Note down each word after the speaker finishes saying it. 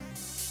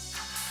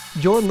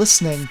You're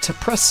listening to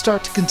Press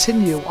Start to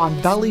Continue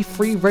on Valley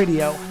Free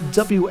Radio,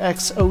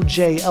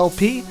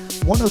 WXOJLP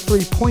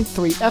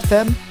 103.3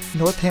 FM,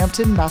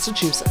 Northampton,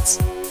 Massachusetts.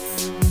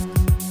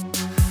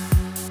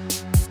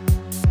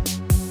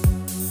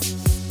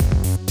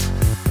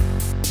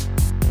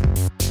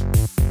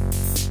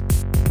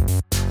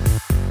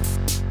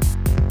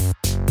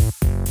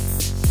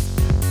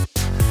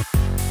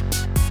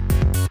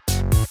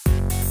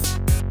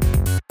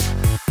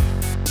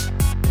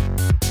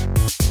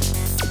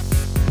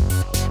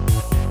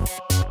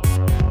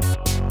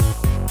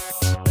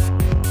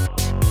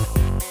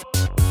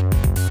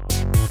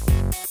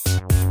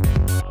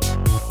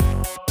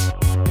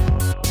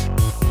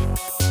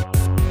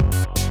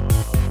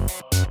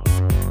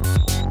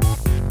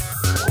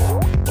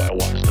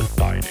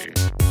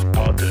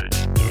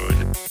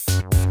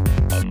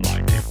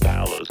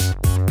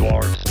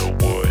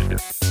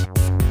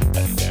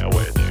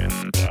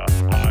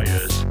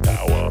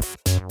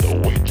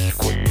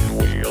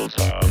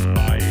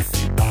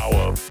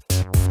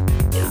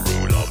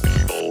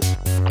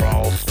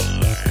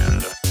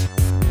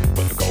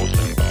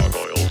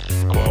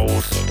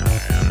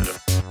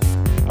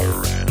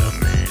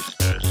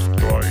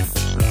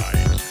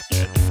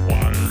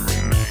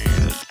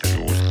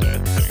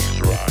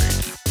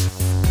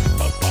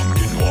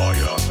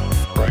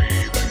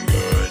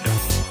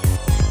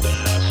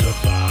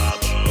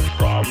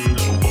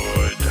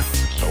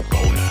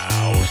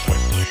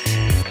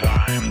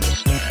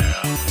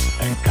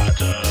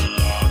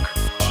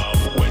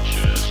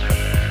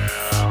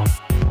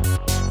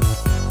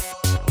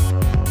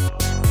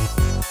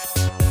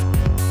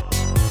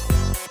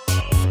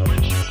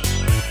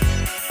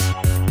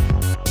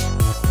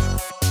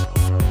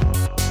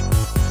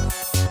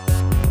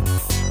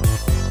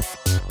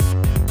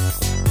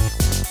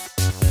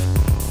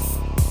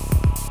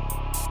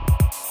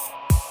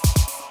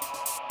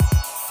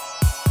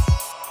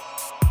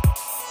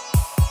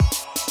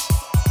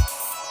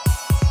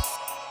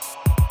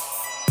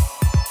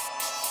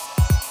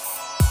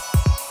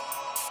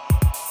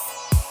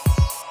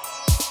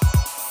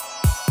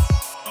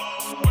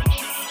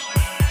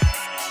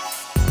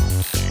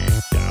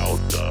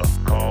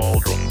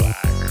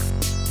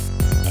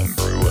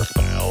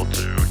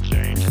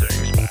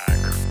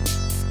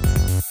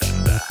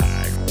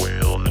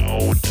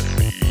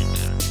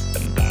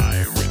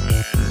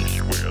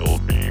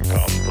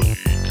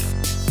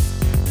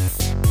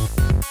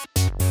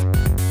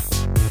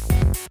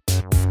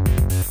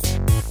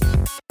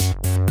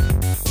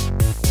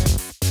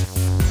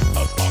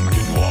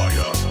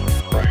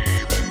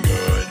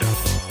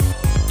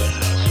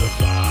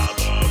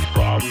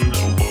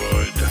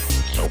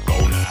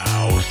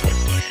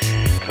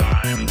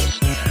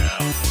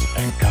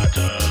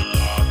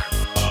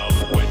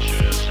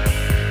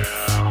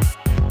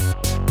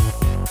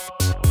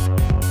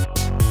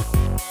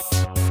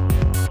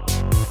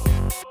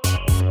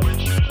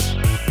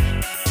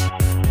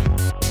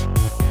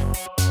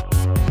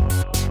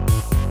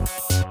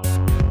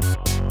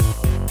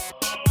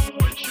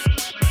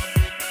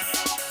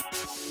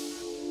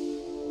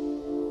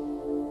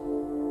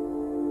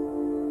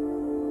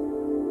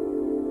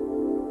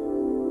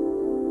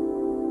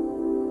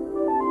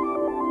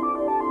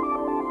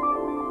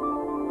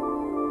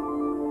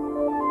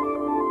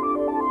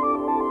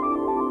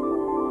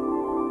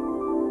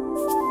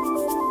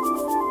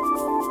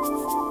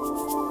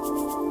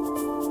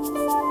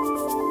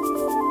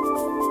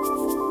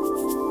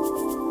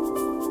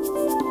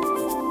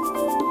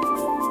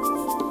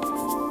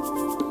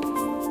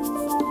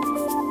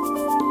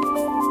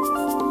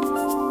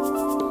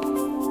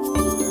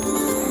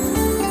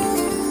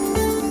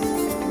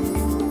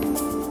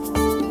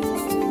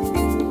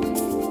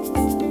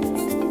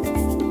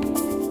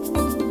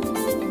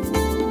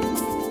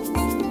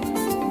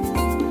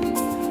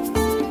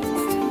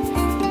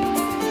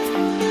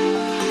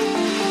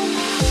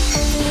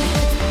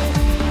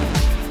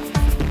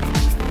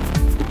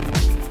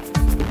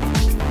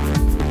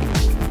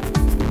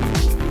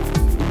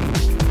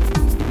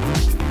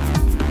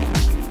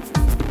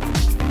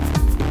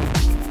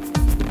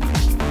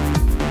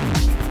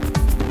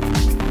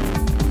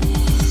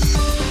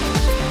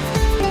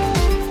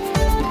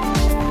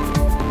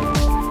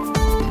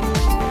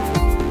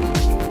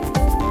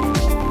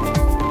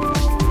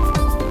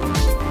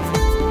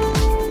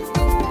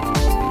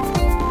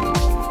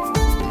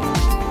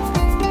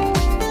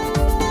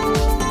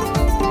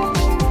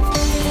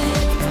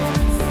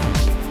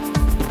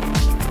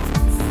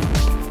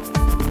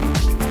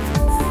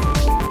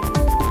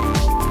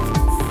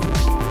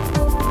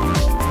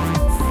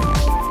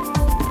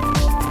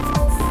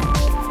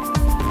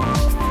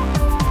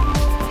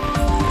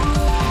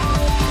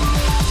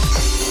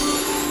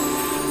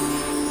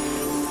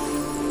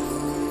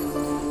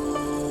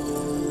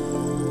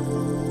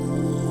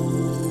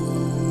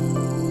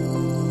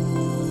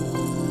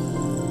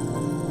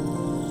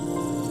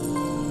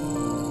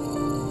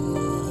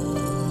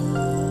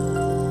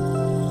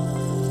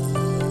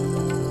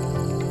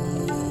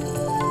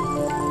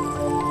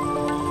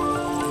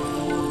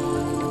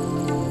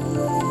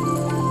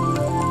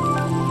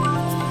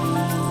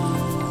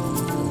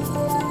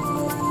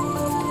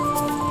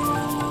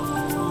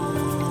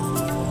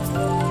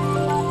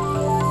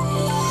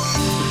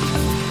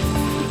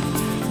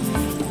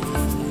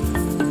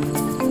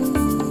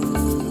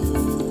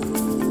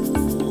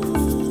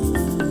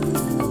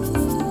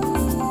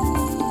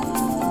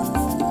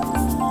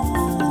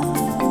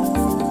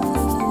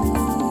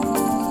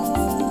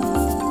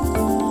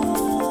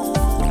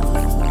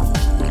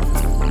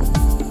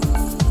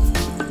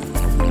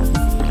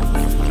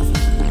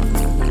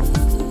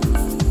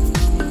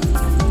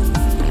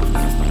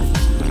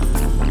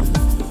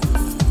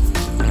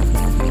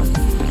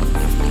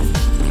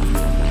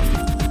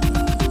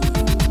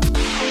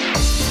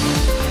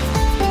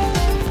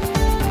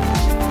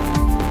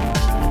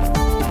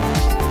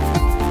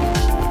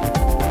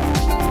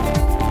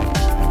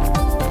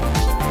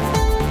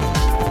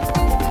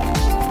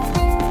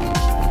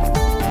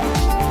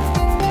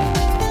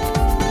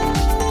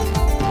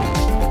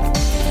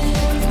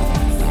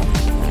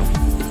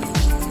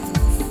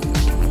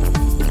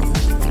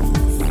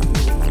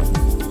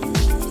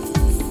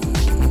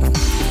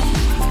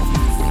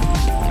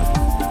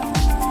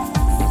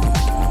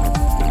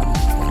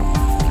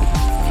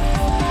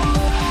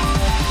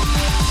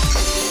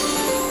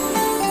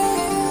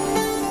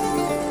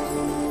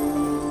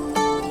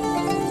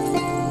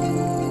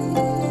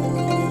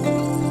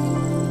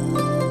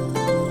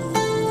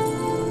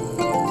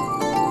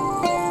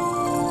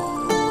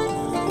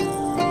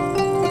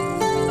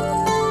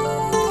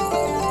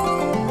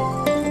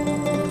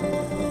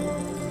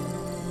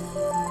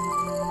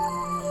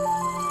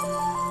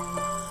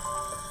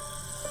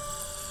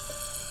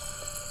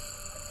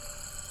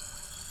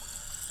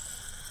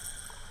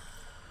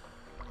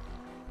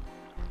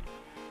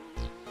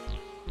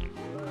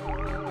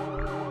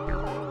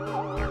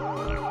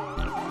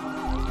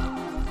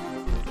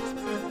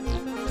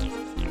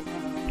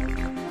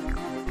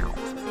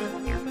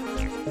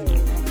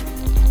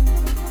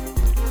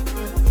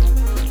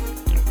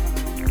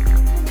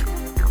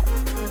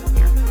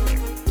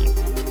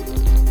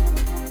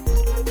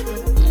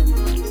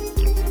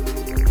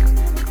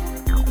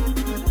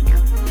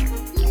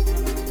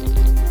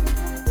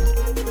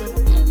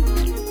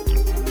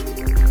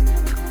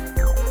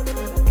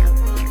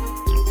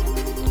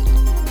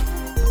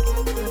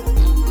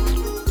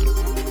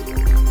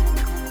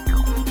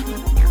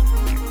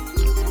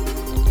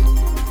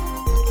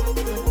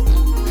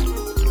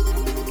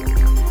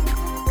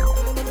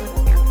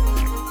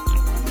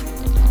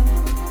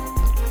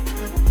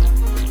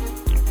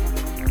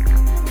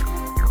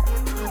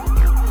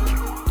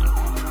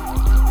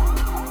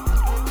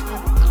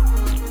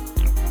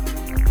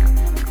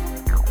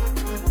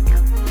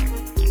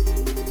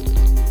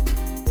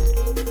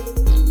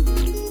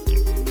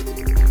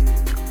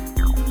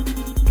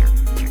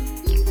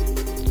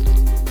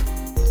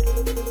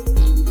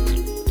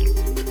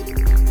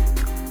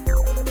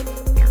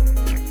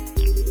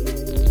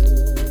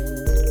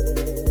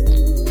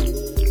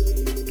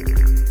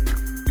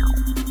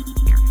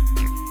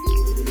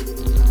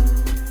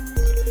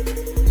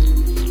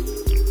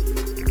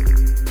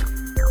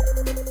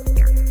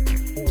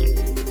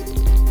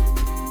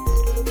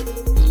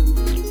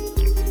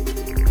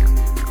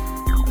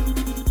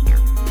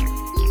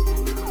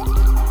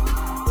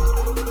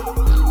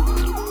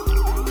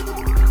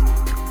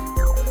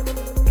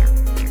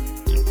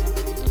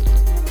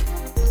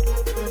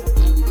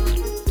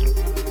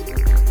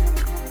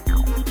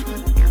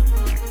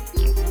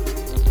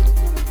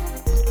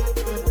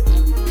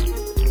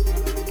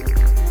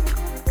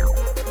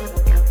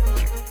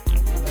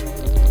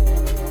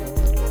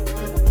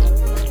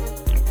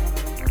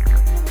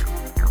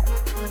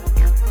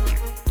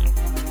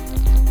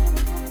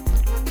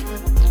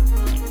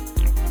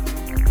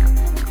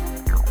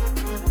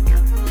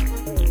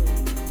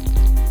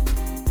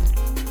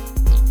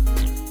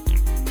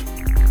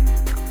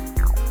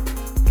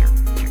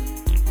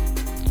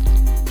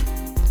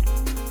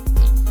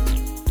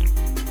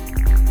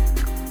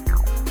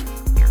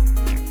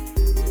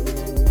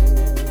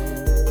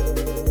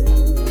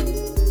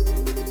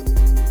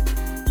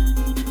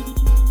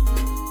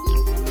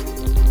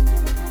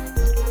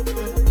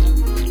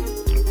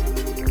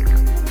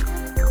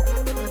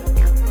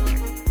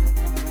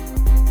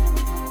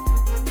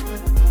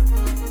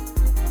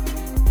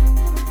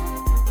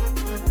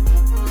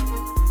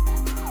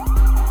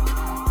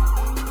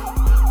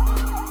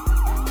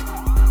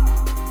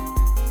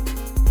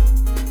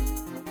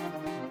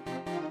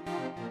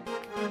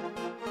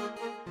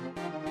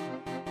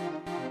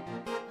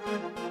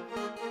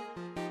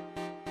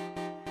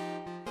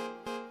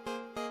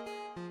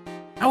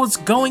 That was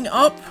Going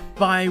Up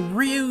by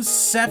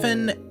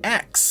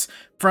Ryu7X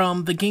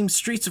from the game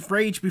Streets of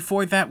Rage.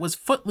 Before that was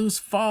Footloose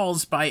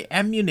Falls by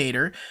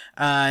Emunator.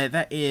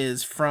 That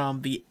is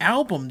from the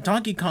album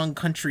Donkey Kong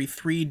Country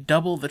 3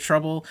 Double the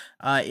Trouble.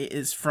 It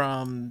is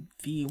from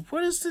the,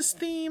 what is this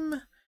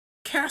theme?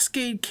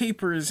 Cascade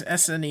Capers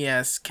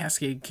SNES,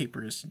 Cascade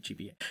Capers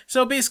GBA.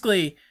 So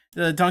basically,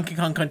 the Donkey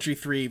Kong Country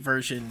 3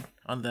 version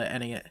on the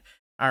NES.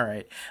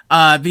 Alright.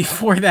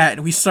 Before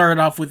that, we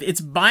started off with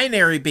It's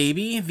Binary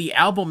Baby, the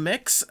album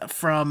mix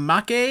from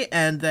Make,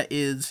 and that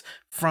is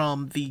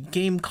from the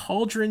game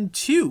Cauldron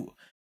 2.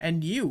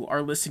 And you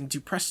are listening to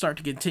Press Start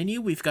to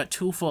Continue. We've got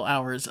 2 full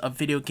hours of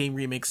video game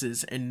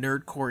remixes and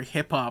nerdcore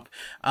hip-hop.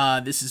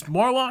 This is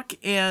Morlock,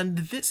 and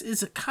this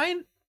is a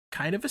kind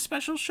of a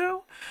special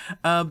show.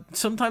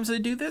 Sometimes I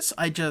do this.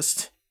 I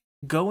just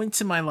go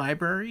into my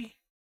library.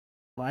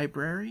 I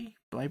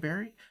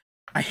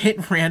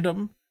hit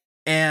random,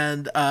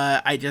 and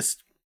I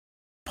just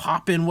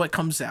pop in what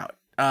comes out.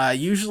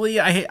 Usually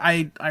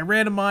I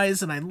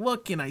randomize and I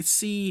look and I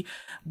see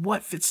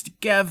what fits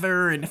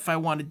together and if I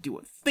want to do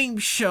a theme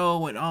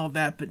show and all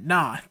that, but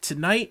nah,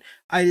 tonight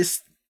I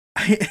just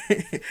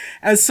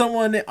as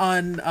someone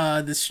on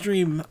the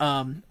stream,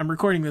 I'm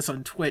recording this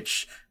on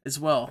Twitch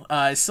as well.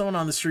 Someone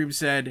on the stream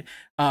said,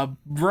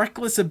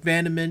 reckless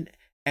abandonment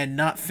and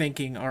not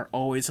thinking are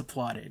always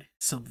applauded.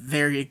 So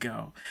there you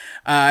go.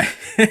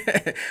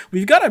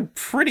 We've got a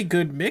pretty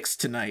good mix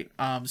tonight.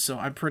 So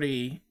I'm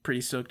pretty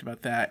stoked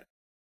about that.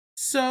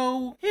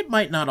 So it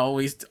might not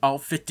always all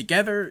fit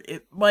together.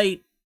 It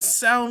might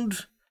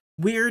sound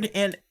weird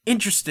and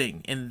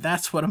interesting, and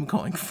that's what I'm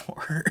going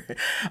for.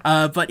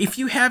 But if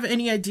you have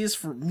any ideas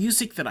for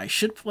music that I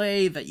should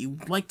play, that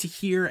you'd like to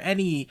hear,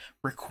 any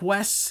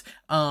requests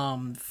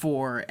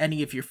for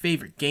any of your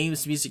favorite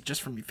games, music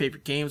just from your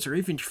favorite games, or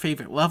even your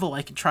favorite level,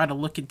 I can try to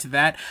look into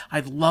that.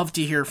 I'd love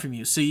to hear from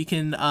you. So you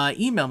can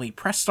email me,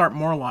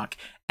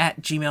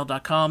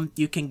 pressstartmorlock@gmail.com.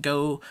 You can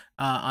go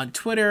on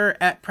Twitter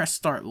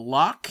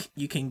 @pressstartlock.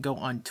 You can go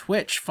on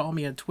Twitch, follow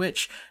me on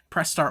Twitch,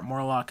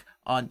 pressstartmorlock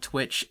on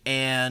Twitch,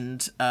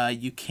 and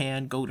you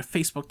can go to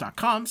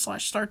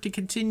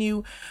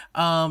facebook.com/starttocontinue,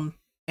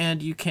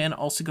 and you can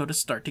also go to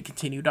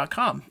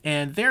starttocontinue.com,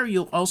 and there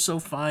you'll also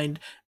find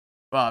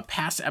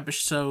past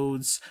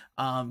episodes,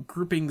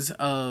 groupings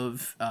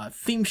of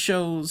theme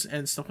shows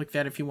and stuff like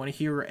that. If you want to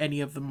hear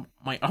any of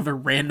my other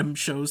random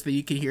shows, that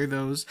you can hear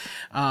those.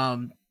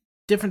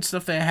 Different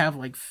stuff that I have,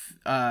 like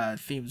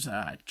themes,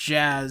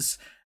 jazz,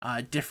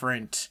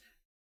 different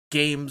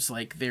games,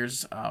 like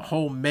there's a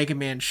whole Mega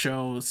Man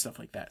show, stuff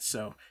like that.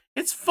 So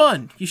it's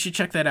fun. You should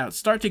check that out.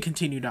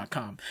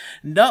 Starttocontinue.com.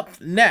 And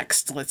up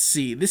next, let's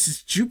see. This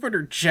is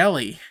Jupiter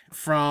Jelly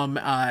from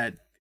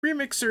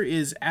remixer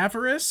is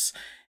Avarice,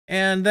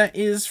 and that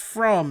is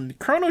from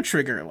Chrono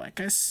Trigger. Like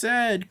I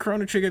said,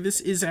 Chrono Trigger. This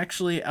is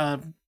actually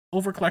a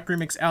Overclock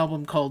remix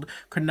album called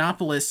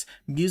Chronopolis,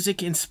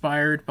 music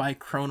inspired by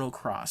Chrono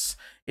Cross.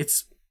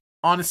 It's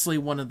honestly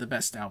one of the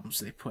best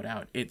albums they put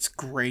out. It's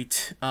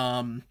great.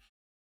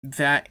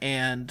 That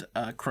and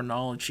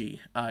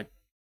Chronology.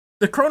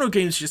 The Chrono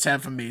games just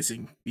have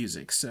amazing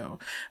music, so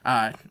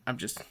I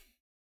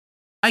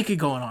could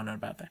go on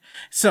about that.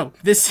 So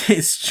this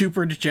is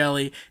Jupiter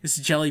Jelly. This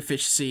is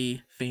Jellyfish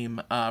Sea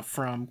theme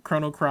from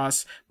Chrono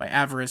Cross by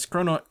Avarice.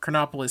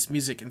 Chronopolis,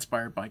 music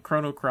inspired by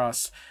Chrono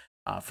Cross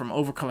from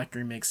Overclock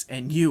remix,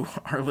 and you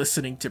are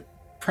listening to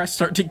Press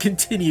Start to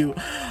Continue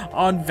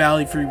on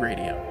Valley Free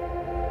Radio.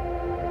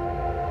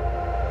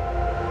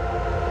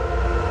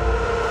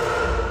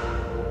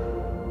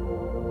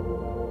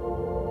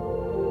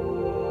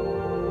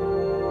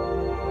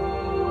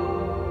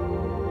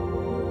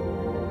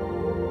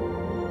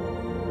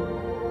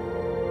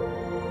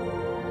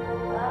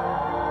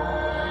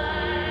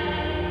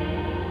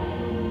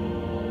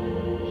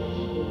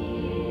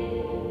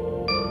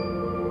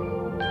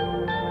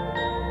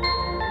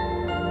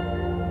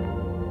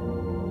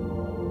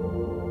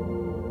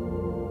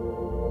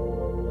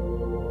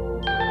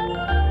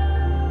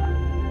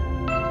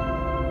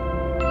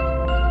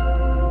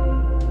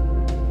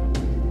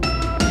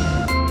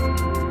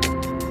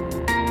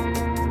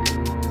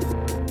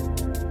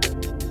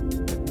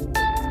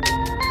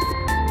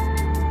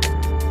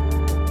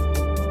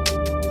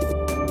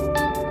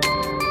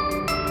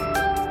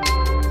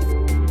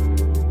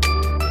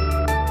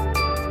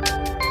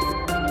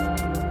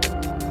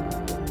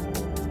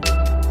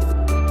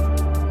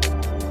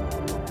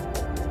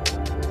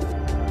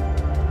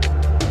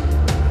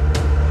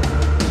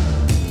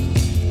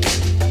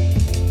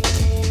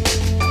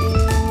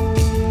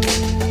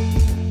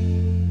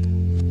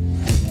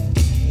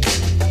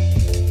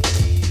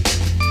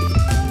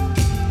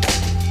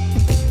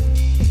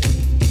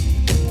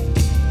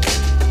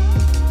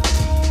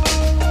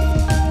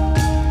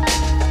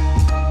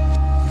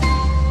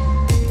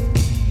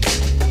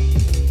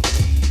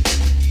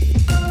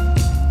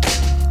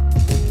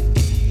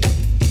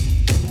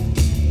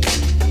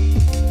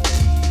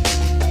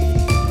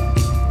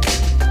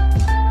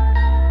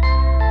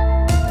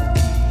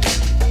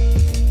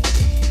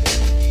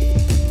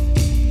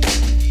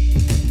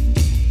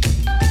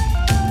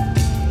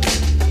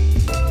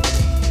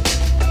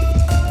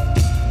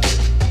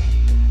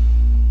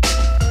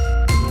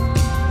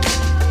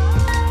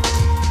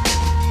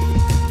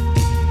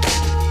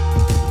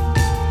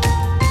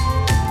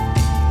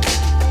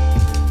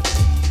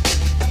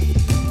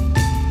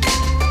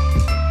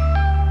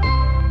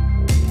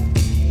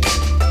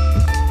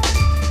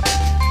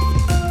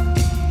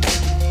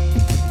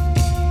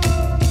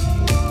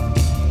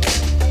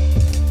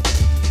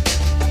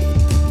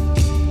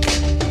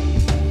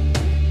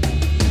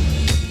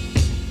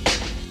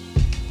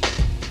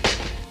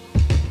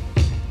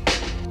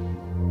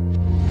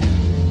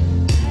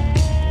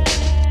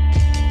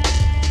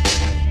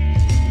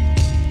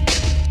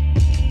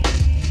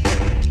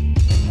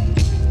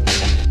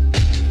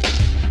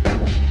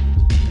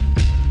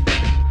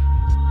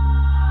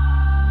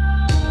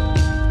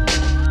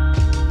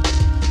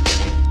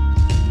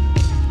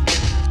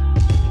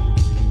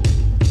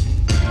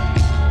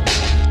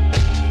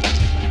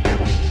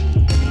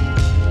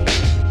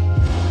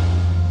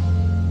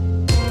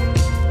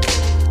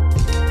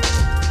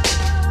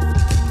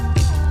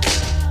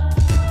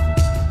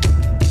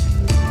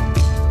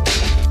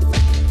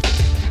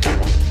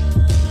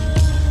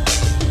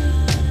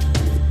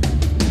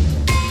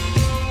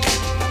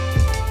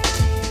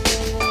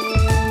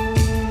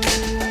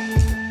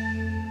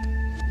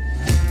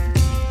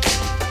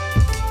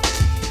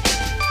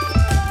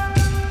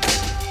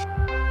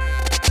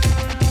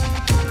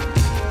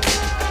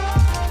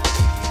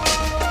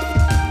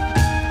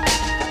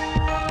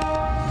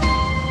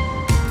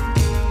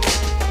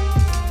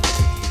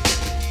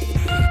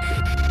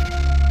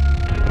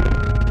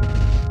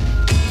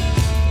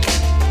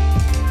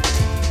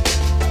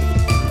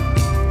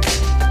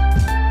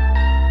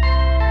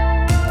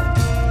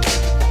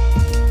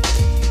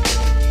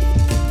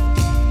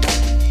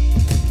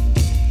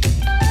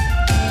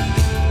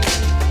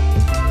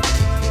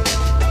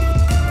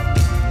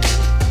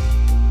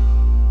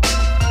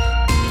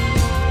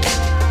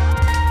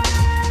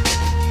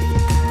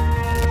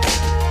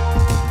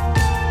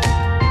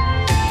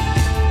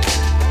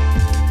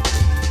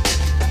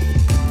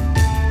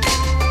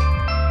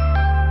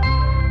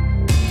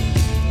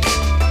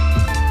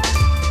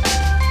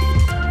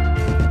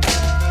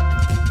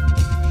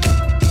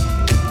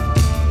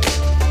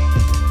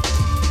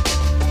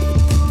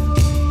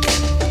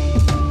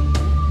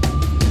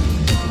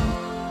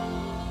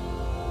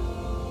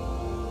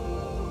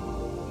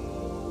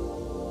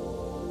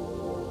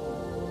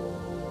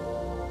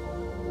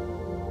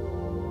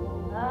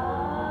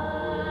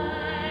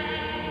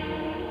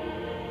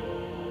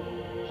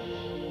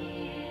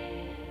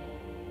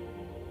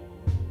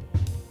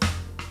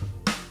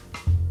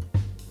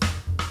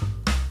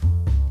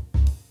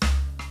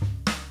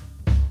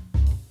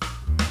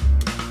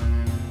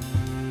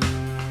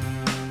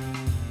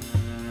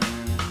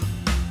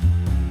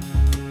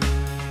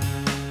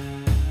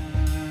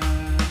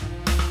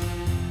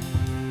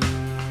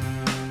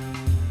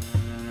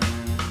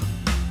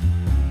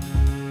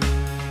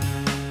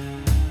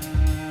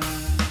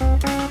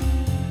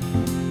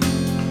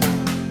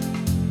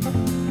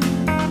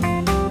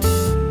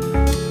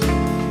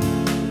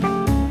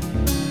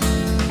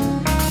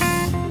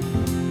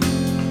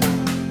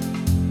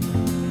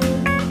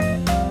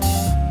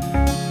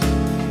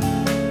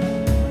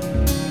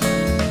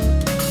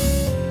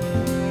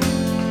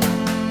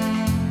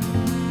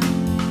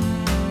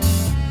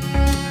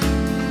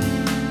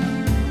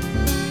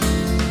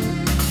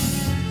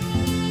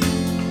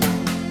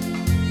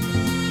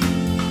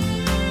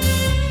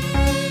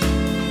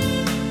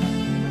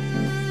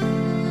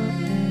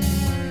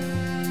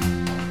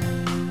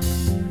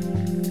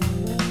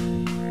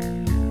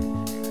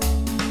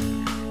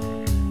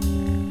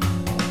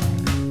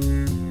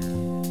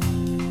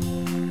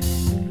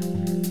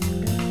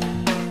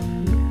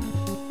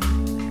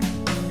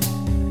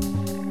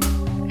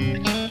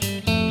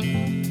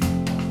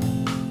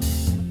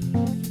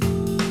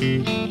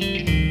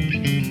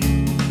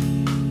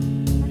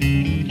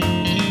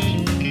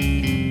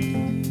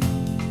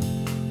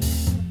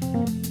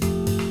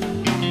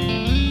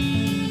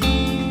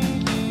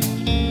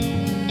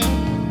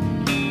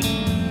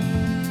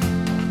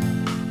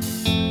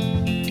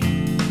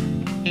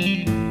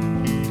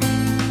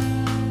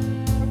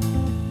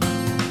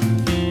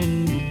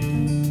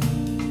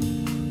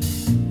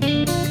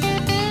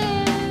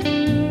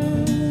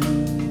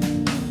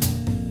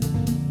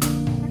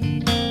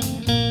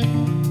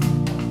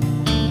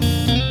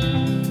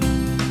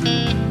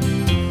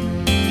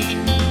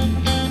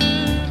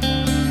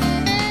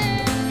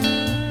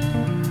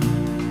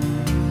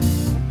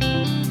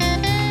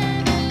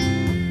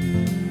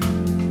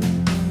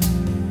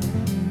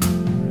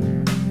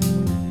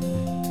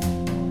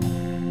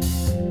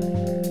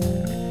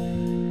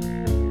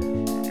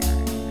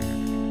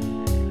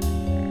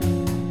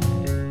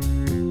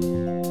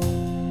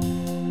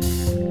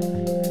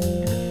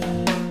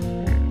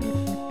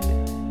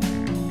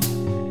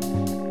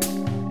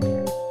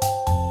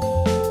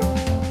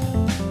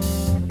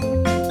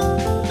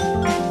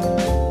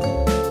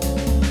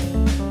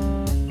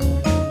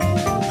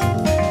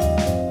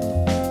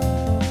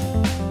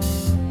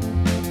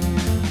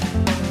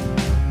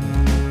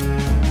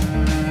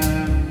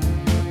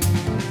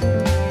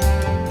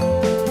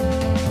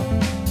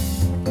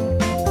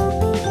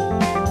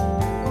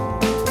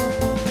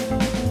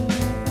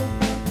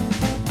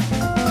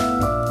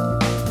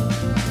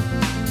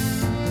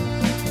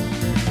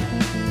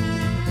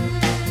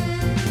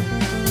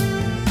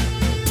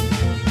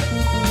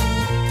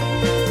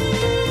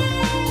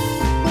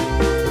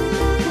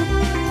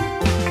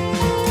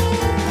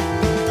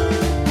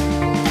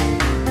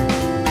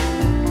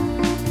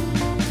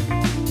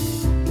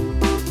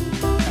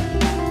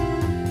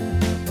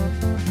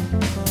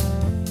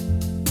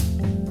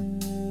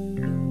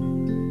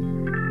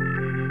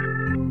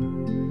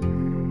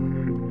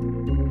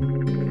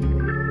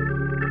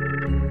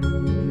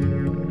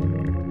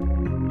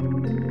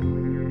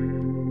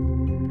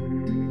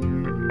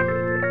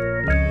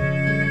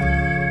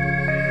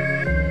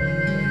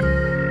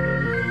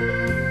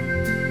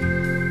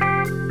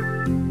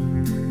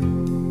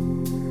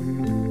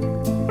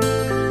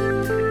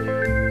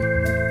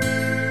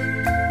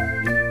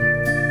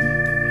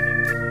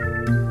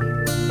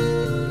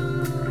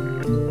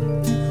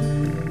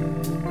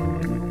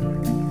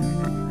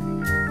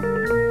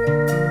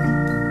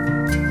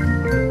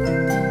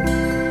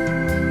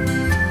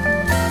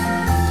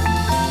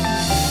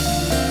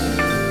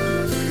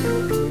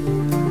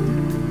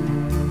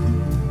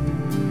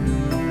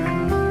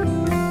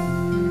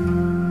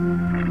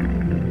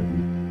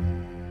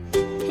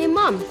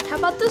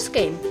 this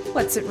game?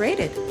 What's it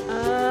rated?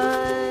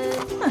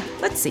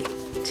 Let's see.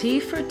 T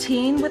for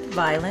teen with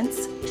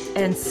violence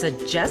and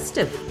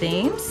suggestive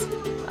themes?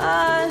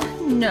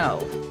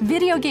 No.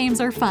 Video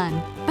games are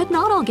fun, but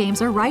not all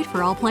games are right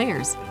for all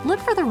players. Look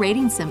for the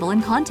rating symbol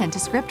in content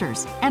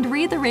descriptors and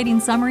read the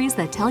rating summaries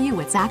that tell you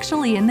what's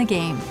actually in the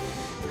game.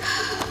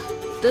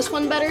 This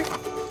one better?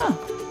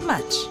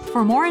 Much.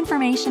 For more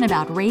information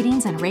about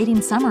ratings and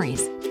rating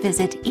summaries,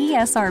 visit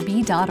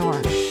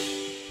esrb.org.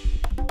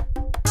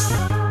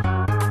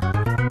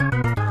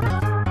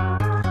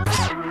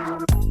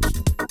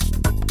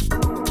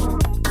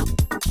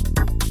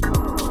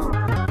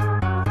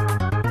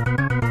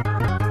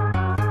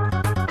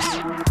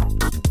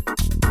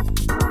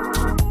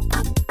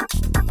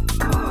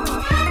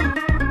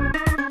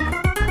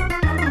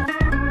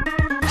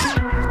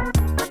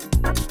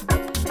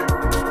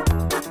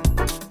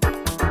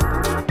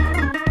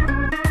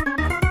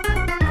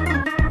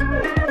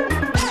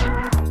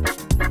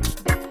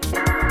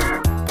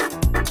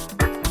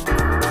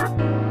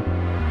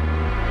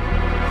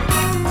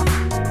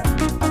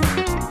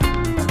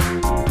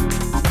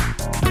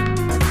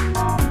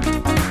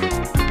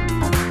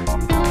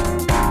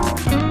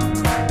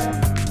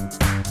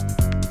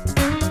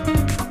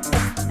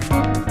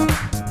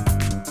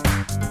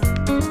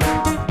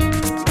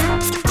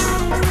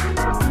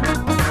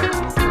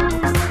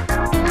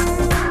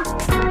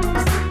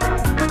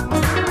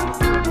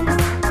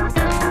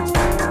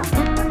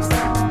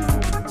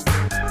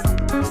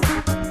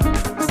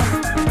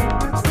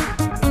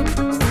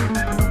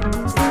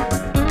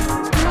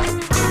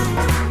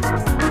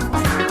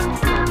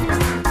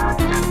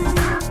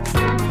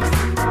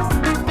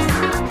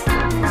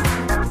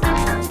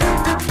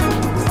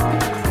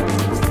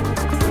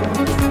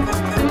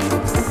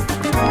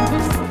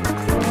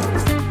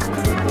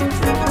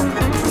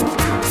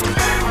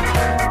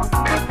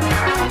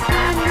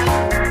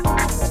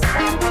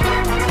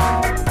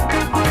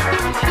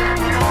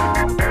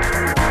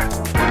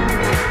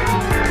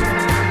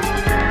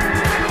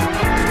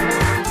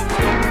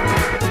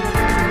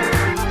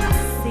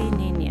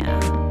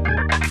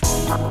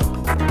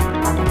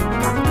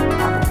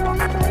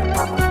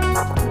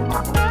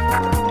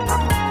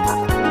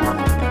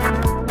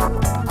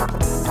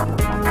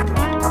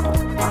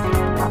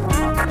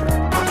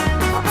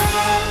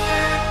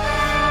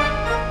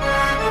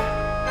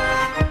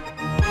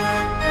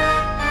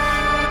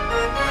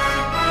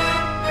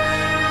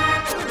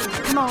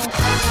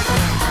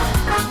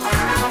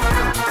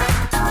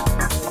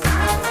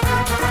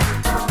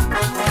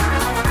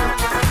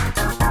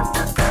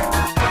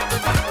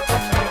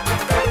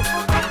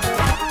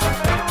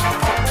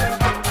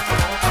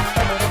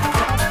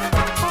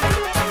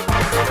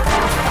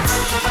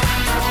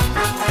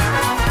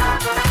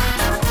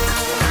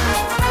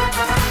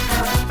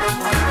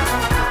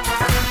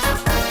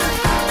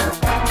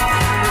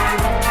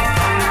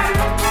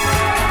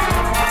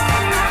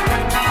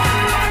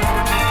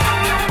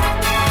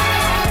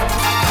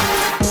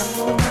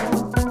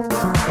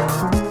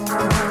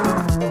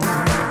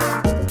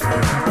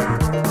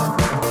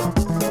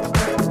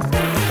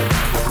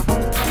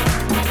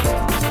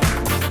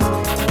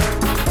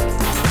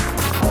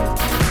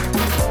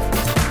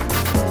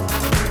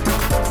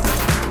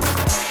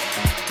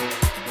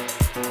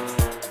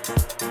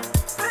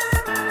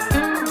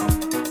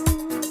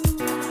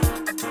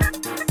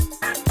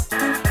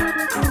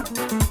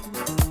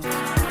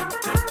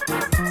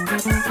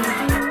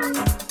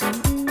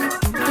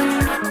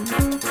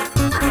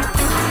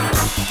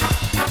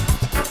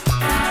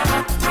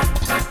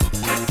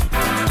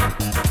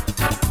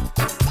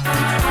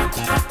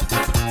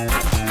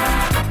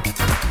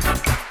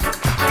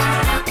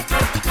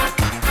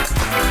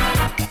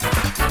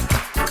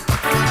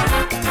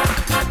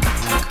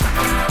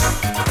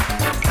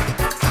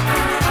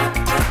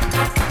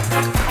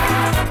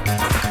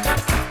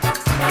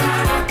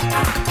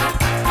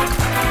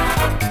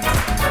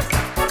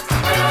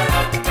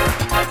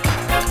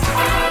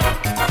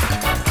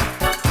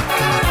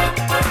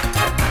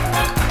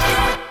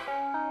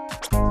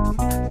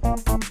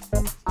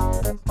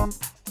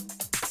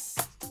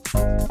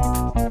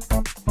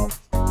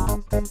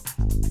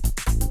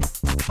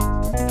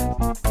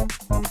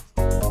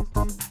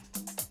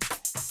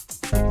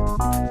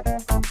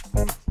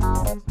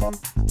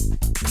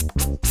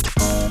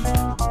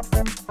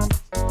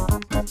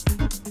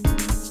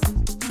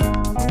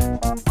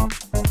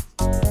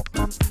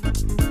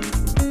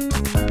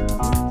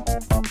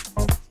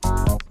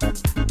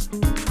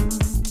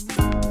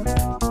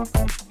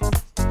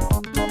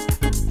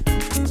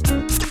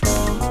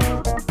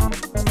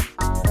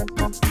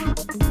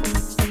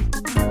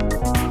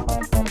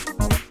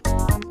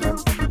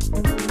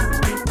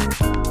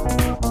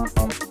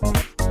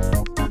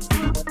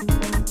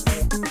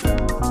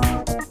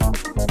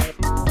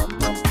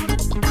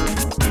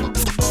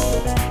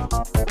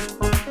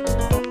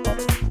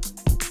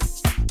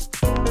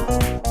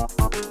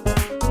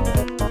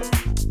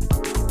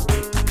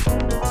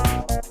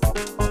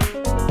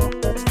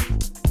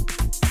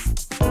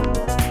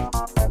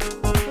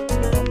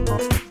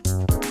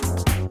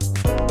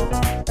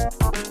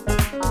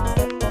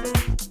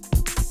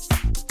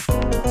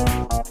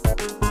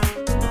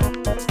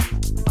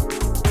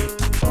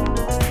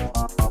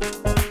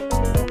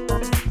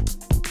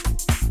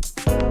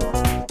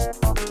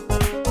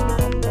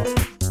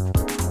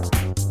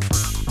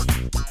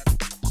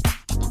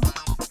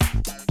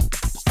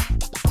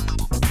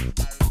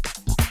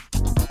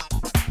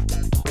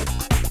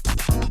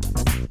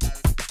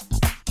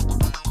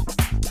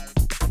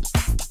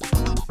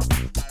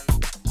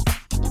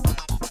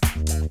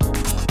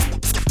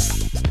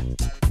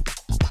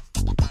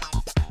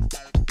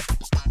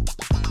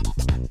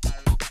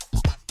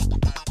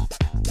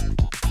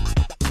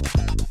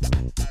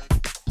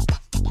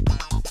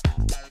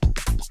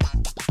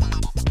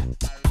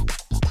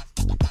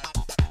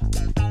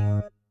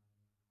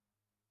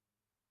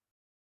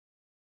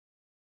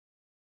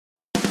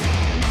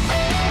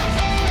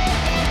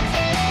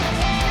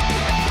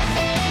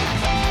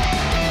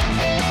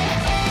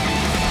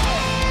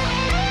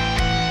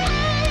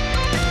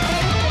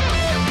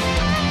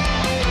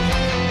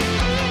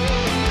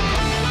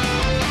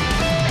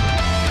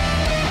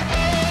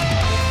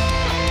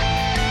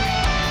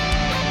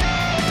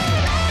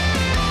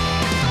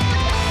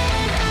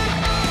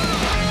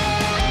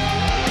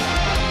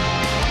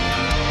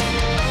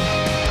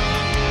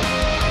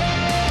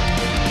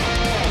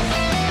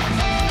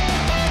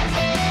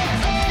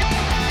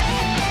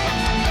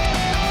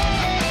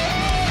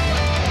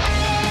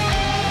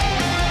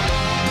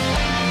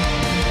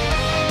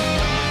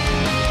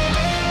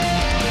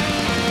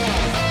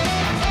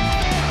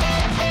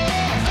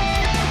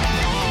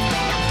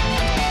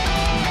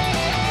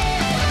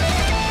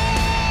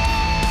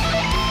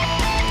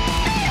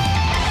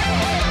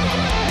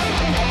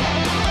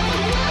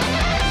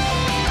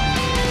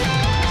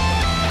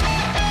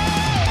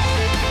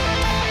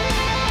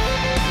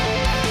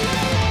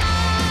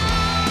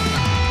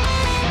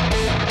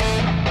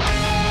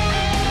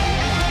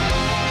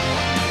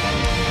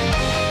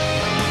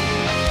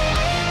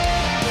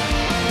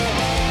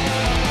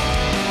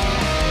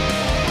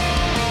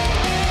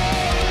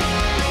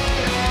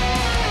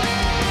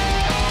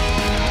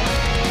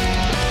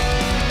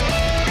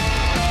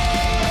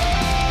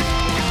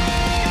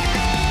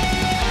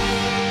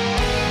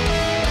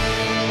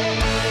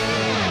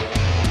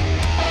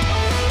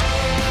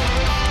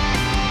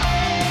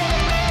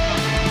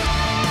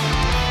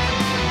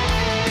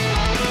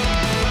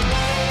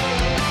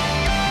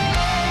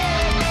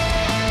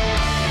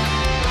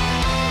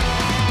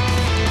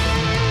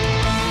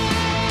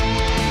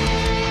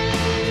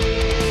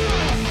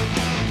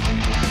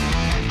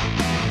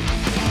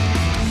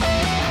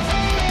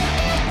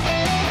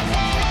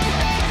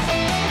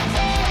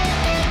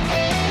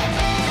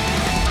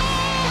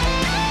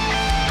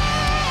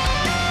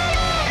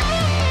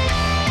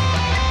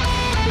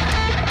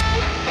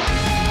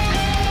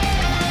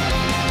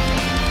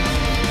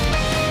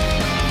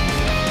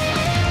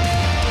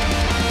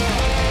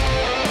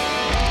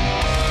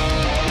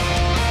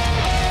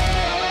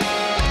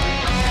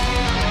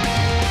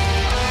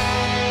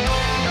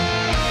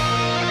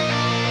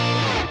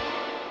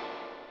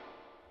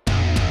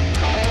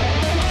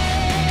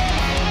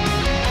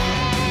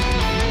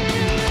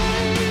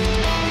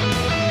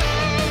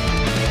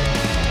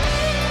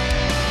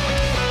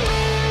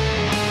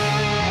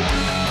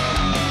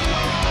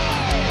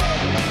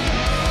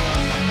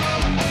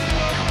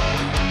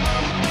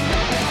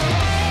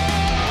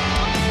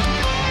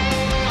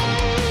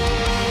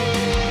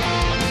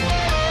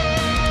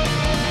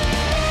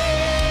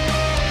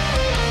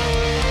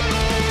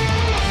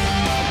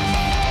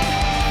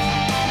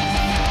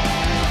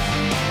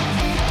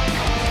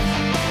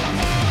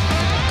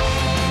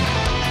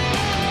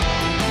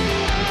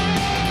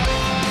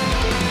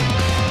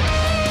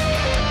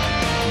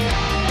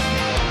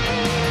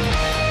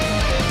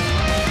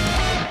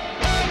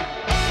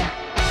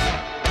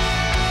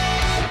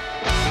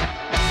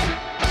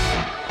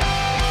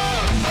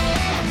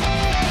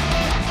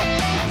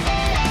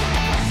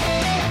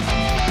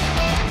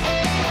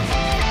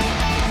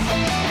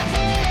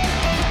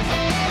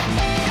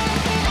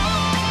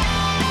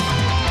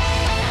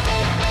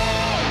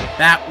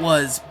 That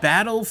was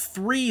Battle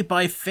 3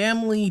 by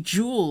Family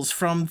Jewels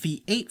from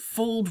the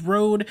Eightfold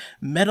Road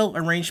metal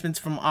arrangements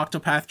from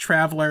Octopath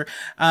Traveler.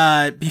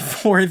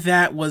 Before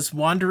that was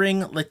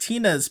Wandering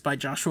Latinas by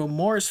Joshua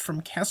Morris from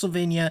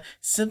Castlevania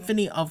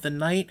Symphony of the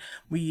Night.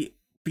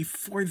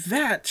 Before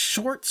that,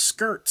 Short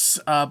Skirts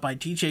by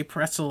DJ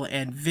Pretzel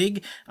and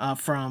Vig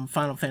from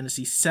Final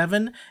Fantasy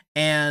VII.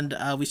 And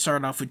we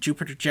started off with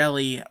Jupiter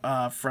Jelly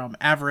from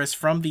Avarice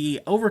from the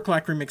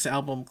Overclock Remix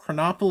album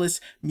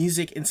Chronopolis,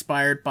 music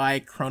inspired by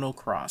Chrono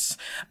Cross.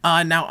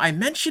 Now, I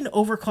mentioned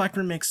Overclock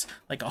Remix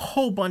like a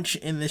whole bunch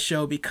in this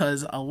show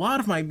because a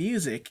lot of my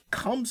music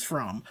comes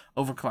from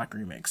Overclock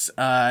Remix.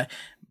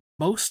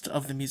 Most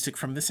of the music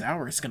from this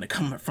hour is going to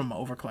come from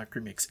Overclock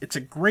Remix. It's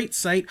a great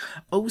site,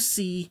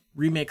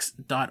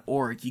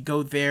 ocremix.org. You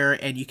go there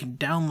and you can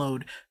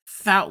download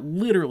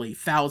literally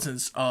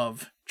thousands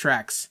of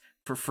tracks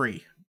for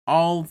free.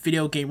 All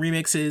video game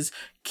remixes,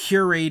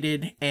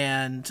 curated,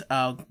 and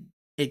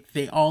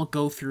they all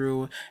go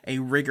through a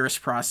rigorous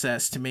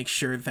process to make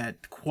sure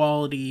that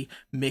quality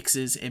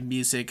mixes and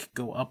music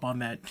go up on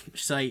that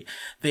site.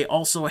 They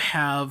also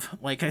have,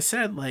 like I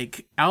said,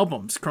 like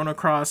albums, Chrono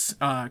Cross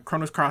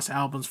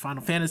albums,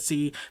 Final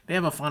Fantasy. They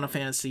have a Final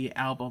Fantasy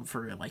album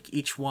for like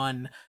each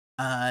one.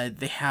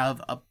 They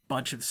have a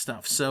bunch of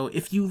stuff. So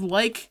if you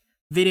like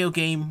video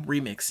game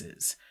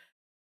remixes,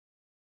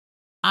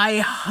 I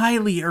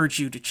highly urge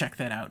you to check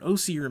that out,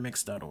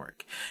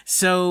 ocremix.org.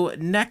 So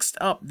next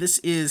up, this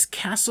is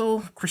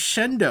Castle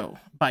Crescendo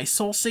by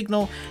Soul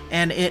Signal,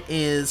 and it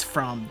is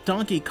from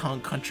Donkey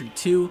Kong Country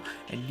 2,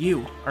 and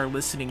you are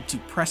listening to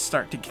Press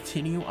Start to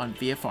Continue on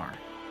VFR.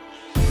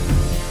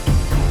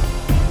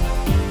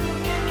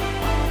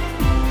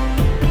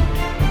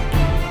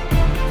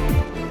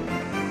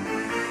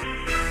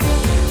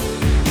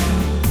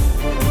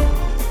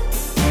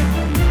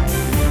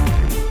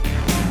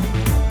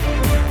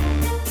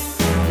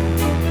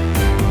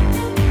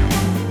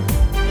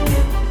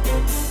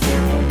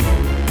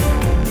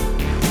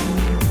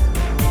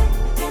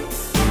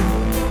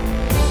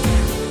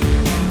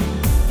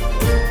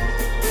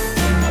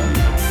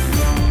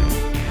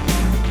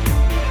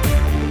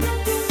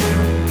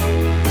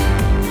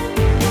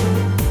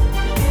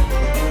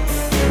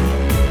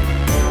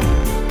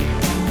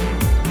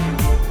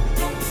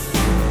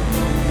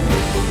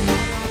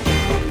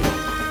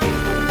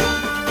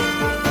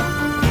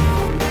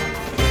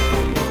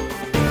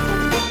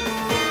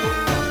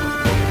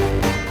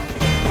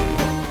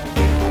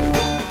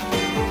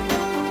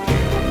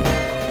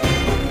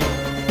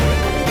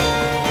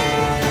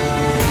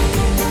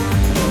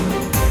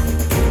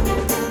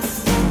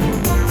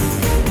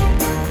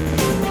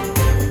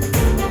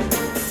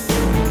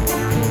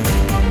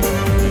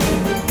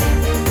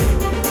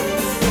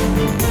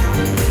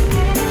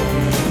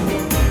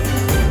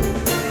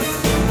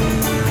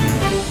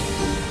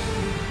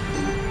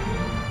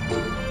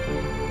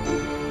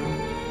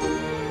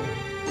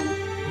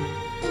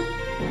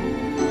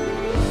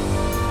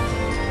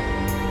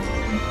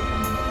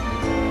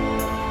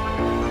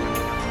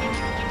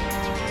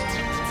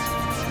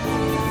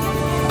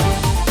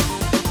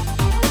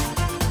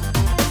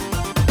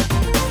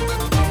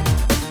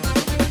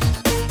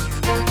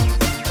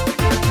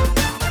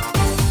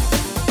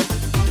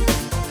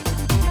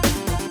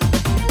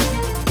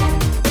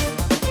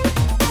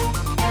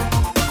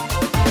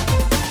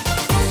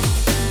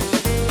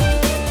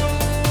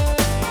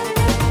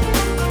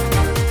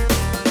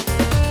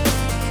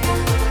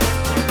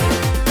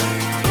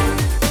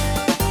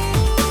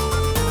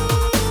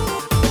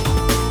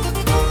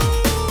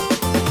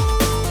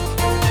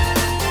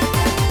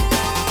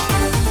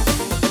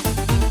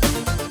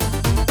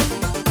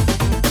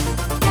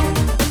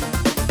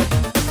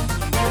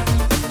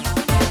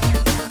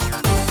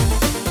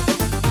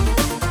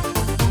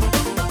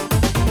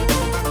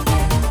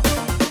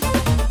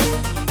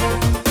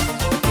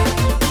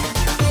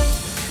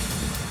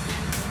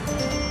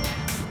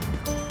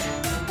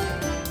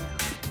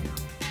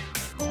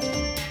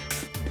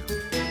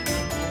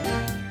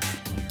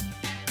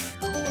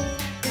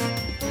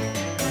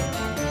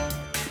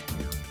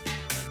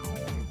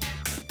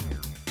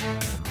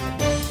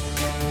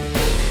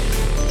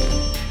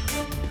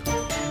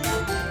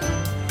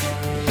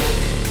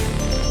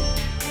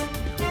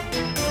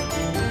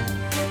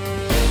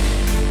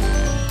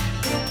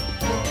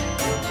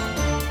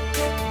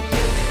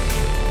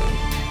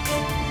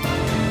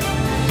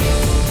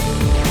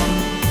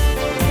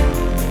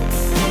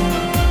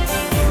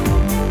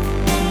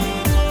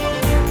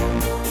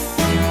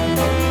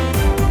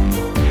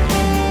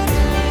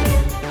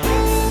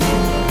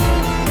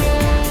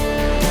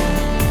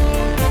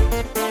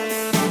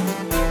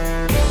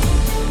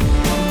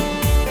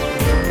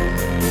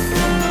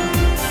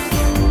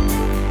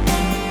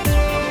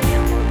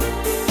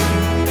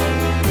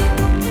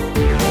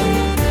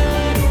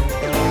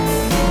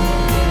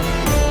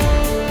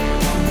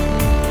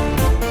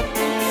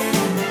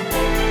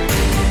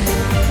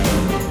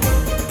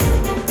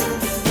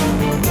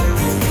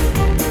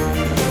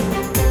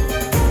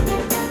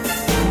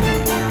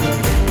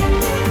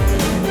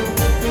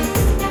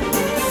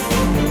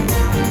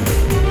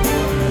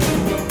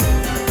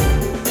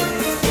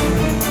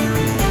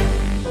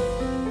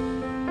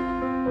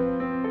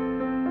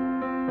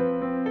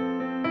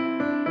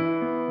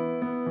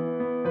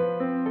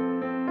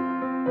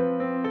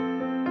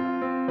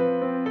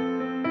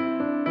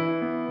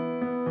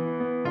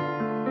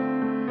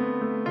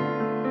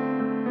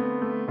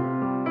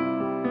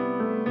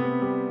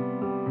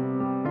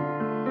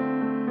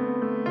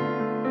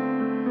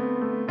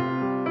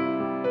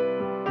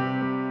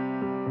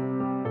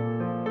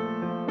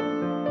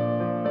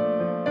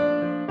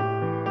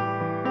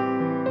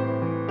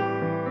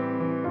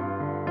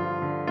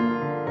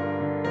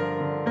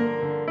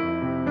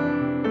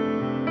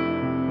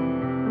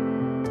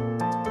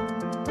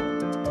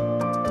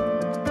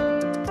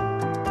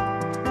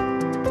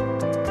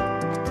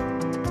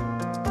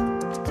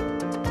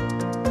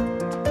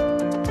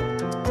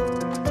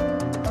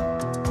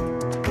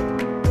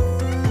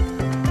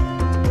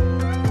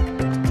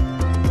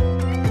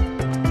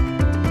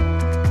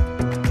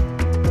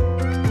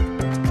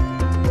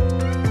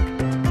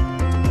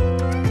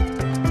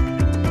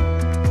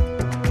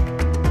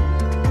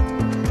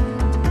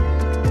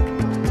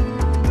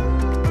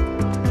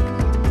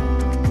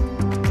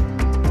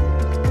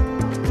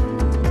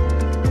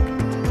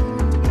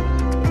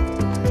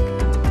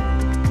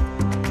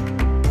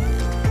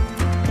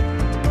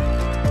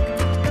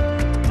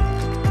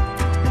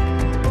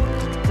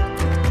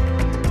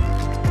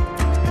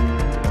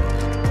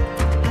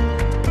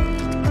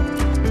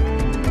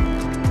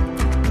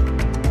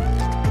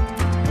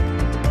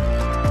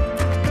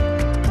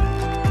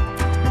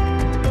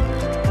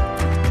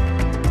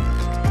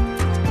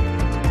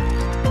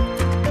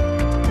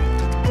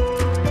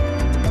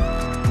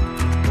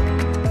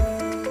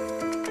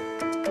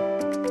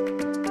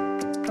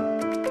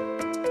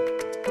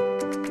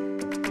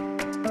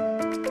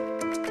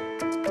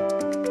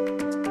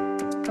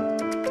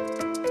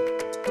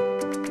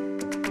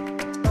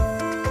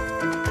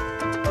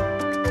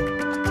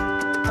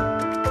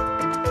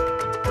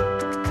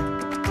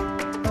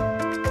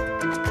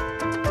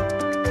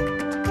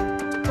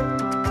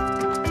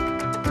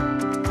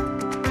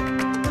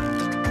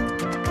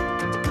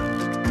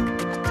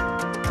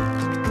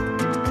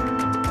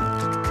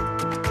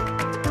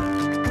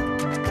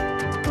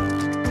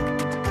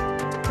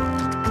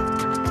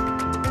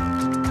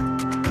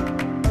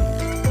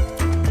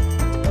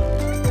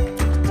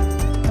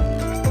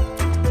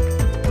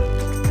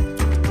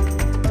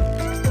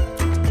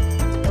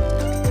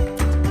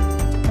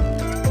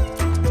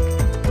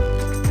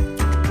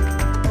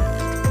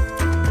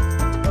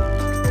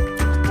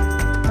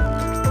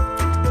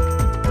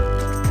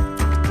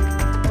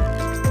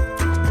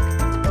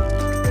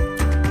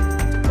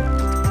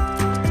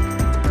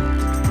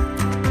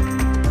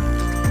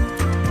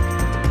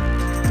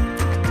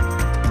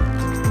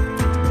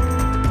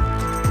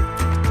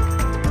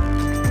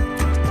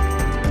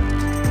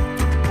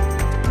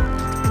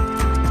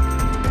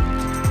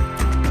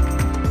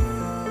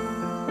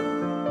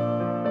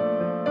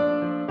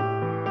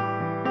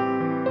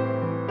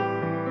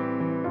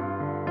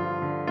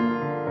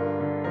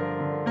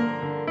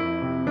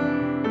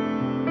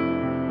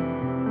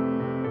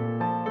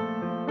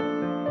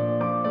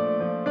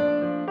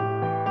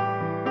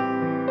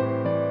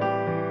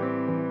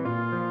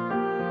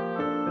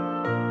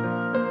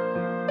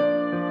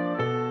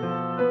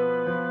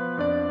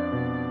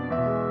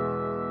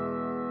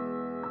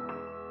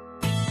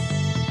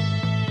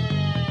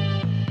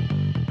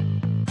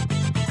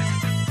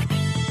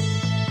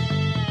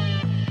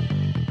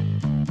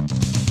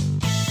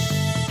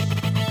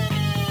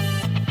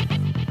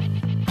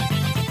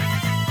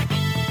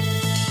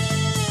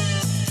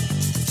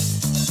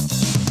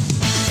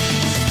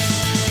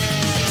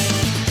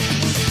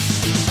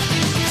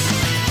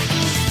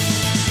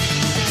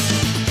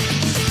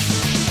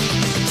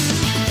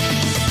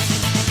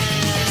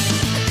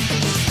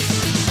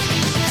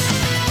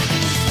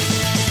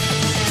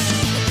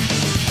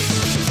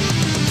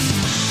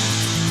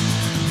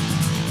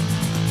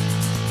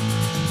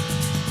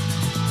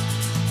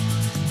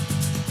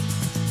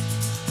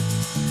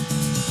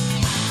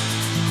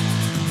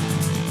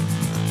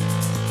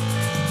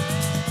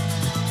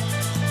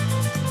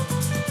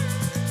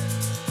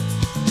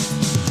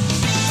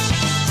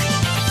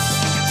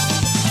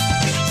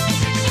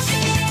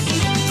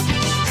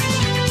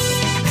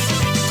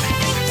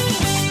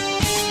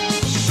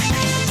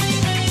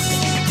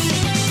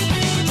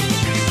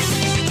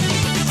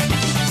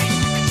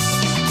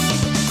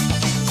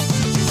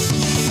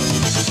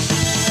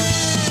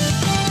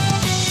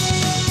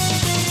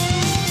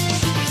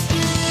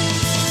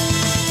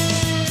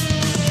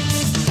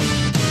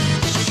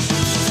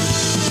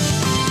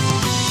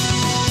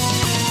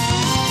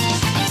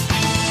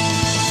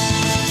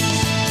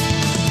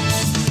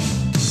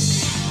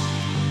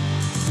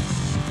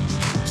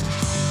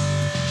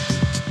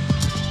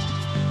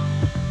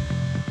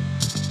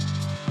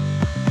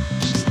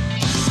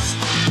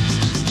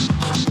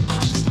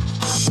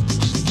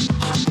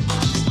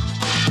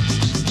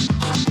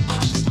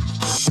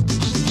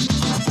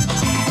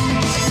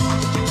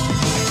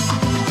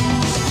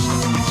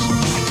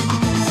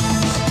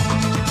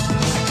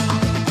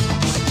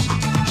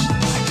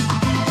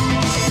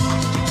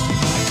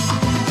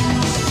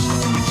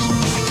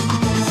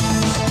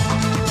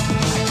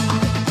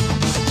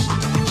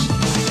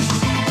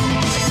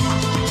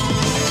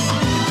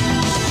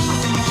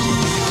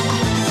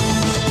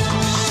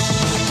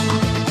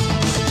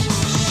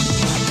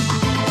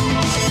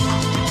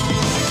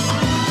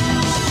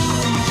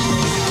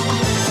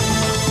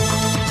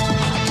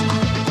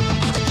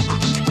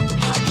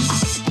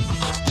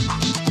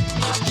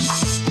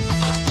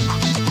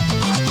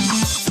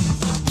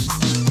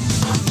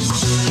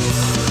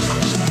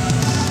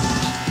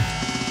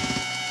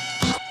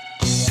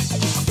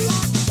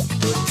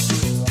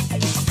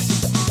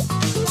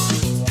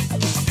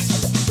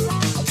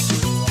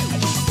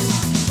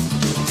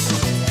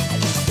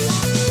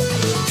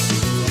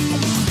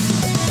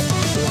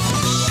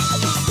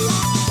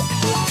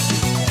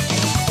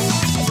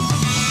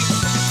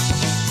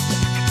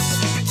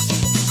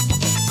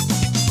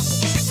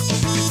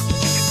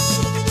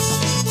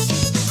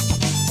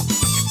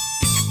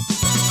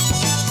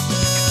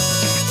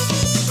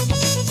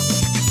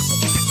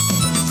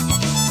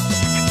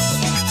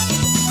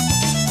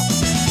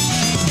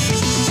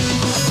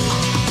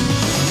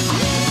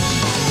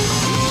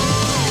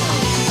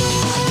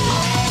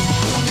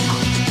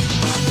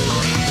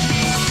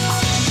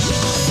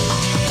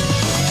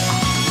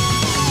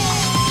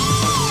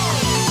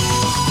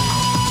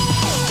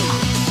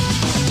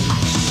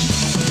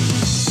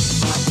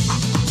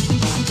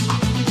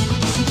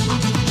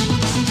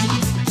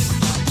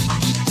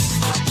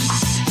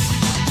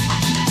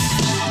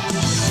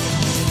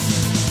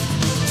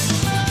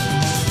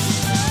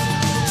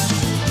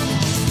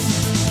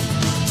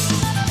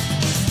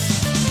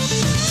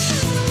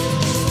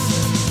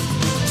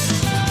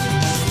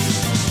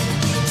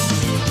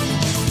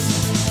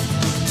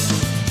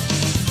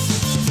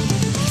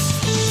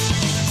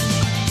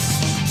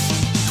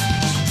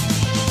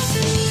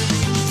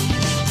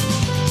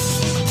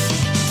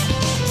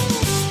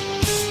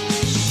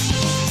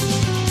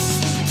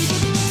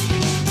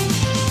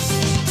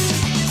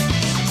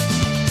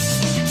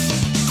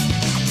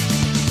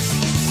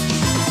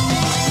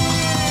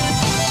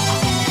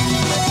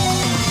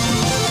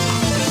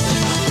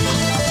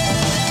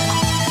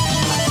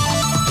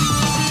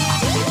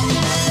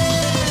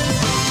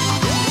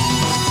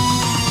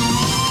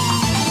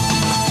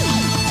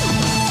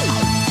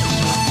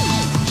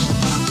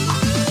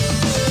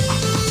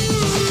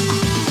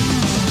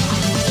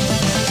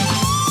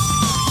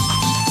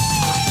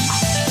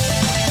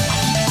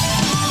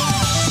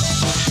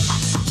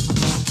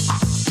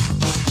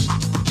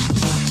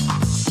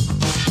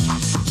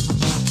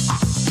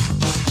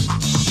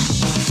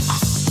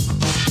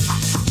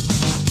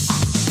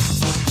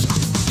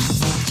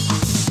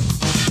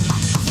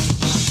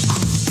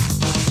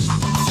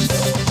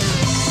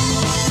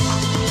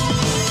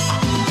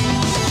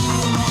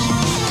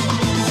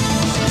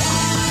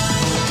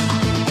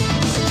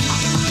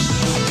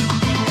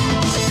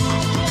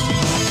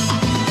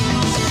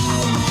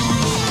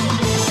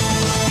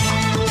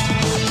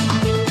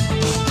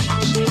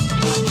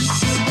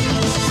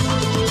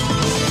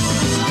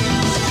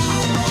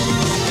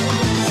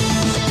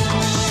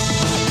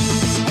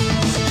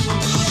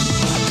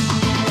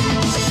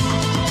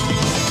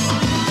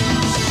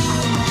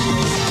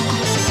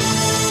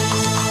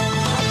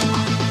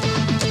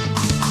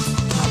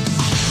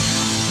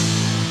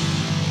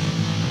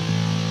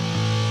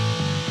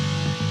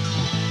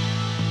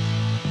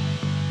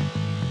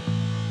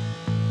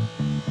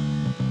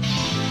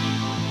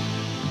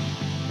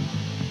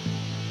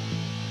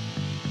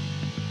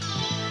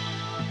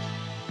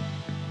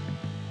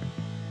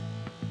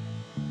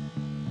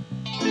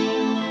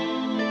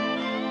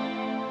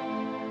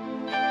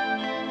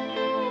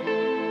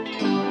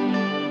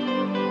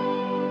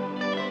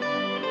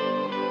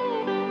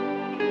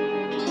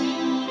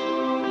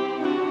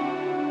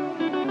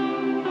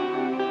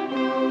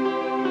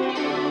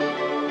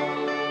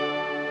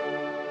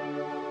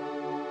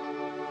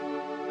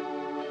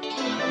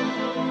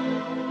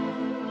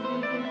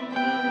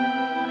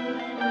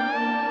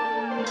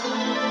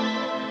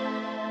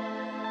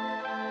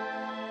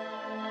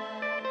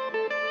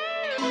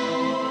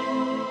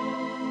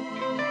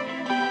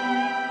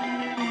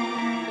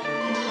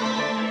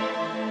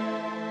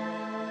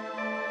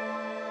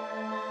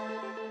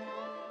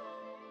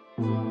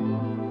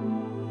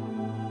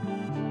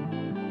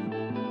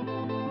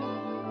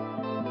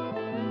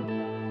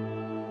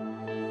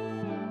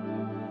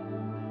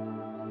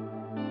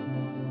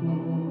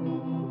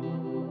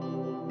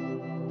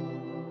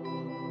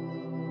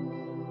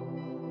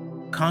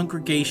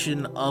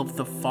 Congregation of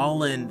the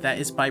Fallen. That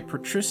is by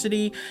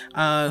Patricity,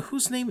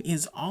 whose name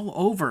is all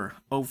over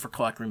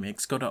Overclock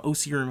Remix. Go to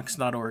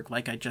ocremix.org,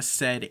 like I just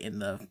said in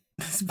the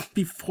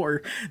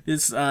before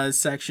this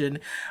section.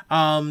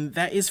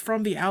 That is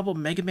from the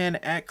album Mega Man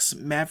X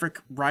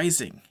Maverick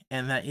Rising,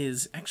 and that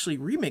is actually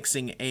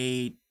remixing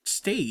a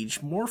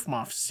stage,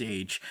 Morph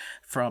stage,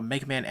 from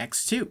Mega Man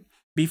X2.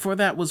 Before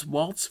that was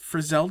Waltz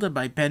for Zelda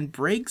by Ben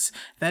Briggs.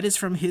 That is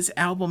from his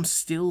album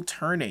Still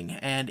Turning.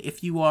 And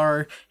if you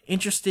are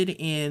interested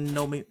in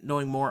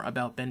knowing more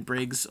about Ben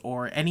Briggs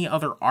or any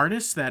other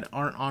artists that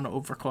aren't on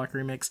Overclock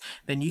Remix,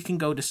 then you can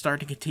go to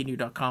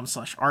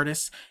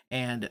starttocontinue.com/artists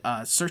and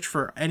search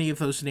for any of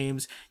those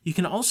names. You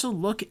can also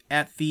look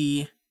at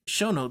the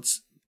show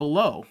notes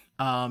below.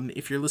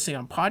 If you're listening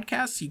on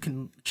podcasts, you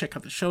can check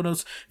out the show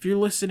notes. If you're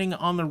listening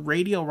on the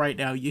radio right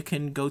now, you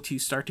can go to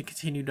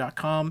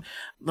starttocontinue.com,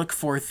 look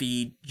for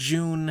the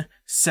June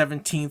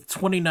 17th,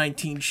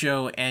 2019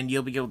 show, and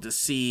you'll be able to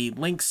see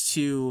links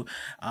to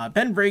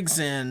Ben Briggs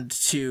and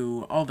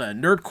to all the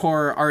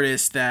nerdcore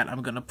artists that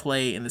I'm going to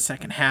play in the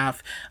second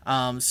half.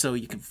 So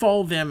you can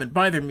follow them and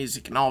buy their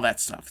music and all that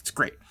stuff. It's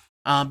great.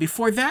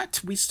 Before that,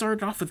 we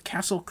started off with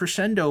Castle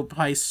Crescendo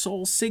by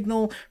Soul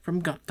Signal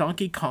from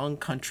Donkey Kong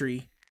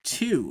Country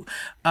 2.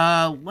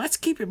 Let's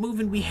keep it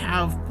moving. We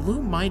have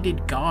Blue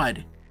Minded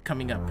God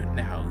coming up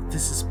now.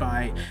 This is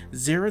by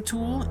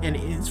Zeratul and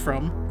it is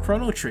from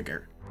Chrono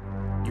Trigger.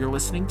 You're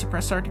listening to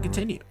Press Start to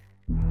Continue.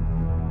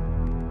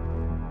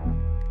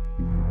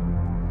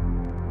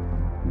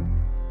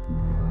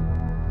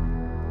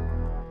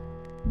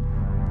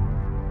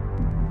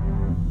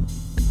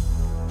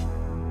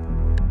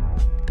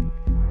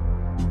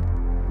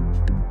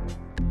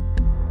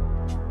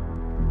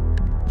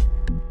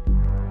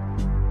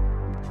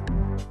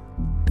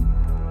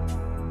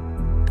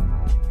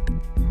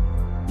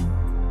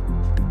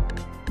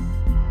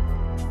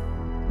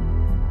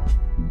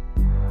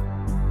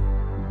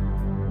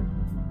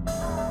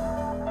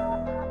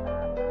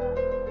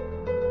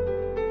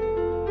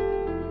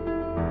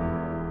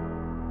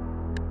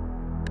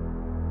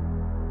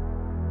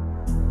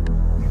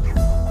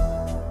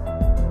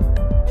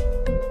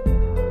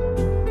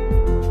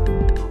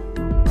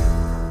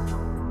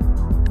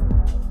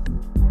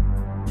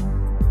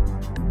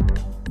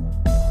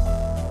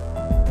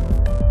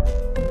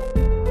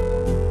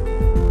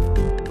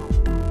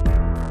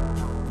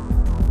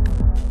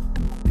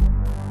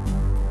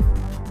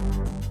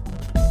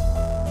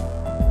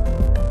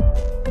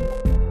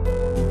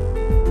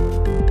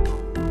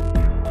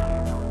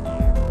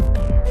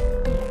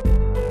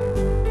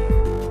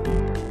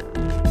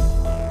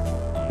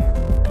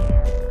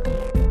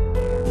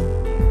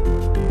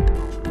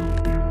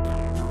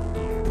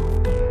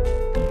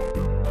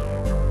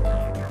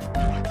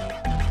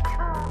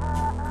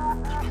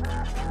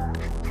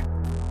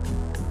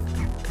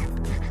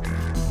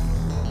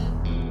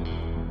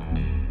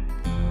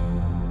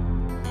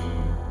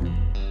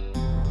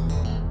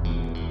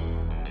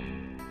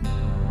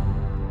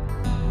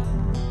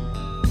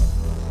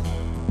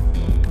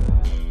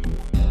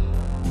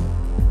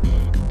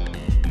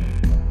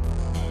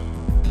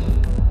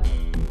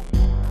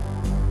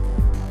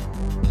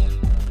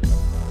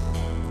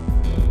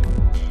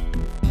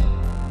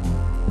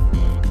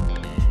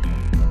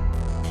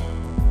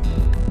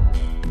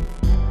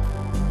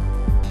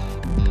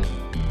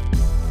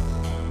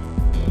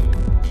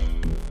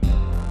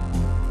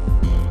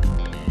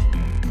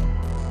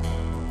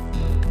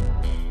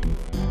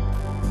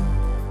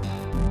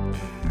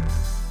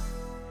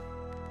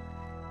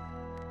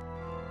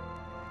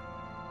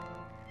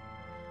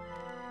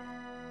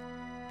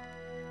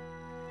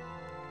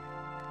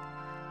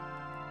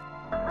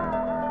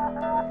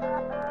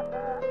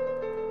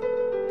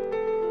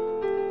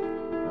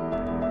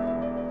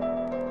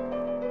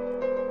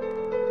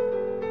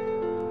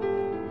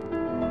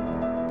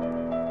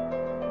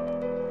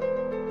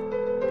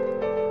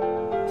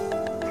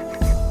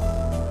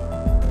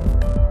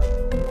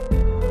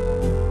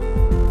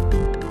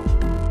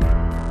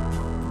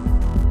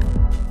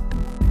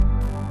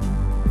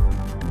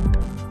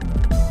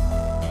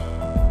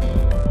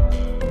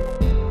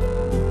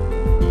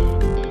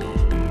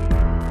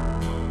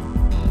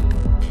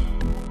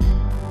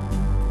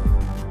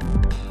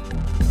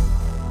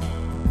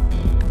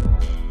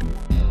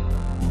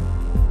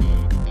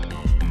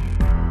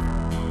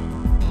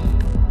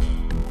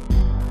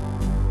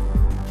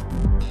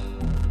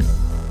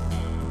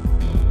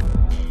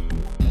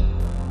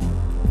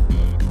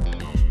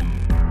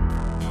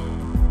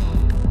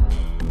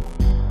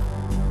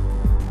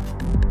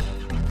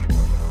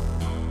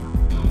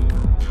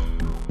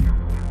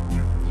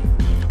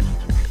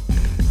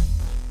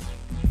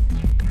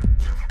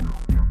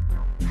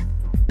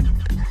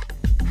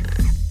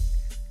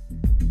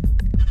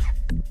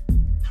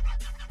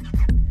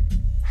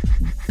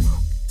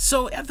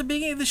 So at the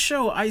beginning of the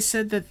show, I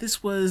said that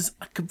this was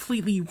a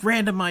completely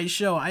randomized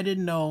show. I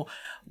didn't know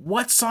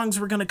what songs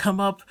were going to come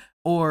up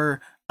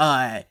or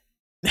how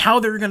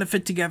they were going to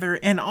fit together.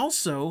 And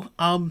also,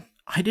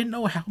 I didn't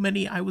know how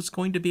many I was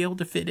going to be able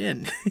to fit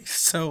in.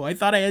 So I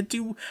thought I had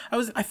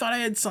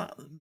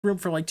room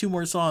for like 2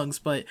 more songs,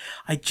 but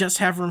I just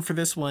have room for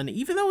this one.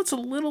 Even though it's a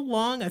little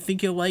long, I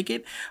think you'll like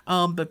it.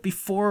 But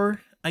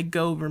before I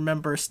go,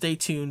 remember, stay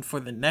tuned for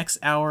the next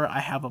hour. I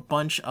have a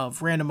bunch of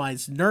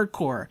randomized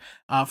nerdcore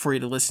for you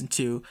to listen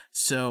to.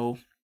 So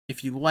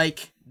if you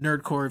like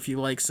nerdcore, if you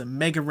like some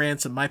mega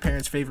rants of my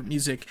parents' favorite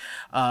music,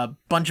 a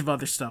bunch of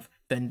other stuff,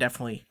 then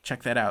definitely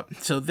check that out.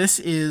 So this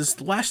is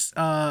the last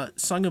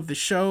song of the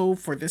show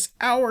for this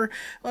hour.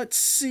 Let's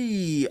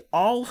see.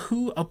 All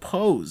Who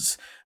Oppose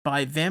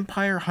by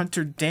Vampire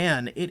Hunter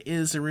Dan. It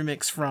is a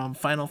remix from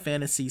Final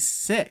Fantasy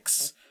VI.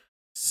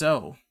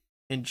 So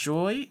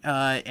enjoy,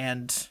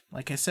 and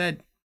like I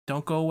said,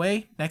 don't go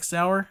away. Next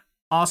hour,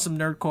 awesome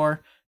nerdcore.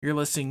 You're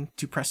listening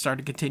to Press Start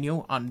to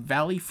Continue on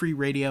Valley Free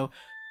Radio,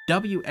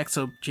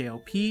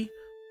 WXOJLP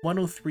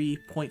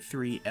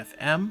 103.3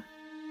 FM.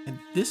 And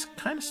this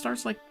kind of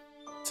sounds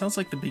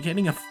like the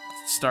beginning of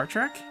Star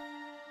Trek.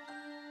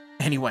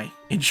 Anyway,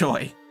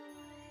 enjoy.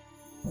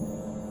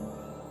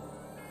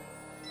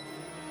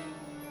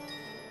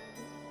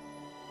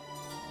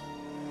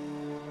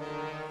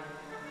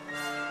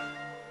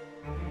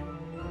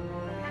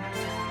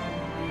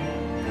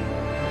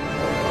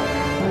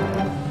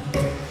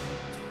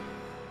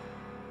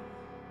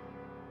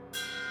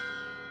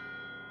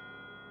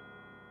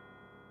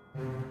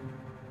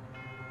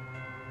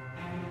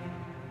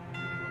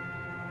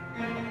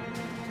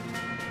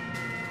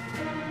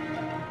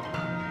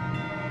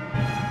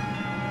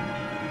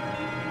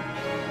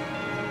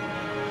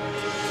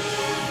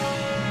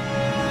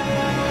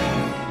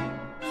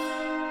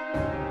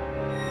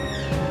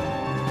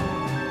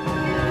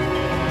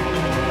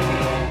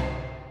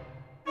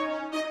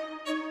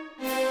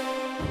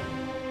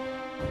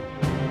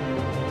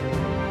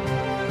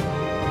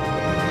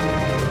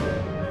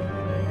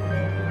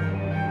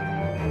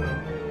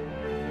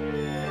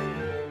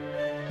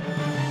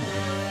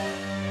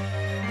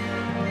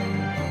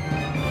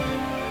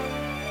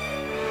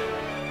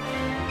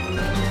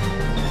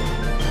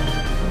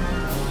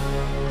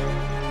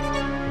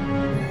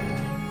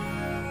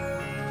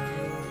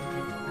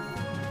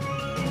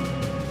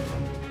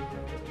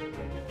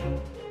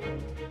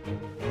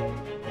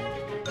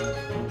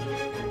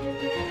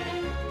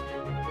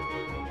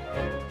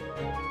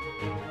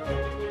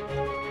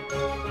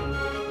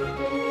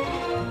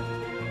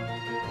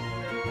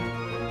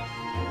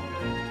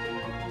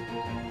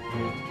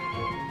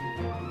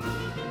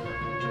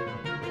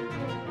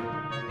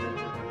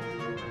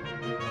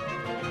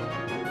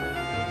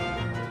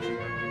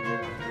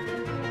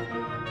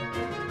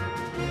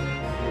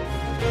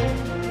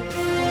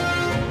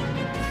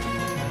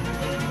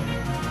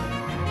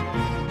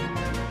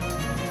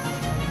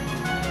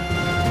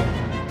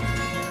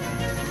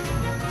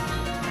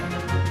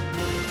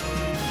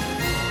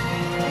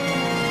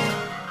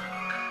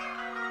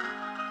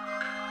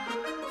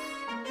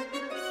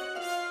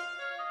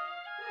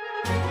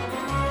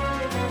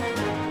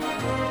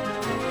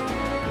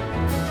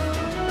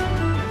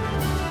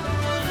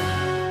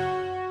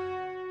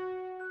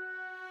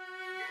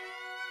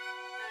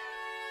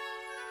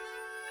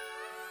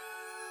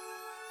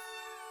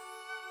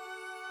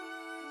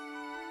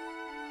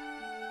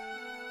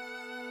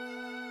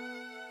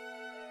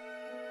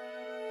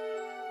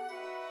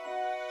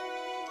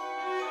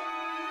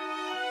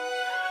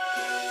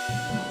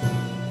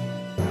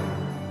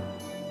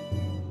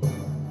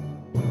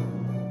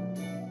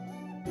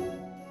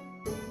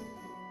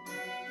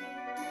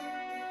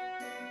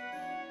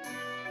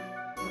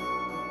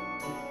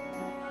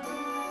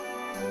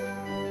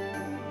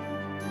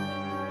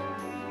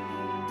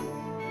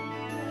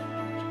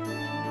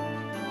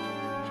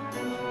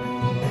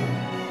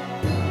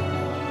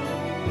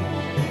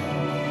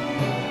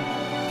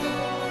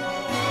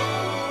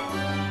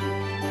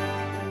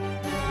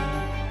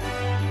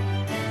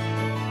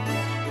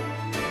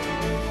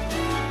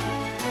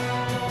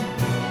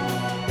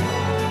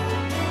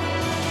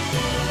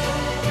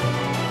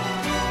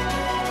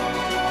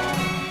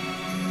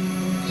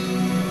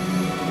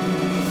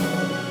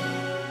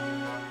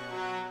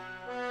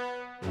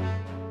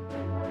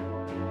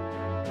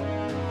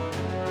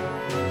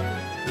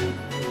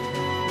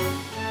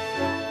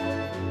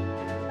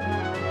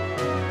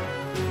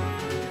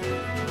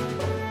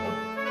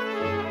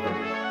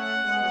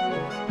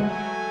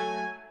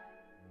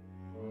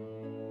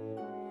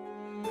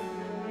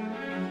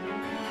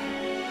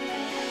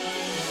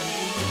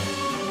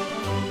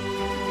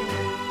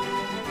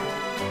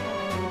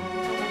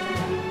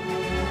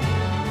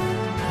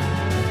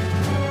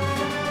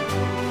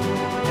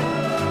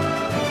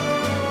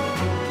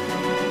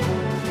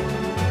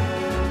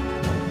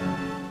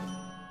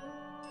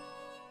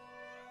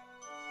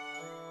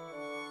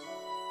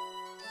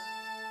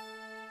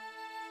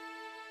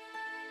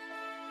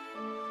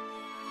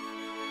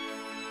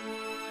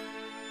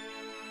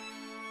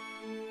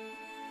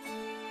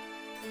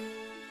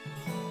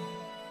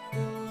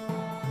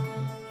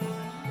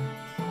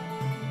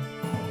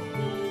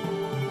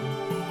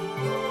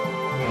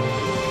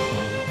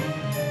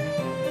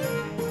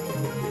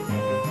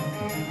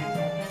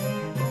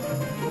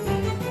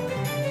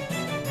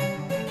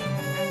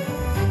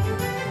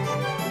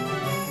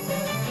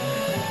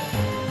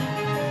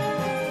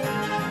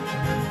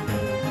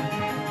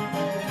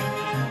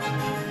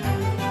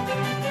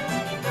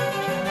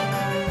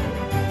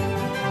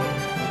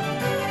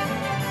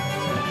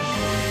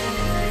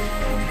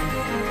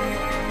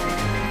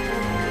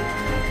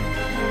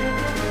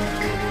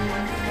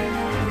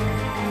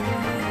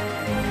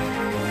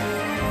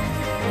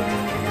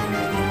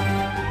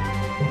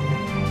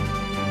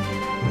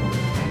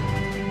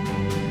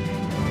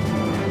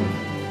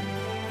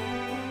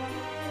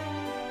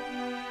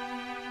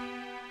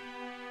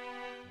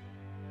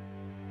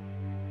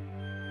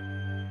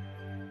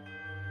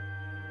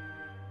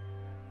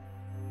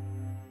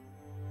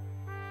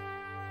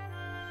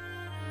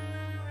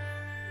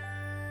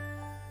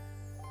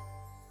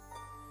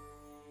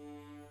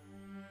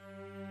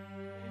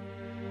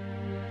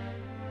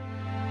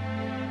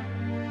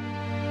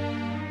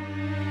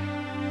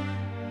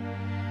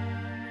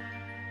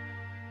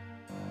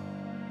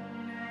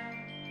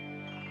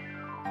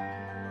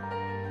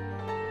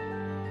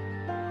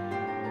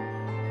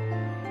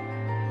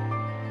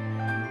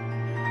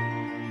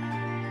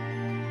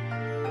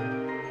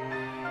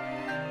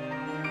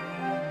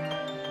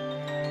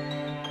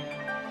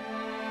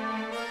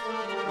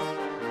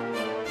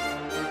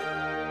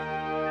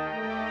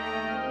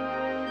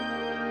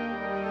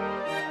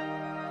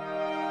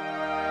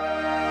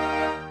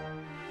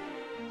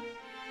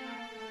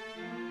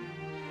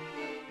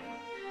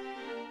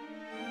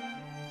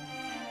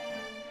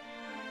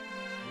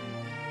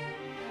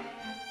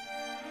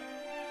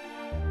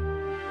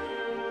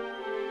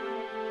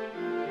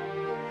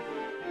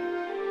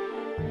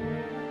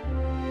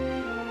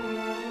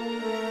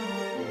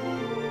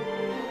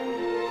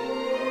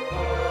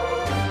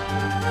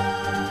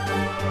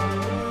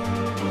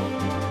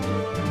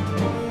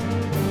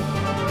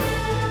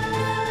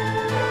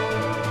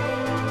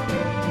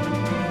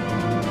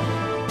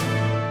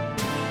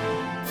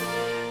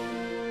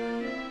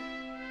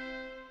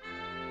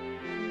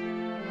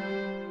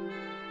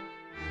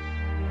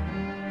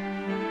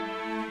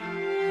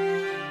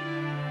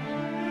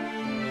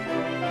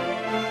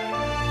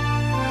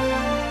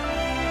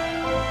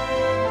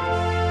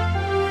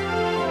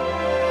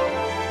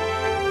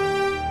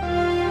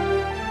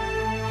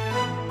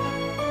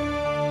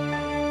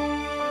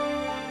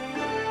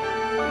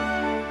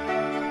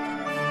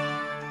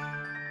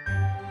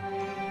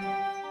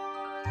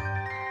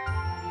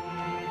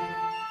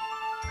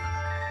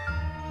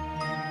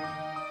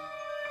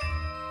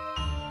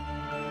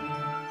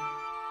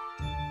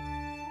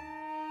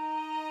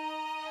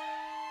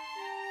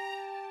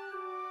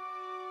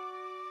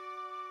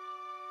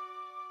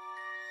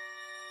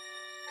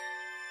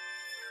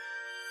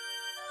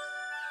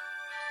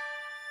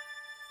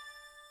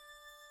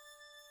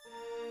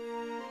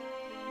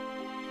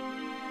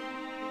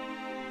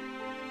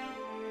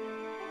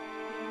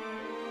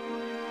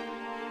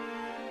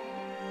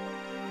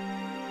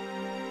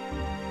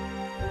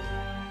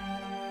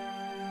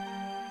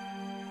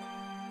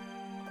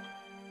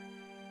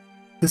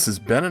 This is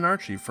Ben and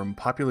Archie from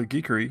Popular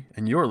Geekery,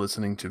 and you're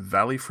listening to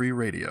Valley Free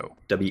Radio.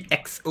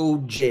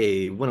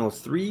 WXOJ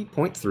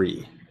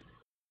 103.3.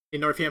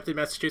 In Northampton,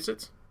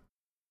 Massachusetts?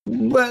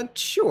 Well,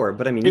 sure,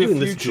 but I mean, If you can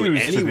you listen to it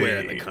choose to anywhere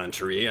in be. the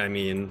country. I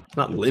mean, it's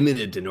not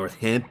limited to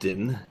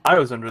Northampton. I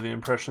was under the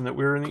impression that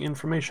we were in the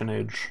information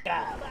age.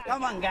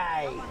 Come on,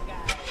 guys.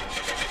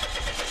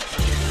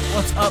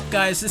 What's up,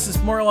 guys? This is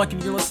Morlock,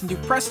 and you're listening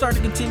to Press Start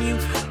to Continue.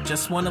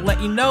 Just want to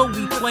let you know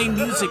we play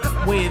music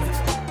with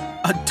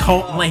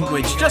adult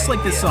language, just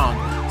like this song.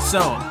 So,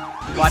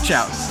 watch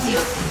out.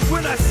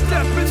 When I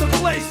step in the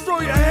place, throw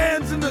your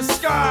hands in the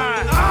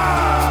sky.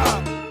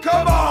 Ah!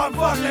 Come on,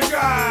 fucking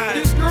guy.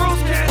 These girls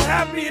can't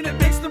have me and it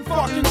makes them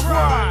fucking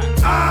cry.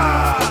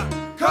 Ah!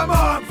 Come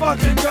on,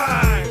 fucking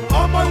guy.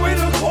 On my way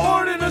to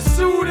court in a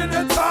suit and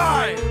a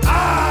tie.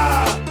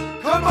 Ah!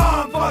 Come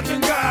on,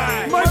 fucking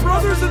guy. My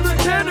brother's in the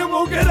cannon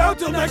won't get out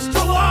till next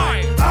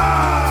July.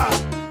 Ah!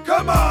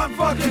 Come on,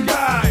 fucking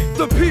guy.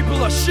 The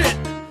people are shit.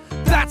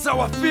 That's how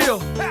I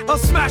feel. I'll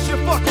smash your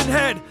fucking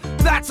head.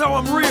 That's how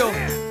I'm real.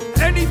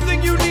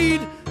 Anything you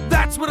need,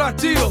 that's what I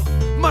deal.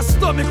 My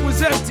stomach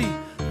was empty.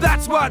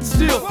 That's why I'd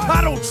steal.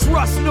 I don't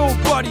trust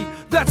nobody.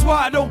 That's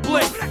why I don't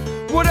blink.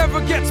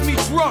 Whatever gets me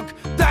drunk,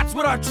 that's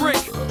what I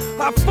drink.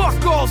 I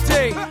fuck all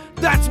day.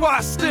 That's why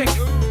I stink.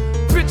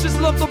 Bitches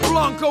love the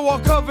Blanco all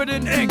covered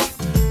in ink.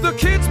 The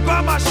kids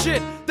buy my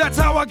shit. That's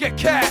how I get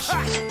cash.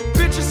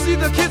 Bitches see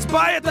the kids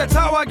buy it. That's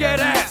how I get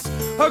ass.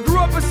 I grew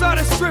up beside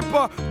a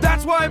stripper,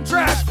 that's why I'm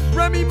trash.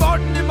 Remy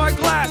Martin in my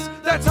glass,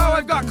 that's how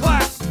I've got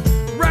class.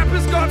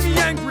 Rappers got me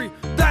angry,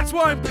 that's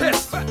why I'm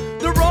pissed.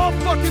 They're all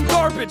fucking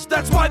garbage,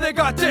 that's why they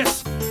got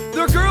this.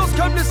 Their girls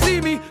come to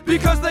see me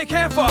because they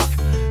can't fuck.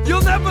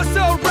 You'll never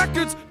sell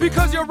records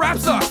because your rap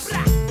sucks.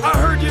 I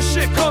heard your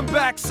shit come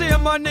back,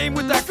 saying my name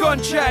with that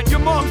gun chat. Your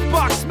mom's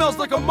box smells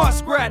like a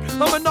muskrat.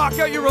 I'ma knock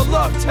out your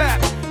love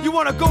tap. You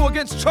wanna go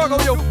against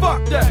Chuggo, yo,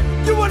 fuck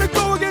that. You wanna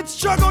go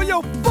against Chuggo,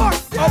 yo, fuck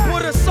that. I'll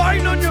put a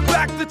sign on your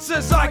back that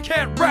says I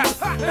can't rap,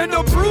 and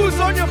a bruise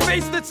on your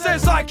face that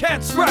says I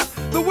can't scrap.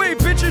 The way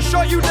bitches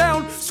shut you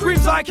down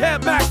screams I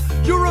can't back.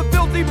 You're a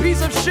filthy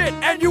piece of shit,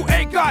 and you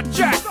ain't got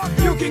jack.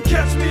 You can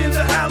catch me in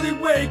the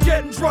alleyway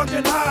getting drunk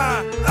and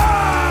high.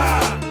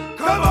 Ah!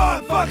 Come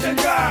on, fucking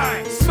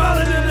guy.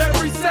 Smiling at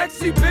every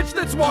sexy bitch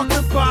that's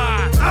walking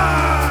by.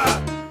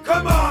 Ah!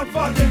 Come on,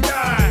 fucking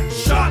guy.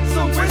 Shots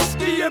of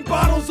whiskey and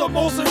bottles of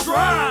Molson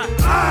Dry.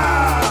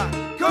 Ah!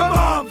 Come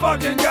on,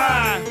 fucking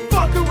guy.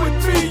 Fucking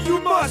with me, you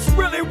must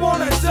really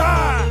wanna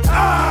die.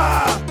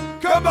 Ah!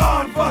 Come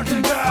on,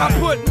 fucking guy. I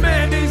put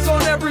mayonnaise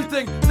on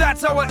everything,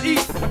 that's how I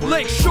eat.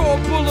 Lakeshore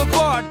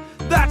Boulevard,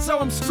 that's how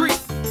I'm street.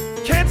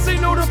 Can't say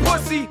no to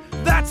pussy,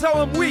 that's how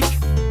I'm weak.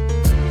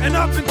 And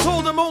I've been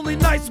told I'm only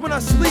nice when I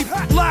sleep.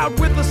 Loud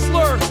with a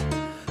slur,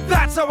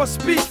 that's how I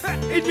speak.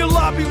 In your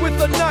lobby with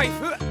a knife,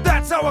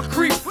 that's how I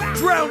creep.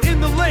 Drown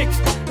in the lake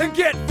and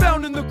get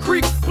found in the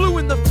creek. Blue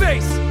in the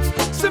face,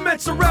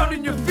 cement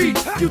surrounding your feet.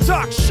 You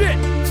talk shit,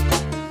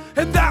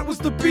 and that was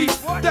the beat.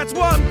 That's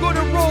why I'm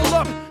gonna roll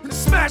up and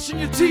smash in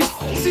your teeth.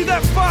 See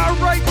that fire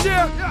right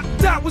there?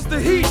 That was the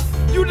heat.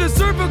 You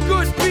deserve a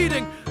good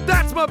beating,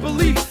 that's my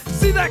belief.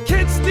 See that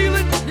kid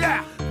stealing?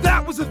 Yeah,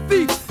 that was a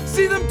thief.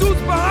 See them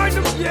dudes behind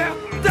him? Yeah,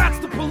 that's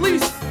the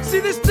police. See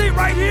this date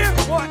right here?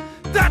 What?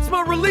 That's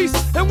my release.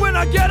 And when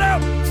I get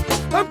out,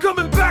 I'm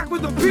coming back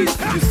with a piece.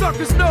 You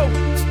suckers know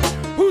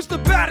who's the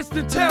baddest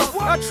in town.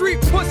 I treat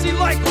pussy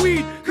like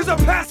weed, cause I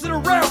pass it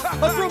around.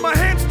 I throw my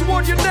hands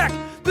toward your neck,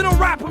 then I'll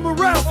wrap them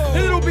around.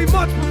 And it'll be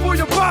months before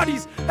your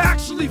body's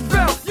actually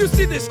found. You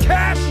see this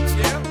cash?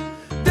 Yeah.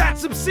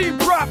 That's obscene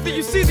profit.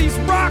 You see these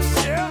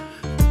rocks? Yeah.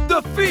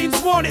 The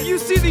fiends want it. You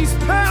see these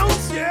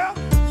pounds? Yeah.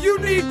 You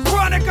need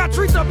chronic, I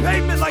treat the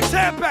pavement like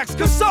Tampax,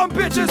 cause some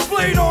bitches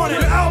bleed on it.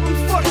 Your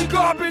album's fucking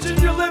garbage and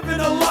you're living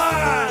a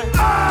lie.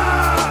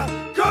 Ah!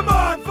 Come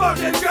on,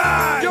 fucking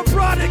guy. Your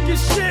product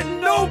is shit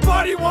and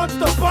nobody wants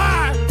to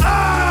buy.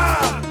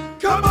 Ah!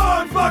 Come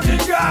on, fucking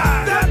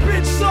guy. That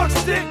bitch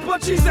sucks dick,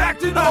 but she's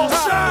acting all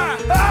shy.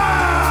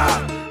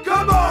 Ah!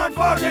 Come on,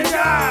 fucking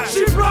guy.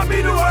 She brought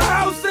me to her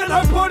house and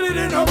I put it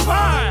in her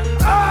pie.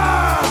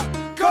 Ah!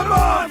 Come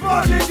on,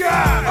 fucking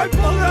guy. I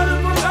pulled out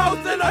of her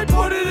mouth and I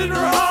put it in her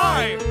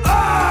eye.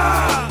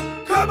 Ah!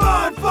 Come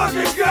on,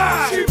 fucking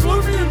guy. She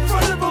blew me in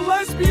front of a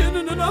lesbian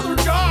and another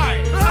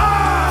guy.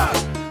 Ah!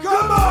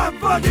 Come on,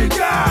 fucking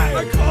guy.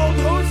 I called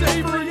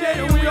Jose Brigade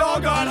and we all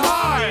got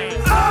high.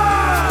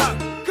 Ah!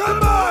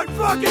 Come on,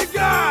 fucking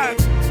guy.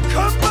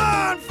 Come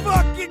on,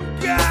 fucking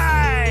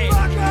guy.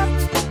 Fucker.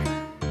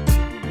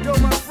 Yo,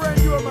 my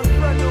friend, you are my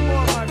friend no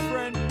more, my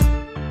friend.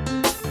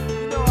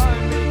 You know how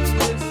I'm making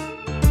this.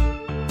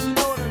 You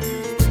know what I'm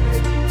used to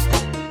making.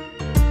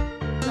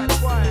 That's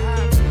why I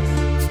have this.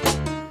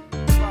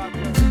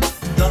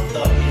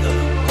 Fucker.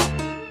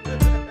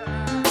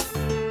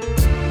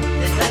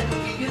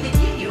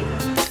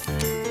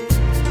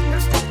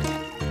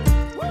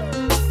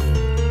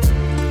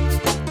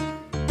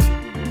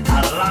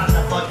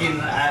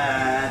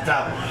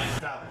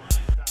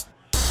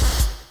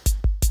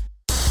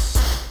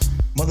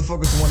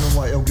 Motherfuckers wondering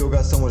why El Gil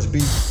got so much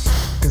beef.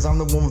 Cause I'm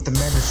the one with the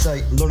magic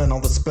sight, learning all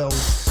the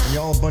spells. And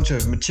y'all a bunch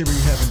of materia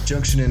having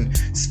junction and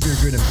spear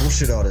grid and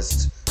bullshit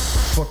artists.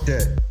 Fuck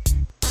that.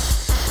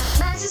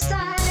 Magic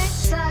side,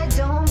 side,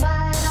 don't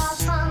bite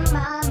off on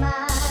my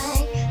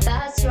mind.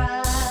 That's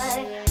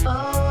right.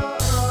 Oh,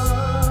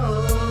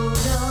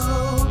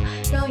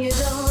 no. No, you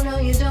don't, no,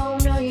 you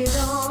don't, no, you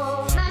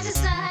don't. Magic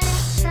side,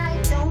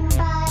 side, don't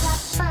bite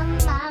off on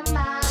my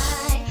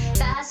mind.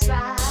 That's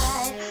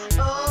right.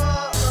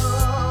 Oh,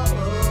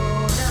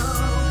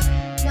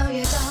 no. No,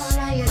 you don't,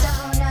 no, you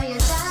don't, no, you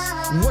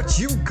don't. What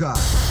you got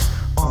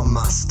on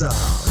my style?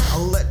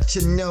 I'll let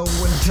you know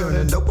when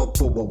turning up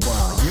for a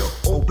while. You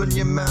open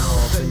your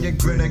mouth and you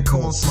grin and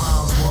corn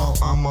smiles while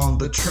I'm on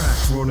the track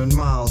running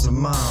miles and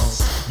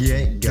miles. You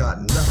ain't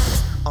got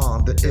nothing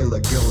on the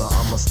illa.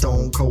 I'm a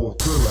stone cold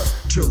thriller,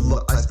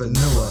 chiller, ice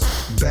vanilla,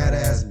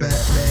 badass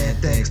Batman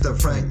thanks to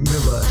Frank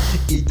Miller.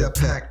 Eat the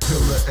pack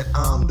pillar and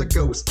I'm the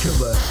ghost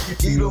killer.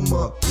 Eat 'em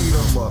up,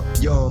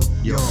 yum,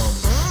 yum.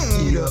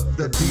 Eat up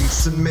the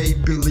beats and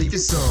maybe leave you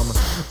some.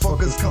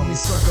 Fuckers call me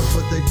sucker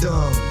but they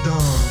dumb.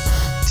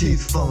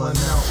 Teeth falling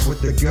out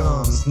with the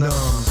gums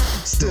numb.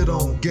 Still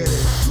don't get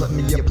it, let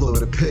me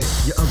upload a pic.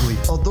 You're ugly.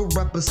 All the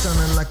rappers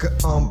sounding like a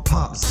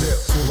pop zip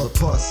full of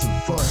pus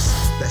and fuss.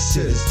 That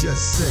shit is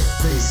just sick.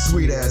 They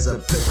sweet as a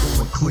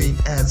pickle and clean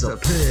as a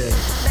pig.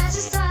 That's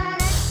just side,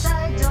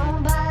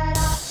 don't bite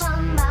off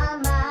on my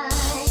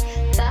mind.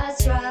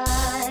 That's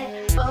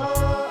right.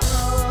 Oh,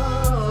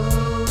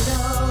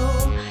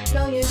 no.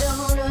 No, you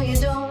don't, no, you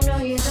don't, no,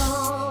 you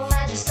don't.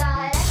 That's just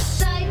side,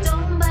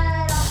 don't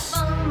bite off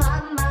on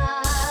my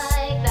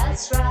mind.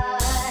 That's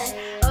right.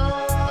 Oh,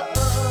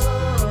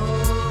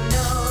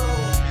 no.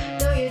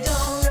 No, you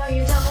don't, no,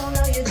 you don't,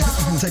 no, you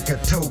don't. Take a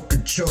toke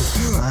and choke.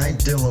 I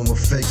ain't dealing with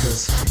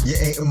fakers. You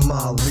ain't in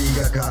my league.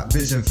 I got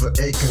vision for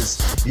acres.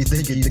 You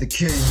think you're the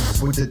king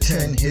with the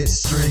 10-hit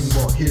string?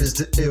 Well, here's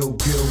the ill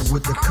gill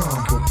with the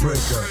combo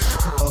breaker.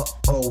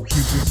 Uh-oh,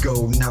 here we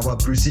go. Now I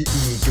bruise your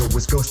ego.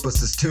 It's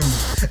Ghostbusters 2,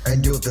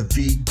 and you're the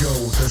Vigo,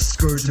 the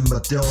scourge in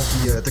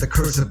Philadelphia, the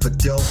curse of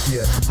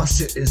Philadelphia. My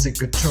shit is in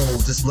control.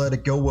 Just let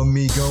it go,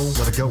 amigo.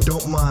 Let it go.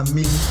 Don't mind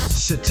me.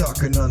 Shit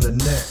talking on the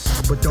net,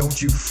 but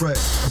don't you fret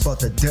about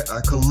the debt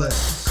I collect.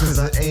 Cause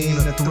I ain't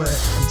a threat.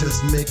 I'm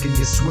just making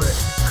you sweat.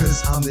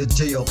 Cause I'm the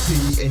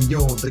JLP and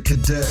you're the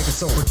cadet.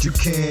 So what you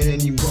can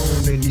and you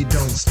won't and you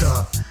don't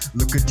stop.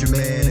 Look at your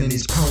man and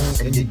he's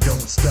prone and you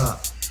don't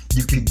stop.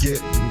 You can get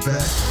me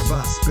back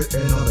by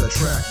spitting on the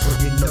track,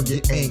 but you know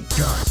you ain't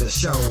got the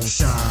show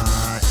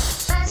shot.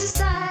 That's just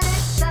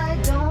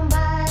side, don't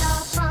bite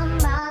off on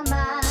my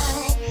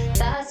mind.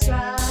 That's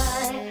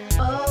right.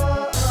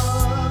 Oh,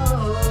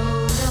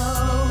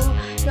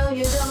 no. No,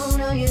 you don't,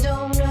 no, you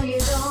don't, no, you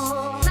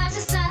don't. That's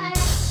just side,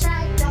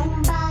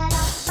 don't bite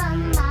off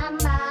on my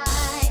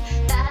mind.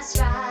 That's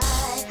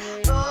right.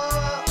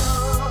 Oh,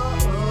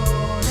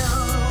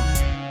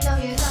 no. No,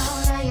 you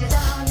don't, no, you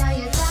don't, no,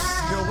 you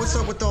don't. Yo, what's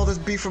up with all this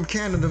beef from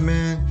Canada,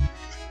 man?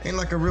 Ain't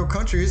like a real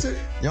country, is it?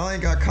 Y'all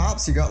ain't got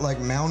cops, you got like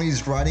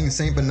Mounties riding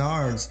St.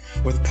 Bernards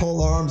with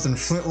pole arms and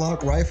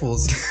flintlock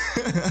rifles.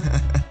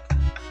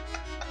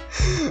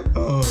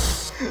 Oh,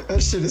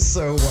 that shit is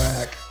so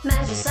whack.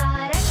 Magic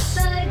side,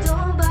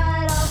 don't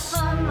bite off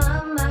on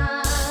my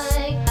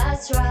mind.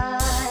 That's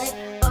right.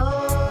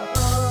 Oh,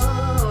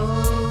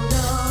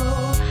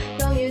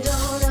 no. No, you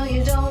don't, no,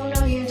 you don't,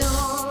 no, you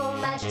don't.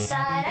 Magic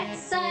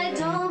side,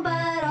 don't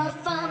bite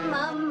off on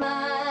my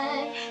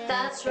mind.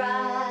 That's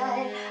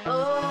right. Oh,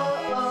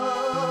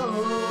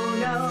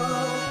 no.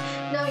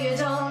 No, you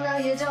don't, no,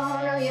 you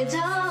don't, no, you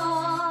don't.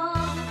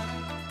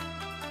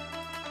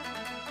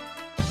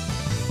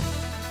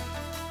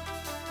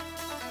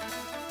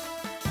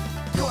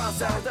 Go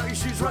outside without your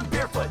shoes, run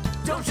barefoot.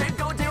 Don't shave,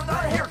 go a day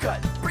without a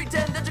haircut.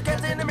 Pretend that you're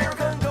Captain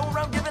America and go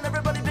around giving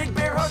everybody big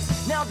bear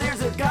hugs. Now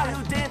there's a guy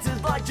who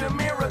dances like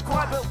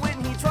Jamiroquai, but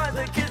when he tries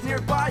the kids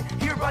nearby,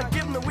 hereby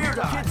give him the weird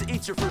eye. Kids,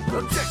 eat your fruit.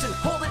 Objection,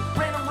 hold it.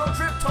 Random road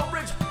trip, toll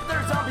bridge. But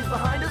there's zombies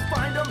behind us.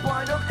 Find them,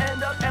 blind them,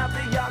 end up at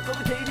the yacht called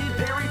the Katy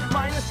Perry.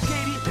 Minus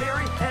Katy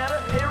Perry had a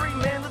hairy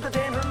man with a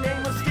tan. Her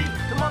name was Steve.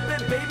 The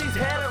Muppet babies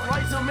had it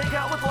right, so make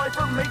out with life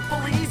or make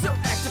believe. So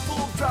act a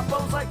fool, drop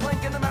bows like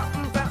Link in the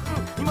mountain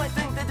fountain. You might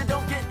think that they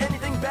don't get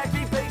anything back.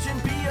 Be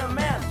patient, be a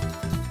man.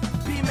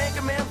 Be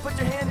Mega Man, put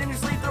your hand in your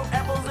sleeve, throw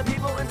apples at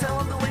people and tell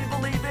them to leave.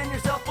 Believe in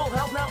yourself, full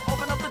health, now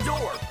open up the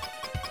door.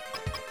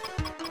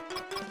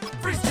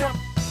 Freeze jump.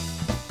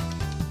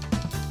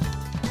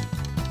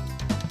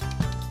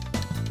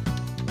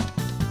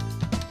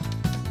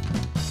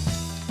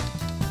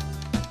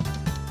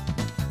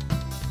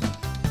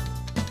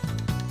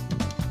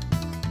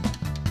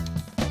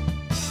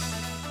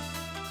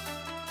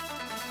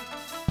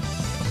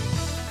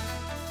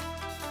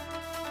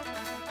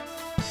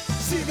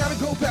 see you gotta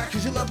go back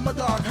cause you love my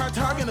dog. Hot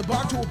dog in a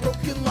box to a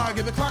broken log.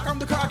 Give a clock on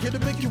the cock here to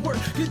make you work.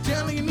 Get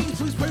down on your knees,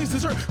 please praise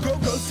dessert. Go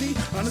see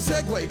on a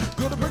Segway.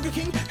 Go to Burger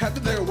King, have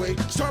it their way.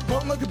 Start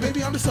balling like a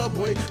baby on the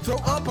subway. Throw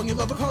up on your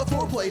lover, call it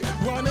foreplay.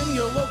 Run in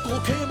your local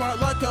Kmart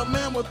like a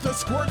man with the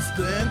squirts.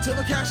 Then till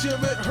the cashier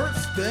it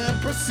hurts. Then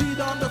proceed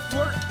on the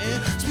flirt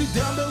and speed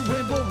down the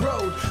Rainbow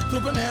Road.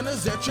 Throw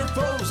bananas at your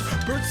foes.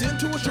 Birds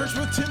into a church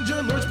with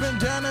Tinder lurch. Bend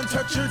down and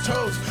touch your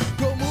toes.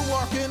 Go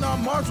moonwalking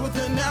on Mars with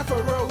an afro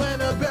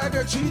and a bag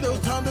of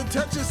Cheetos. Time to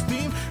touch his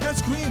steam and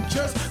scream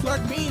just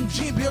like Mean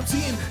Gene,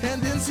 Beatine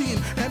and Insane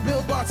and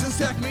Bill Bots and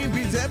stack mean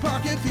beats and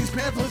pocket these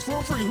pamphlets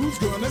for free. Who's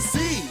gonna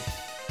see?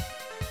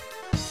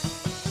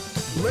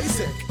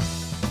 LASIK.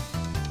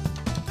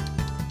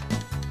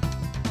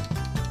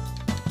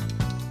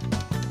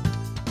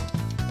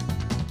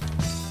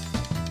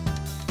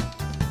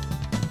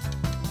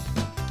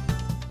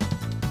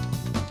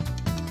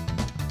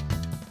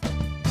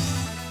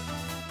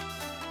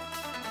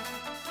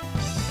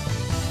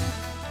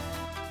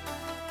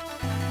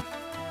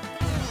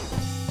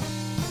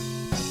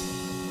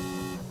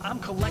 I'm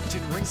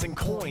collecting rings and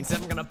coins,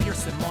 and I'm gonna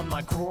pierce them on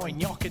my groin.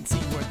 Y'all can see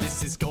where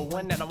this is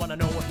going, and I wanna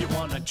know if you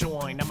wanna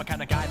join. I'm the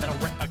kind of guy that'll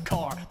rent a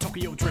car,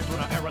 Tokyo drift on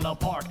a parallel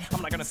park.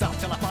 I'm not gonna stop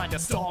till I find a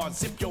star.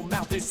 Zip your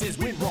mouth, this is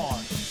Winrod.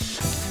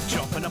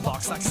 Jump in a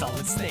box like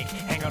Solid Snake,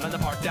 hang out in the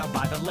park down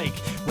by the lake.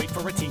 Wait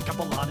for a teen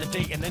couple on a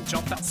date, and then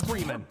jump out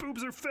screaming.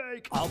 Boobs are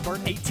fake. I'll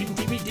burn 18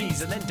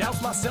 DVDs, and then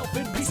douse myself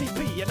in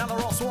PCP. And now they're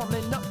all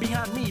swarming up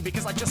behind me,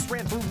 because I just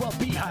ran through a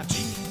beehive.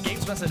 G,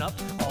 game's messing up.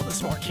 All the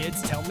smart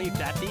kids tell me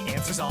that the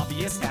answer's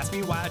obvious. Ask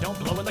me why I don't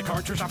blow in the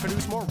cartridge, I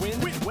produce more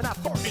wind when I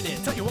fart in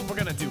it. Tell you what we're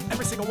gonna do,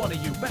 every single one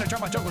of you better try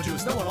my jungle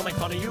juice. No one will make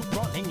fun of you.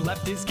 Running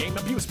left is game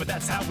abuse, but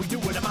that's how we do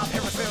it in my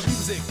parents' fair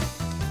music.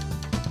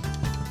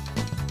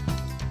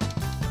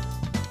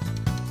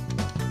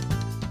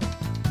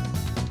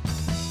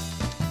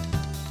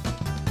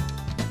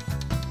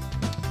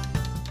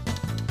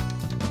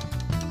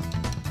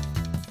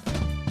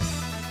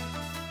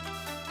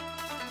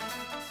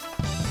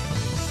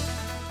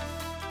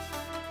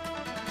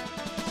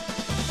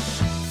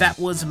 That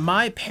was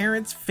my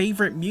parents'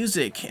 favorite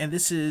music, and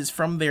this is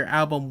from their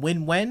album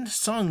Win When.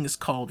 Song is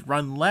called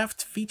Run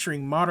Left,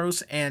 featuring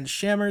Maros and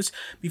Shammers.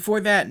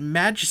 Before that,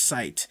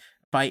 Magicite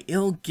by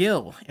Ill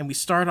Gil, and we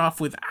start off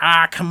with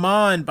Ah Come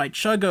On by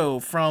Chuggo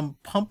from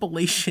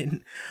Pumpilation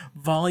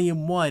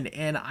Volume 1,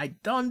 and I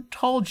done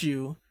told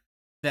you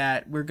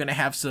that we're gonna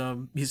have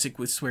some music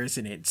with swears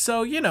in it,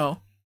 so you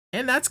know,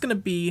 and that's gonna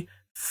be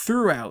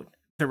throughout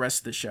the rest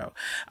of the show.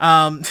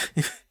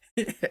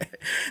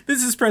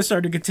 This is Press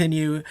Start to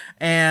Continue,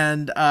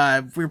 and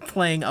we're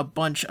playing a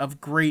bunch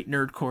of great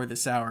nerdcore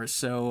this hour,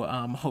 so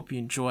hope you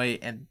enjoy.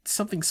 And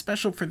something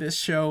special for this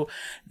show,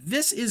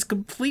 this is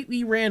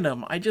completely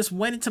random. I just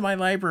went into my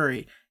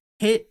library,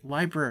 hit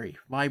library,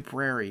 I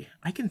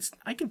can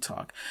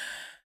talk.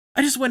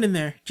 I just went in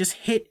there, just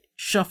hit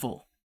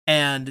shuffle,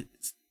 and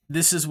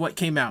this is what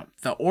came out,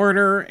 the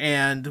order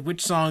and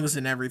which songs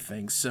and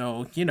everything.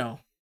 So you know,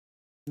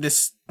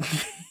 this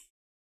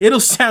it'll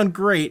sound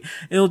great.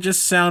 It'll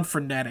just sound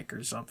frenetic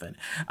or something.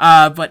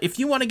 But if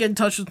you want to get in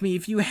touch with me,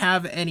 if you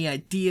have any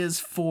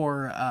ideas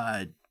for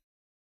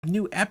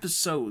new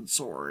episodes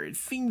or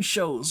theme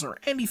shows or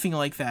anything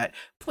like that,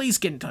 please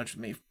get in touch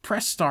with me.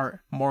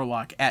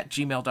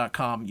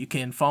 PressStartMorlock@gmail.com. You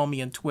can follow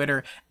me on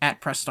Twitter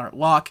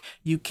 @PressStartLock.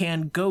 You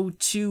can go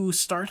to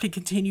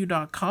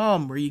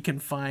StartToContinue.com, where you can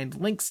find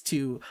links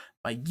to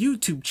my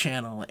YouTube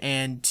channel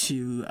and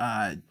to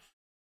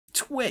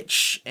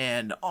Twitch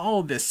and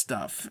all this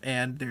stuff,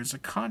 and there's a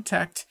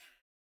contact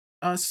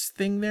us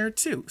thing there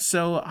too.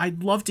 So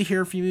I'd love to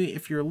hear from you.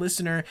 If you're a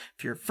listener,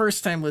 if you're a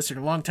first time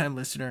listener, long time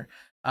listener,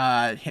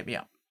 hit me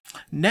up.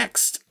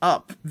 Next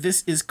up,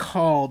 this is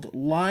called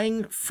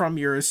Lying from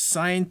Your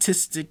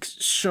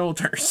Scientistic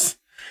Shoulders.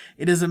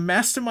 It is a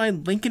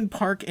Mastermind Linkin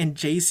Park and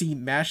Jay-Z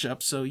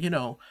mashup, so you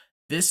know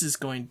this is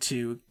going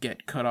to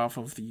get cut off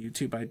of the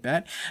YouTube, I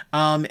bet.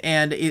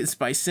 And it's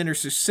by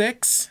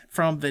Sinister6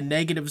 from the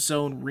Negative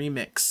Zone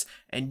remix.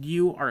 And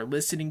you are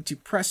listening to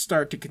Press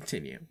Start to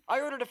Continue. I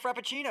ordered a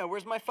Frappuccino.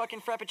 Where's my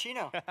fucking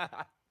Frappuccino?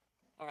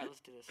 All right,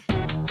 let's do this.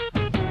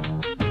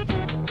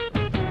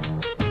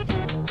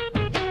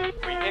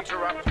 We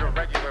interrupt your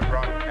regular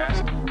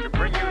broadcast to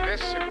bring you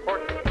this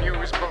important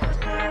news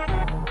bulletin.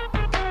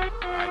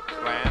 I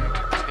plan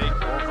to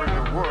take over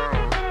the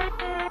world.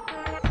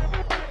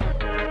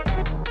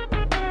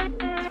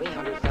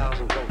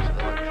 300,000 volts of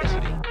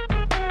electricity.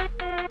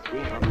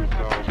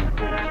 300,000 volts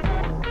of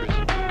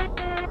electricity.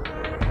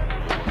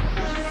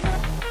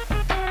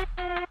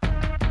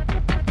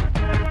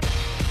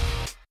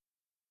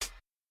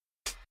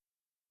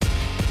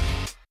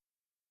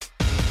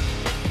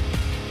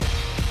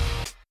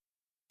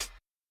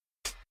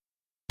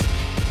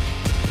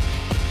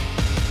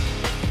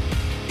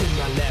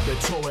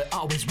 oratory,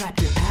 always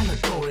wrapped in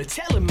allegory,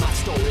 telling my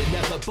story,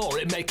 never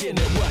boring, making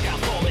it work out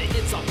for me.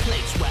 It's a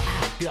place where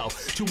I go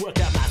to work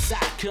out my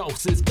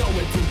psychosis,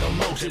 going through the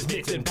motions,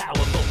 mixing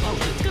powerful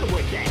potions. Gonna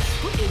work that,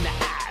 put in the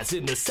eyes,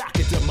 in the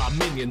sockets of my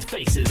minions'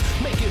 faces,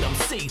 making them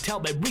see, till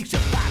they reach a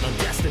final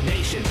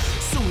destination.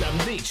 Soon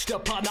unleashed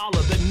upon all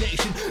of the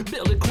nation,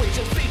 building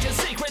creatures, features,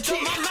 secrets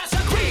of my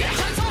master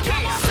creations.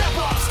 Come on,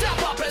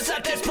 step up and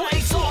set this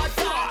place on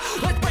fire.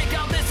 Let's break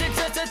out this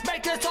existence,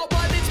 make this all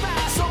what it's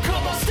fast. So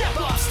come on,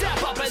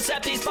 step up and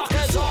set these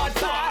fuckers on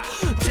fire.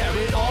 Tear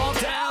it all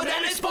down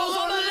and expose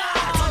all the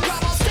lies.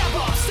 So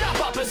come on, step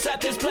up and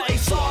set this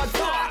place on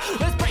fire.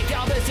 Let's break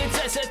out this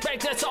existence, make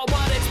this all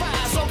what it's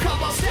fast. So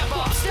come on,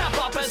 step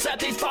up and set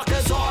these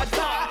fuckers on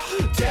fire.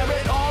 Tear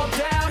it all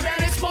down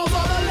and expose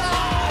all the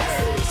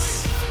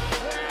lies.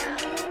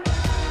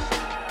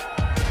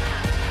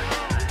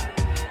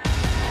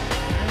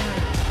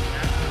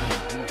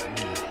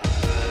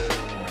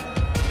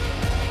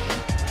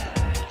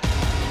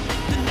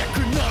 The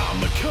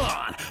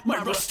Necronomicon, my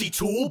rusty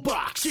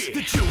toolbox.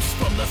 The juice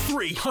from the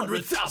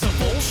 300,000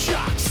 volt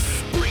shocks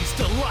brings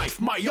to life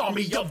my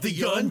army of the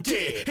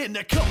undead, and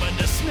they're coming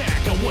to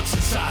snack on what's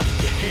inside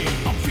of your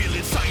head. I'm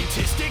feeling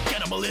scientistic,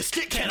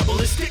 animalistic,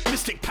 cannibalistic,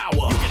 mystic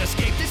power. You can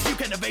escape this, you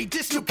can evade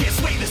this, you can't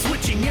sway the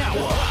switching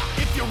hour.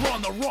 If you're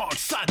on the wrong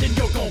side, then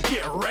you're gonna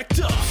get wrecked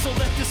up. So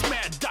let this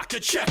mad doctor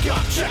check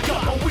up,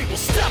 or we will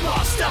step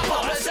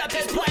up and set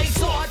this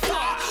place on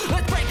fire.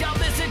 Let's break down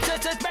this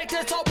existence, make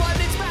this all what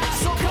it's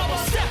fast. So come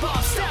on, step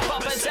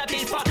up and set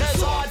these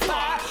fuckers on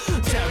fire.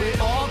 Tear it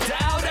all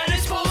down and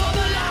expose all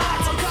the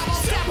lies. So come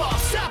on,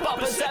 step up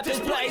and set this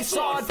place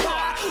on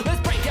fire.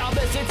 Let's break down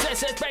this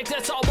existence, make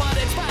this all what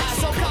it's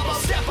fast. So come on,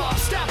 step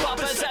up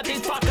and set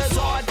these fuckers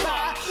on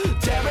fire.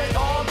 Tear it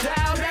all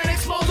down and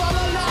expose all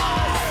the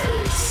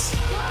lies.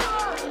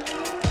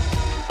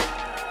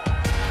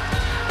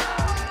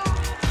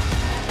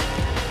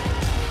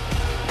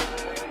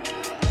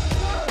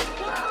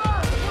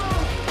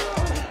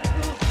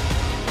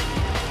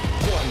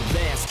 One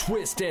last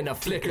twist and a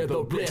flick of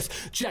the wrist.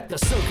 Check the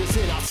circus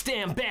and I'll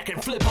stand back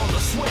and flip on the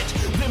switch.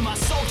 Then my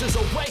soldiers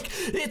awake,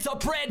 it's a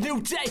brand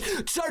new day.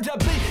 Turn to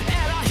beat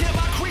and I hear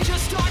my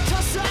creatures start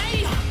to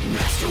say,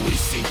 Master, we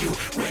see you,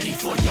 ready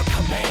for your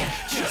command.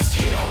 Just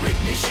hit our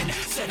ignition,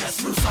 set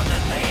us loose on the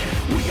land.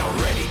 We are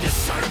ready to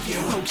serve you.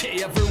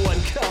 Okay,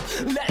 everyone come,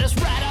 let us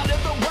ride out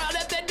in the world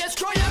and then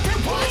destroy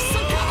everyone. So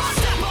come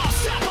on,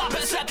 step up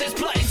and set this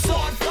place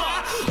on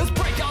fire. Let's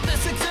break down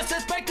this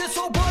existence, make this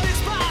whole world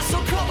expire.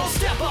 So come on,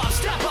 step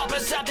up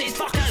and set these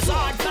fuckers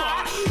on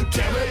fire.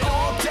 Tear it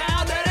all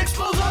down and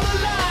expose all the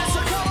lies.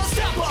 So come on,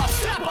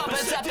 step up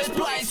and set this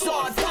place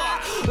on fire.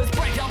 Let's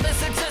break down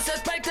this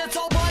existence, make this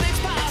whole world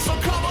expire. So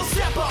come on,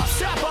 step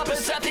up and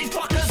set these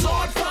fuckers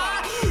on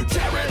fire.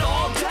 Tear it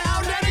all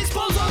down and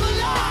expose all the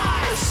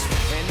lies.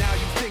 And now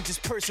you think this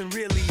person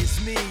really is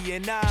me,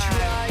 and I'm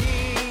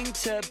trying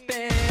to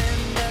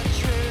bend the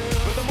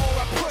truth. But the more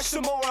I push,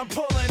 the more I'm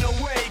pulling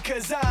away,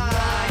 'cause I'm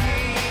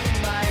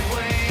lying my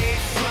way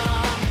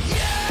from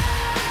you.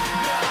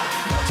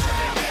 No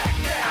turning back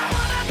now. I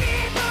wanna be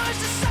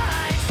pushed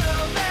aside, so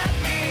let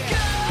me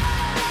go.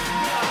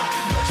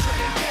 No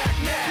turning back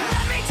now.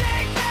 Let me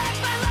take back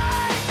my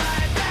life.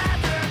 I'd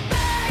rather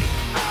be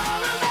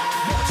all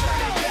alone. No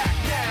turning back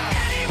now.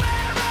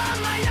 Anywhere on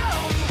my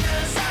own,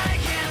 'cause I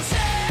can't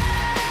say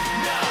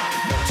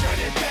no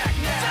turning back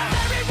now. The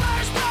very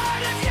worst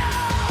part of you.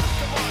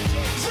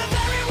 The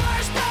very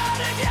worst part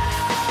of you.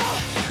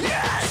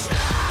 Yes.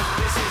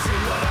 This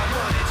isn't what I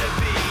wanted to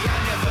be. I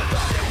never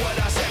thought that what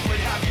I said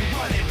would have you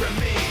running from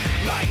me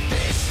like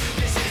this.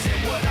 This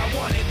isn't what I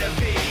wanted to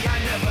be. I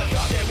never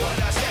thought that what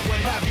I said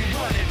would have you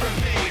running from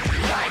me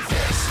like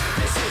this.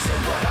 This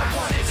isn't what I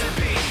wanted to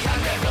be. I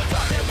never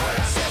thought that what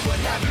I said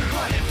would have you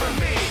running from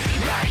me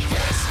like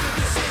this.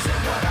 This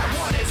isn't what I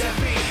wanted to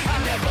be. I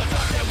never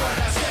thought that what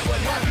I said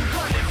would have you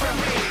running from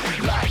me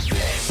like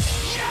this.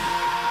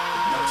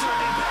 No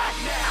turning back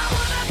now. I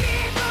wanna be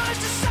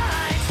pushed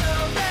aside, so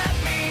let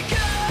me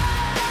go.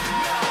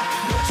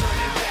 No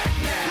turning back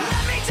now.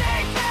 Let me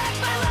take back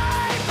my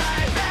life.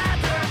 I'd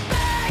rather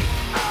be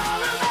all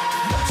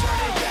alone. No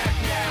turning back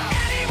now.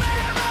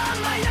 Anywhere on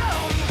my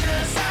own,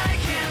 'cause I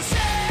can't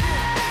say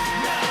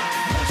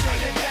no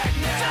turning back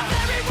now. The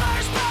very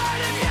worst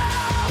part of you.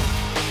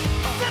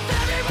 The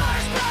very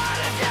worst part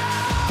of you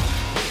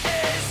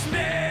is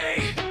me,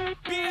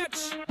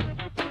 bitch.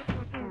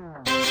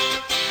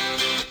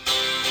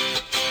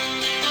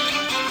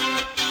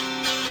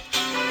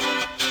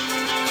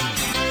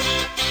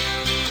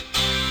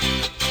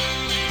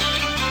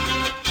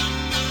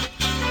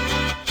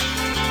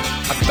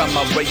 I found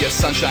my ray of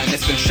sunshine,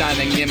 it's been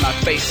shining in my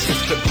face.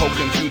 It's been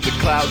poking through the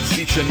clouds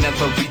each and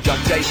every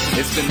dark day.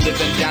 It's been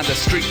living down the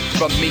street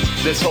from me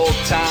this whole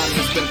time.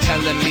 It's been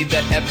telling me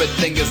that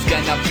everything is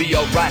gonna be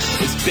alright.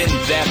 It's been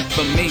there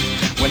for me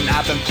when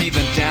I've been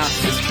feeling down.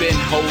 It's been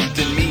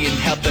holding me and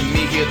helping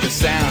me hear the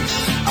sound.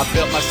 I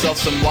built myself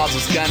some walls,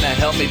 it's gonna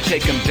help me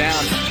take them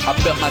down. I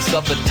built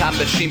myself a time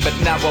machine, but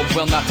now I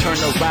will not turn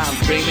around.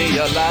 Bring me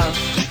your love,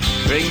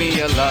 bring me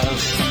your love.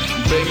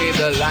 Bring me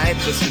the light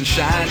that's been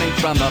shining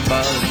from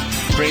above.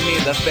 Bring me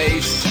the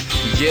face,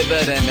 give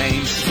it a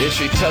name. If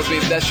she tells me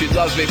that she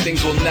loves me,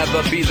 things will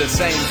never be the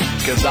same.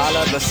 Cause all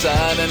of a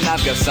sudden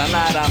I've got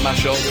sunlight on my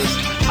shoulders.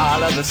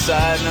 All of a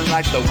sudden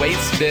like the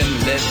weight's been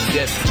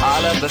lifted.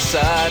 All of a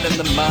sudden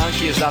the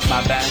monkey's off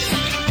my back.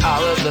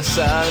 All of a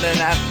sudden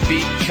I've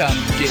become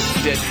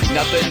gifted.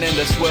 Nothing in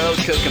this world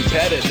could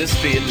compare to this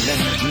feeling.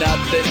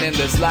 Nothing in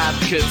this life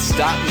could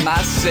stop my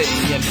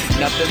singing.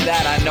 Nothing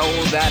that I know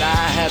that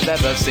I have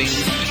ever seen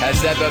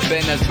has ever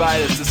been as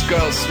bright as this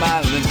girl's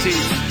smiling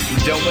teeth.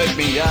 Don't wake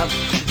me up,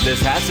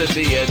 this has to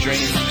be a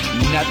dream.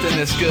 Nothing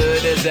as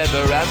good as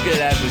ever as good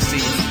as it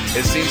seems.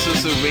 It seems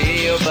so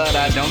surreal, but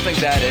I don't think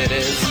that it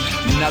is.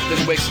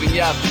 Nothing wakes me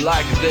up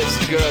like this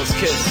girl's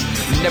kiss.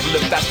 Never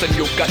look fast and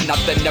you got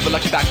nothing. Never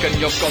look back and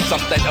you've got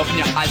something. Open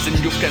your eyes and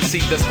you can see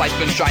this light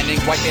been shining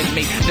right in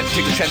me. Never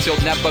take a chance,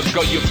 you'll never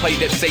go. You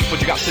played it safe, but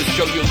you got to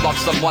show you love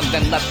someone.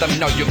 Then let them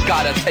know you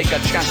gotta take a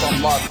chance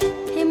on love.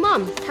 Hey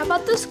Mom, how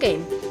about this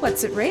game?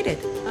 What's it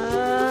rated?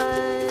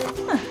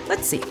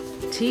 Let's see.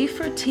 T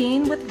for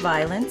teen with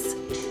violence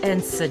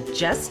and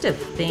suggestive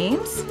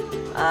themes?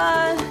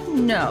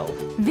 No.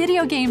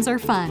 Video games are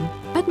fun,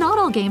 but not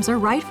all games are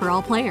right for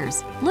all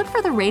players. Look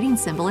for the rating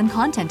symbol in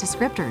content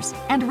descriptors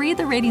and read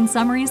the rating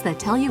summaries that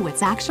tell you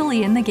what's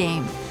actually in the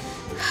game.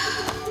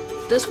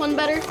 This one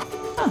better?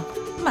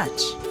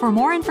 Much. For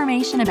more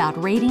information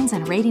about ratings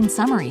and rating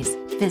summaries,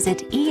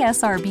 visit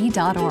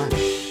esrb.org.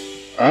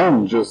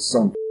 I'm just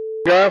some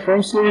guy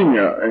from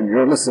Slovenia, and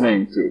you're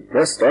listening to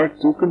Press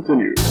Start to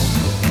Continue.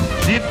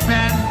 Dip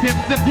and tip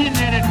the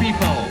pinheaded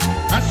people.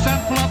 A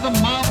sample of the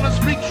marvelous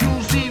freaks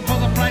you'll see for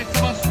the price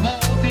of a small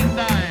tin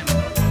dime.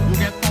 You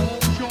get the whole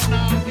show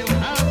now if you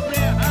happy.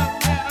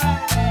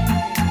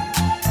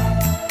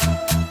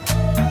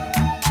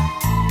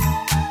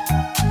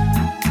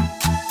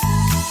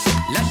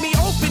 Let me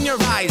open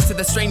your eyes to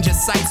the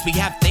strangest sights. We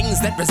have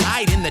things that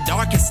reside in the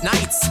darkest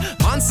nights.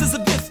 Monsters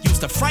of myth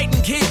used to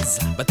frighten kids,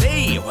 but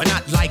they were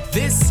not like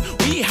this.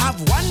 We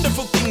have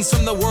wonderful things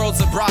from the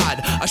worlds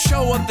abroad. A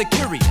show of the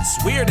curious,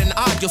 weird and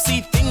odd. You'll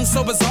see things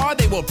so bizarre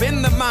they will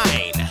bend the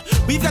mind.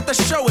 We've got the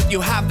show if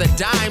you have the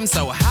dime.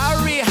 So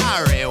hurry,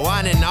 hurry,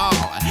 one and all.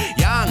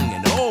 Young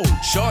and old,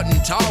 short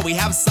and tall. We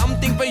have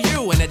something for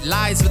you and it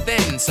lies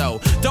within. So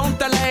don't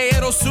delay,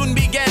 it'll soon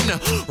begin.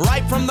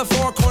 Right from the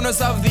four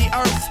corners of the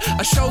earth.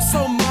 A show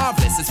so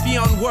marvelous it's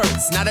beyond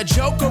words. Not a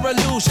joke or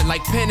illusion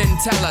like Penn and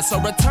Teller. So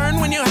return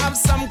when you have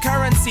some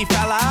currency,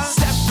 fella.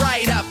 Step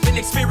right up and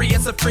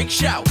experience a freak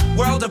show.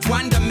 World of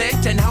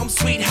wonderment and home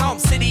sweet home.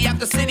 City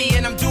after city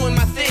and I'm doing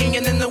my thing.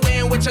 And in the way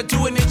in which I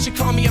do it makes you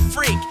call me a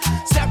freak.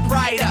 Step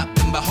right up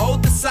and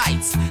behold the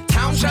sights.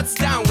 Town shuts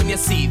down when you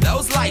see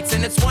those lights.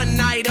 And it's one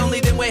night only,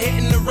 then we're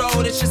hitting the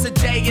road. It's just a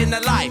day in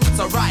the life, it's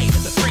alright,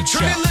 the freak show.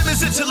 Turning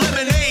lemons into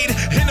lemonade.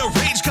 In a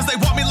rage cause they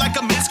want me like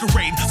a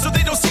masquerade. So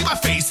they don't see my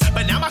face,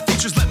 but now my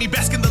features let me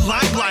bask in the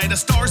limelight. A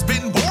star's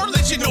been born,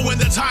 let you know when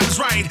the time's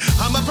right.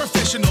 I'm a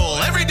professional,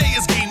 every day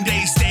is game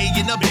day. Stay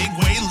in a big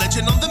way,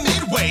 legend on the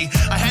midway.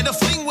 I had a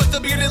fling with a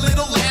bearded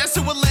little lass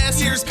who in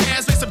last year's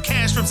past made some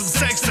cash from some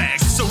sex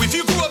acts. So if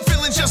you grew up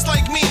feeling just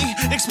like me,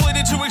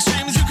 exploited to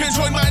extremes, you can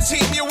join my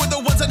team. You're with the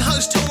ones in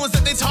hushed tones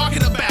that they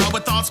talking about.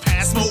 But thoughts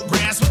past, smoke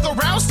grass with a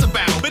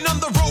roustabout. Been on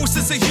the road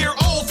since a year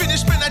old,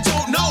 finished man I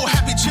don't know.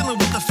 Happy chilling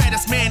with the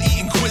fattest man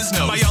eating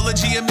Quiznos.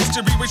 Biology and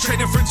mystery, we're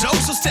trading for dough.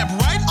 So step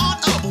right on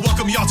up,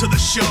 welcome y'all to the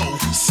show.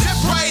 Step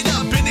right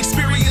up and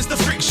experience the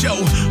freak show.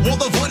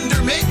 World of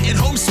wonderment and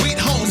home sweet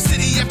home.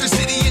 City after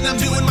city and I'm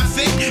doing my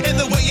thing. And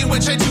the way in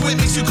which I do it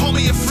makes you call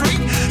me a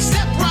freak.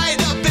 Step right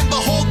up and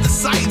behold the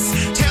sights.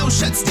 Town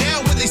shuts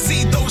down when they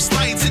see those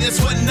lights. And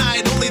it's one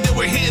night only that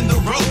we're hitting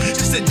the road.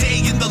 Just a day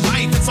in the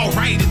life, it's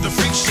alright in the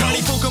freak show.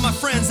 Johnny folk are my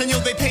friends and yo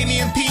they pay me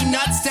in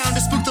peanuts. Down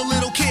to spook the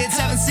little kids,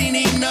 haven't seen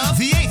enough.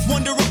 The eighth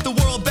wonder of the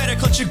world, better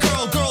clutch your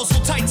girl. Girls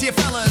hold tight to your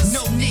fellas,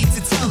 no need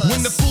to tell us.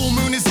 When the full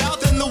moon is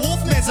out, then the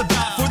wolfman's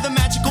about. For the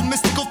magical,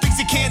 mystical things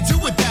you can't do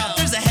without.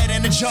 There's a head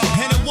and a jaw,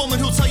 and a woman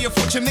who'll tell your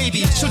fortune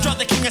maybe. She'll draw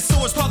the king of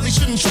swords, probably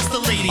shouldn't trust the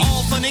lady.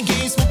 All fun and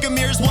games, smoke and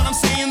mirrors, what I'm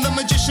saying. The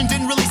magician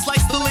didn't really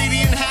slice the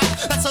lady in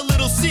half. That's a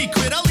little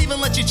secret, I'll even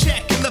let you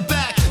check in the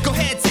back. Go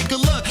ahead, take a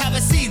look, have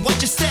a seat,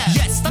 watch your step.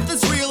 Yes,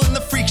 nothing's real in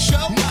the freak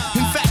show.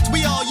 In fact,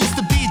 we all used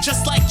to be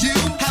just like you.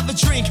 Have a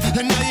drink,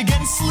 and now you're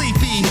getting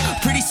sleepy.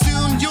 Pretty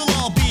soon, you'll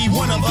all be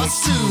one of us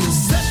soon.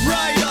 Step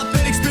right up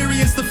and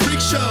experience the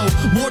freak show.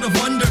 World of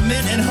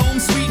wonderment and home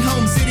sweet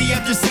home. City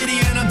after city,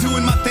 and I'm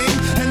doing my thing.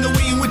 And the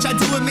way in which I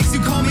do it makes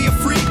you call me a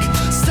freak.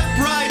 Step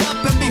right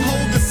up and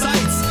behold the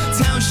sights.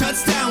 Town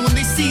shuts down when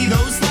they see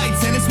those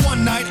lights. And it's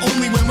one night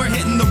only when we're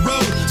hitting the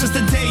road. Just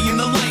a day in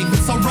the life,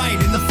 it's alright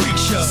in the freak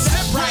show.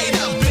 Step right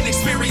up and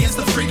experience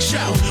the freak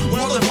show.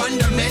 World of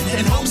wonderment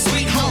and home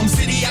sweet home.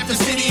 City after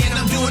city, and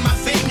I'm doing my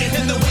thing.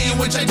 And the way in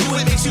which I do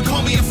it makes you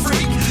call me a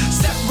freak.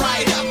 Step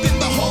right up and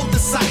behold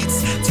the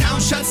sights. Town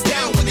shuts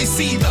down when they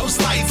see those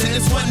lights. And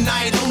it's one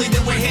night only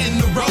that we're hitting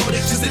the road.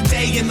 It's just a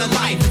day in the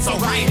life, it's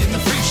alright in the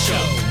freak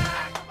show.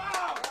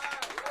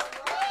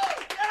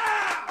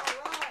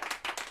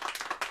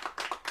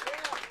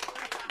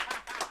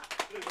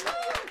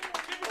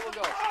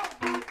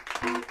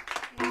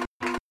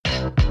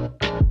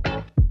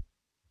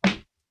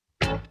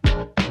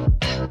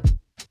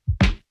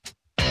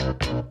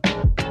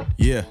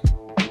 Yeah.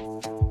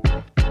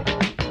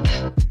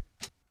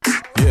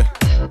 Yeah.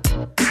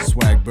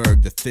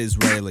 Swagberg, the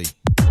Thizraeli.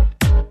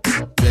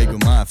 Bagel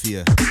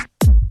Mafia.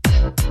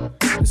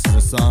 This is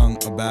a song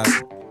about.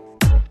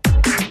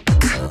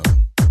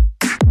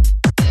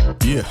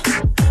 Yeah.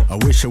 I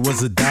wish I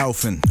was a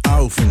dolphin,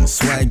 Alphin,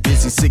 swag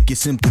busy, sick, you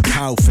simply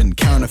coughing.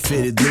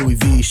 Counterfeited Louis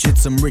V, shit,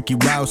 some Ricky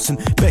Rousin.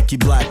 Becky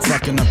Black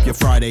fucking up your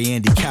Friday,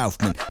 Andy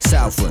Kaufman.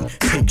 Southland,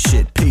 pig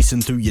shit,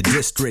 pacing through your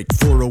district.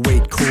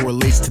 408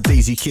 correlates to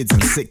Daisy Kids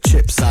and sick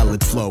chips.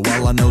 Solid flow,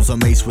 all I know's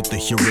I'm ace with the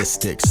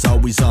heuristics.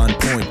 Always on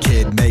point,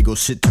 kid, Mago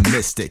shit to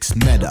mystics.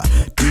 Meta,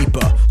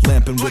 deeper,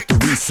 lamping with the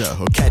Risa.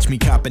 Or catch me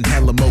copping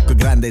hella mocha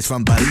grandes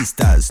from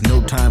baristas.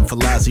 No time for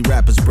lousy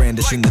rappers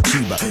brandishing the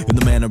chiba. In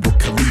the manner of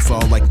Khalifa,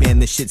 all like man,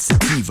 this shit's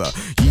sativa.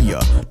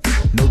 Yeah,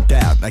 no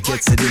doubt, I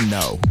gets it in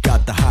though.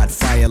 Got the hot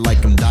fire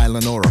like I'm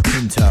dialing or a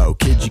Pinto.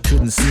 Kid, you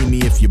couldn't see me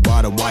if you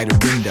bought a wider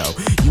window.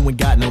 You ain't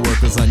got no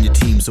workers on your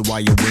team, so why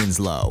your wind's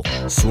low?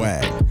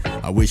 Swag,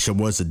 I wish I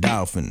was a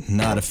dolphin.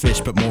 Not a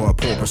fish, but more a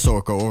porpoise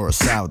orca or a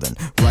southern.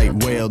 Right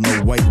whale,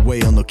 no white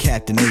whale, no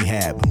Captain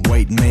Ahab.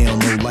 White male,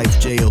 no life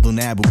jailed on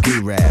Abu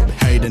Ghraib.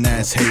 Hating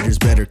ass haters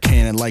better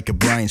can it like a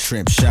brine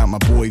shrimp. Shout my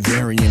boy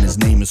Varian, his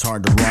name is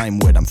hard to rhyme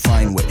with. I'm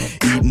fine with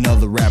eating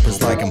other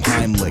rappers like I'm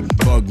Heimlich.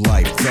 Bug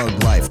life,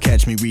 thug life,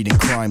 catch me reading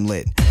crime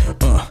lit.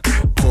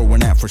 Pour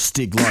one out for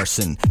Stig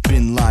Larsson.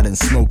 Bin Laden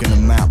smoking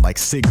them out like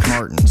cig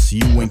cartons.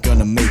 You ain't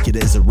gonna make it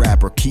as a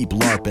rapper, keep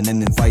larping.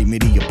 And invite me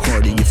to your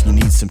party if you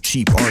need some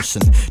cheap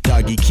arson.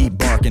 Doggy, keep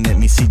barking at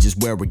me, see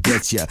just where it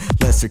gets ya.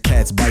 Lesser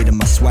cats biting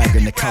my swagger,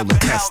 Nikola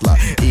Tesla.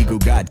 Ego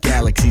got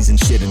galaxies and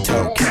shit in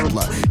tow,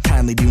 Kepler.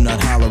 Kindly do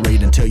not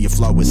hollerate until your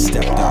flow is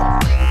stepped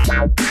up.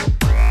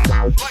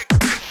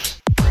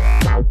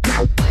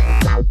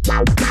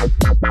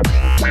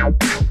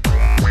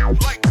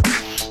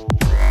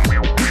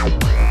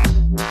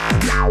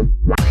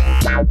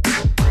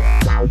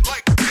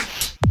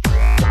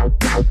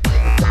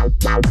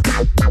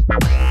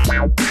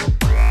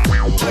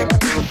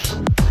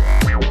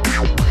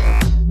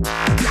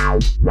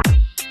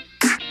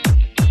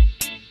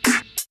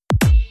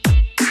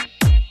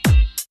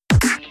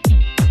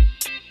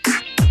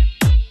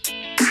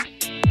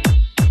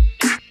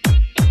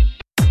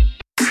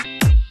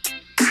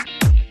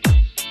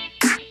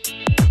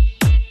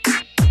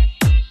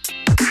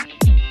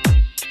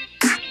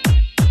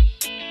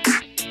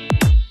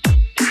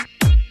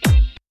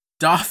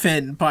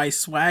 Dolphin by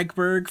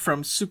Swagberg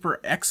from Super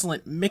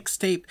Excellent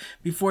Mixtape.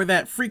 Before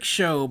that, Freak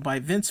Show by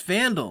Vince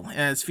Vandal,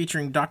 as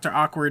featuring Dr.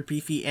 Awkward,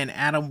 Beefy, and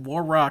Adam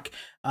Warrock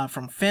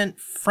from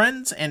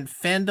Friends and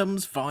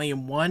Fandoms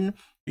Volume 1.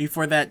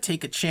 Before that,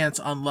 Take a Chance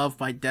on Love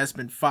by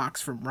Desmond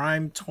Fox from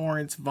Rhyme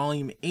Torrents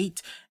Volume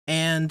 8.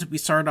 And we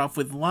started off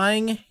with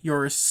Lying from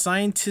Your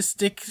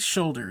Scientistic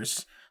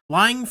Shoulders.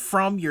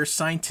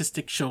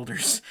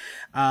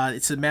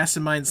 It's a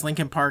Masterminds,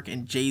 Linkin Park,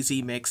 and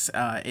Jay-Z mix.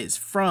 It's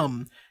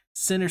from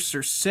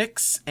Sinister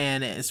Six,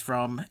 and it is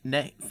from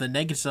the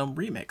Negasome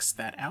remix,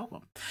 that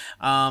album.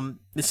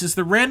 This is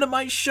the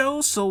randomized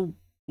show, so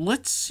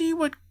let's see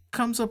what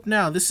comes up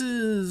now. This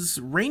is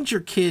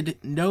Ranger Kid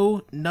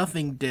No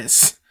Nothing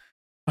Diss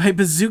by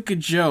Bazooka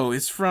Joe.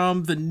 It's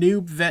from the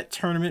Noob Vet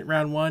Tournament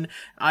Round 1.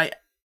 I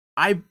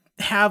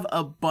have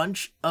a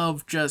bunch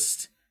of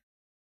just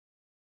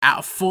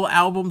full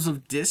albums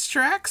of diss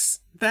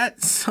tracks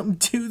that some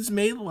dudes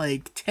made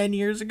like 10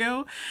 years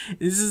ago.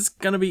 This is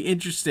gonna be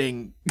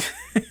interesting.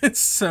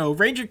 So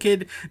Ranger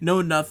Kid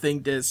No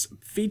Nothing Diss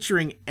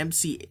featuring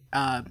MC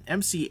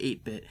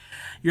 8-Bit.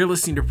 You're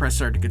listening to Press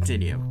Start to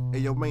continue. Hey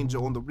yo, Ranger,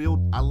 on the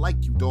real, I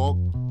like you, dog.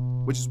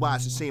 Which is why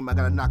it's a shame I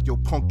gotta knock your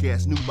punk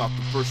ass noob out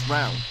the first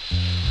round.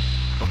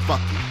 But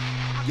fuck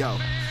you. Yo.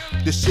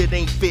 This shit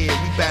ain't fair,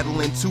 we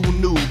battling two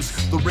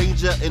noobs. The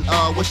Ranger and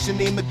what's your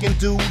name again,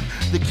 dude?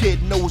 The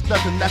kid knows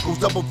nothing, that goes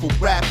double for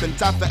rapping.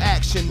 Time for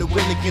action, the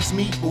win against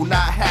me will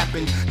not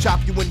happen. Chop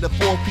you into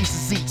 4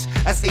 pieces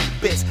each, that's 8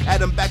 bits.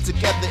 Add them back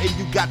together and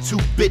you got 2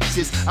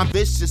 bitches. I'm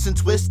vicious and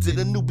twisted,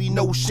 a newbie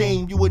no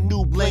shame. You a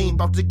noob lame,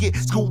 about to get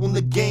school in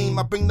the game.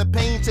 I bring the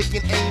pain,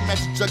 taking aim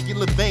at your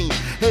jugular vein.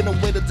 Hit him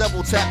with a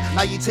double tap,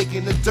 now you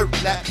taking a dirt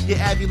nap. Your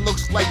Abby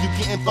looks like you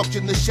getting fucked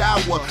in the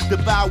shower.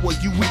 Devour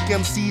you weak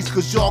MCs,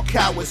 cause y'all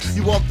cowards.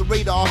 You off the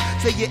radar,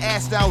 take your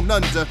ass down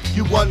under.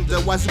 You wonder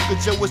why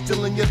Zuka Joe is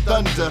still in your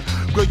thunder.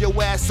 Grill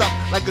your ass up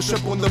like a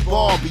shrimp on the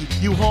Barbie.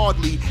 You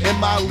hardly in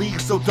my league,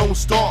 so don't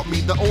start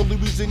me. The only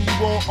reason you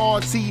on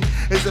RT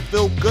is to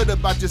feel good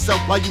about yourself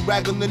while you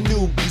rag on the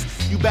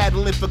newbies. You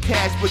battling for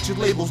cash, but your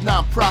label's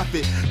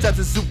non-profit. Time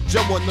to Zook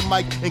Joe on the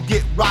mic and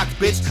get rocked,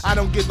 bitch. I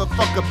don't give a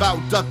fuck about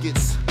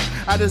ducats.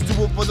 I just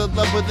do it for the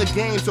love of the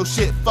game, so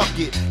shit, fuck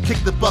it. Kick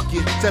the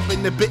bucket, step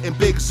in the bit and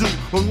big zoo.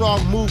 One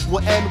wrong move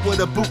will end with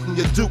a boot in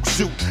your Duke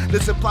shoot.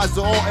 This applies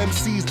to all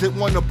MCs that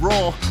wanna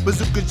brawl.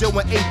 Bazooka Joe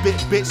and 8-bit,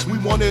 bitch, we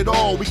want it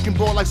all. We can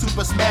brawl like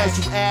Super Smash,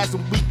 you ass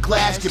and weak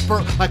glass. Get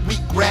burnt like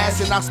weak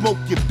grass, and I smoke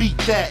you, beat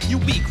that. You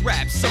weak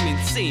rap, some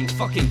insane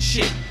fucking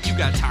shit. You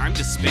got time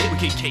to spit?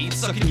 Wicked Kate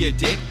sucking your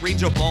dick.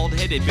 Ranger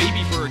bald-headed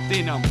baby bird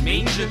in a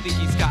manger. Think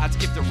he's God's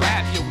gift to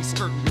rap. Yo, we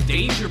skirting with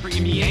danger,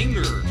 bringing me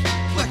anger.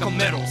 Like a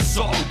metal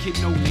song, kid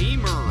no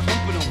namer.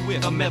 Humping him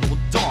with a metal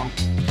dong.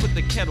 Put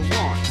the kettle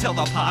on, tell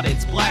the pot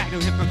it's black. No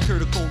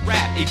hypocritical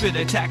rap, 8-bit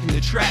attacking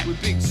the track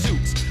with big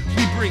suits.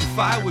 We bring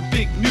fire with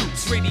big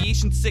nukes.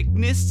 Radiation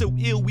sickness so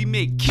ill we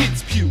make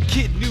kids puke.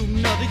 Kid new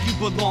nutter, you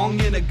belong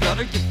in a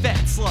gutter. You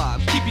fat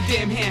slob, keep your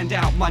damn hand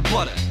out my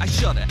butter. I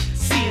shudder,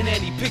 seeing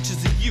any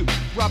pictures of you.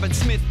 Robert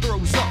Smith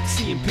throws up,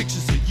 seeing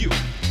pictures of you.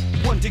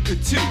 One dick or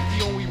two,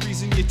 the only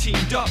reason you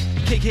teamed up.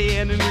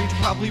 KKN and Ranger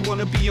probably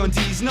wanna be on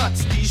D's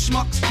nuts. These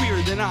schmucks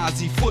queerer than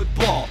Aussie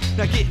football.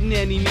 Not getting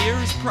any near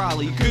is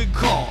probably a good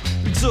call.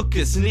 Big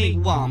Zuckus and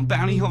 8-Lom,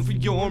 bounty hunt for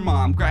your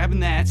mom.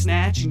 Grabbing that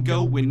snatch and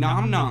going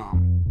nom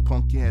nom.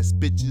 Punk ass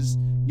bitches,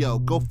 yo,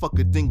 go fuck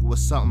a dingo or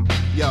something,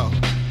 yo.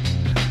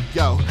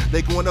 Yo,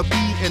 they gonna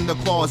be in the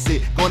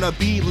closet, gonna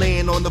be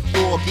laying on the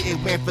floor,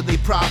 getting wet for their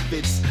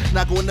profits.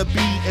 Not gonna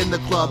be in the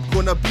club,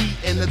 gonna be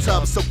in the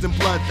tub, soaked in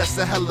blood, that's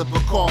a hell of a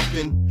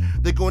coffin.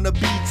 They're gonna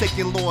be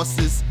taking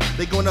losses,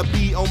 they gonna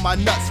be on my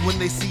nuts when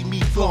they see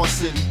me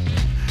flossing.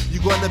 You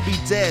gonna be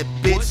dead,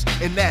 bitch,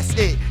 and that's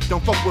it.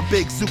 Don't fuck with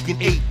Big Zook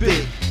and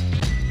 8-bit.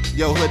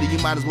 Yo, Hoodie,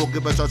 you might as well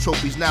give us our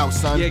trophies now,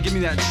 son. Yeah, give me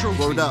that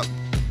trophy. Word up.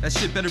 That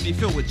shit better be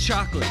filled with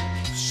chocolate.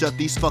 Shut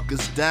these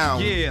fuckers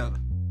down. Yeah.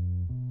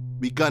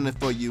 We gunning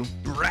for you.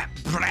 Brap,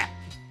 brap.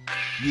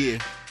 Yeah.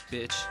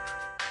 Bitch.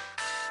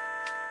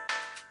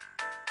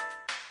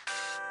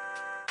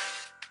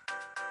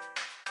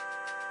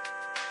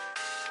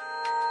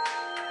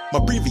 My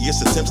previous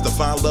attempts to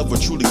find love were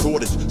truly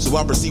thwarted, so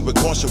I proceed with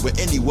caution with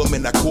any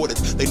woman I courted.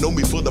 They know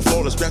me for the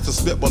flawless raps of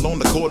spitball on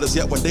the quarters.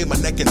 Yet one day my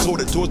neck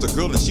contorted towards a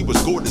girl and she was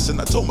gorgeous,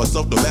 and I told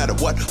myself no matter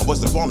what, I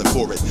wasn't falling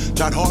for it.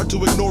 Tried hard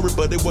to ignore it,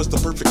 but it was the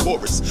perfect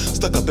chorus.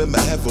 Stuck up in my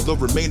head for the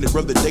remainder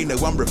of the day. Now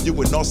I'm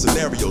reviewing all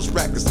scenarios,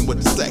 practicing what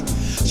to say.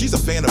 She's a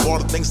fan of all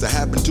the things that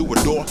happen to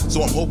adore,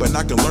 so I'm hoping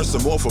I can learn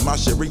some more from my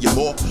Cherie and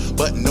more.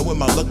 But knowing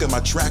my luck and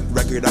my track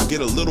record, I get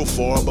a little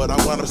far, but I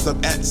wound up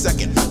stuck at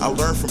second. I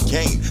learned from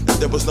Kane that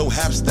there was no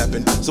half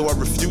stepping, so I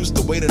refused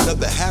to wait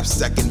another half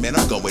second. Man,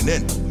 I'm going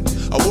in.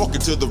 I walk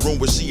into the room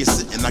where she is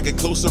sitting. I get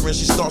closer and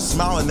she starts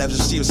smiling as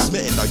if she is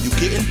smitten. Are you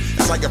kidding?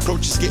 As I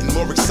approach, she's getting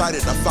more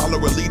excited. I follow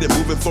her lead and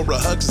moving for a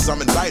hug since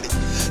I'm invited.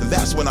 And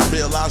that's when I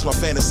realized my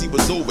fantasy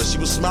was over. She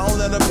was smiling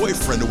at her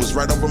boyfriend who was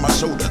right over my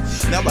shoulder.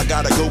 Now I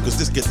gotta go cause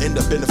this could end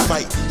up in a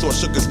fight. So I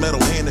shook his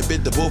metal hand and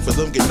bid the both of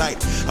them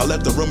goodnight. I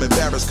left the room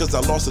embarrassed cause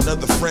I lost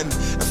another friend.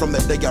 And from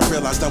that day I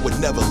realized I would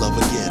never love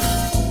again.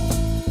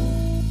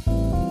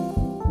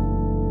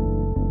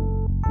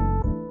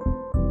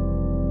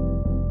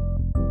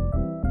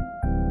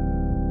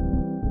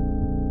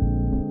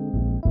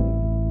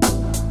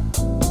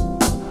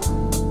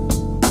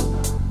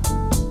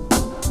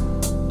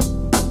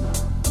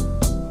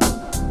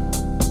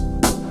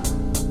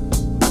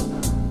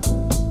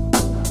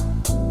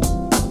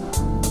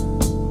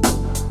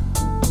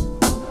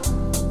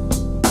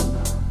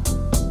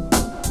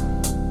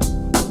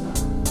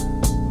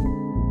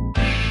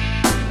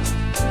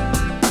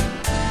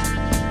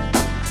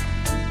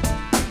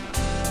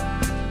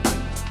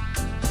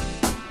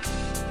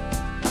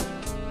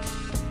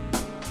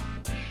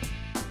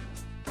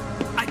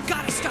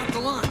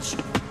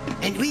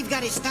 And we've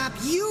got to stop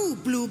you,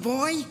 Blue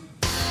Boy.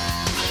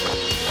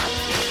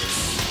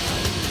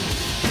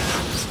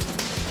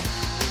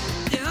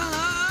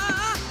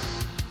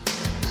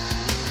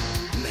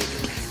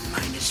 Mega Man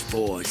minus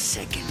 4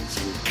 seconds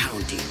and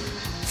counting.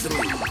 3,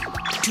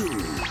 2, 1.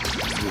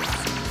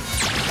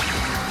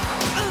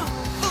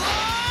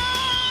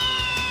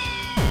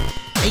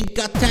 Ain't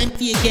got time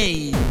for your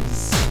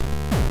games.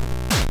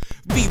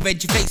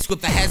 Re-read your face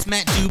with a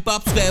hazmat,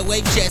 do-bop, square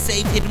wave, share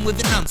save, hidden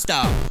with a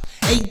non-stop.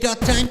 Ain't got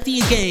time for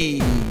your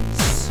games.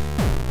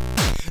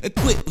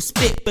 Equipped with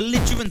spit,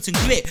 belligerence and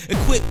grit.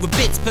 Equipped with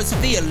bits,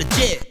 persevere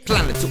legit.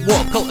 Planets at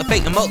war,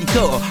 cultivate a molten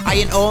core.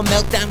 Iron ore,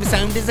 meltdown, the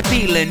sound is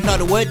appealing. Not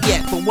a word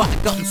yet for what I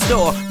got in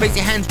store. Raise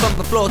your hands from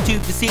the floor to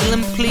the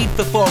ceiling. Plead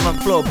for 4 on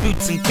floor,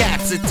 boots and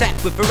cats.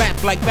 Attack with a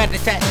rap like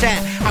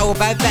rat-a-tat-tat. How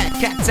about that?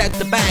 Cat's out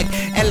the bag.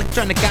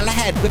 Electronic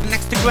Galahad with an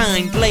axe to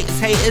grind. Latest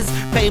haters,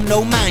 pay him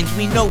no mind.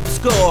 We know the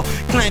score.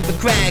 Climb the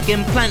crag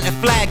and plant a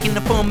flag in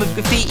the form of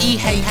graffiti.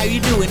 Hey, how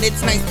you doing?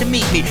 It's nice to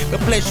meet me. The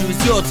pleasure is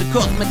yours. Of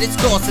course, my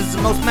discourse is the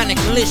most manic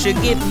militia.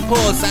 Give them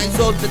pause. I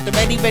saw that they're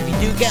ready to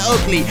get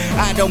ugly.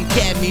 I don't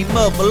care, me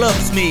mother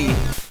loves me.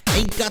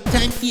 Ain't got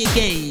time for your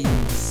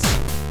games.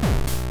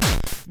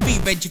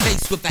 Re-read your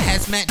face with a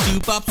hazmat,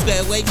 do-bop,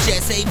 square wave,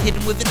 share save,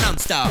 hidden with a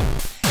non-stop.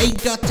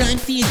 Ain't got time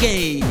for your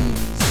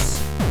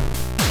games.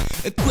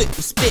 Equipped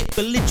with spit,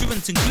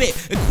 belligerence and grit.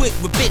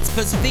 Equipped with bits,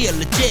 persevere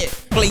legit.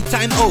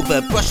 Playtime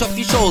over, brush off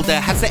your shoulder.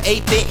 Has an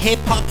 8-bit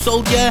hip-hop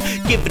soldier?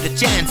 Give it a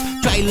chance,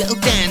 try a little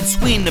dance.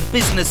 We in the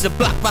business of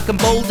black rock and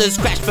boulders.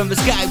 Crash from the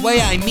sky where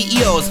I meet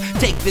yours.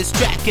 Take this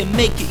track and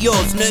make it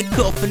yours.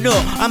 Nerdcore for no,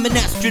 I'm an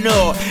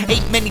astronaut.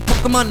 Ain't many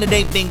Pokemon that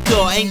ain't been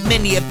caught. Ain't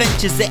many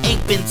adventures that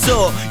ain't been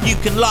sought. You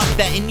can log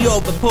that in your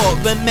report.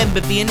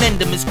 Remember being end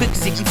them as quick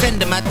as you can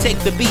send them. I take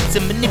the beats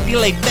and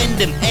manipulate, bend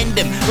them, end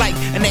them like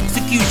an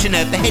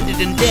executioner,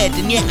 beheaded and dead,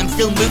 and yet I'm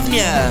still moving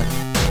ya.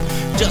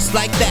 Just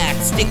like that,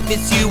 stick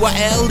this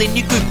URL in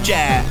your group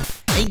chat.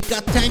 Ain't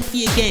got time for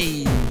your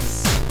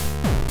games.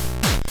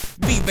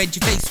 Re-red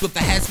your face with a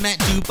hazmat,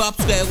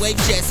 doobop, square wave,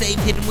 share save,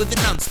 hidden with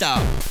a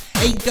non-stop.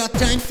 Ain't got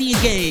time for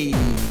your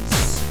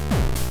games.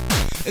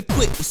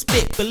 Equipped with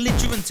spit,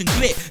 belligerence and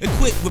grit.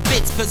 Equipped with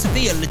bits,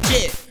 persevere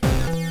legit.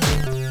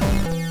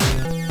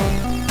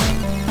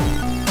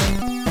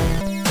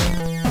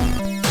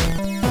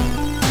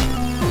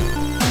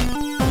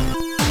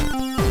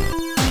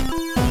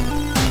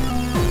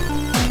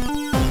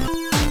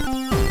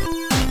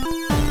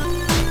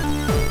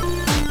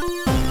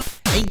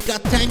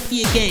 Got time for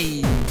your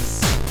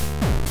games.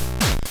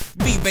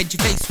 Re-red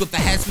your face with a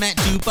hazmat,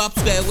 doobop,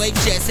 square wave,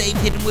 share save,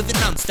 hidden with a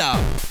non-stop.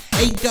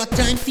 Ain't got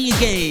time for your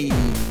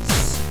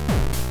games.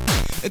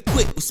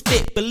 Equipped with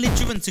spit,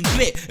 belligerence and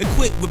grit.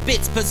 Equipped with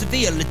bits,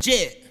 persevere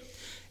legit.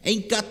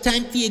 Ain't got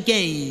time for your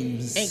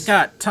games. Ain't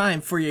Got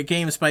Time for Your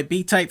Games by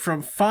B-Type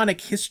from Phonic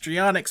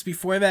Histrionics.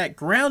 Before that,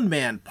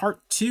 Groundman Part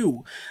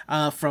 2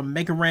 from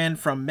Mega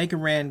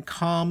Ran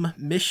Com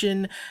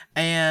Mission.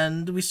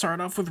 And we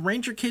start off with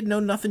Ranger Kid Know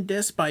Nothing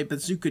Disc by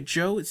Bazooka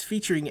Joe. It's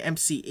featuring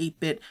MC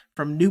 8-Bit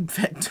from Noob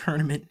Vet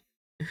Tournament.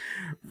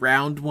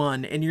 Round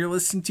 1, and you're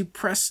listening to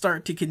Press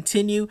Start to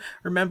Continue.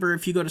 Remember,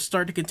 if you go to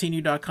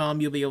starttocontinue.com,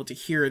 you'll be able to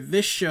hear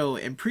this show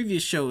and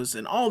previous shows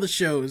and all the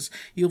shows.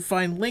 You'll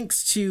find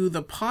links to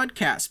the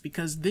podcast,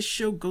 because this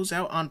show goes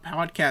out on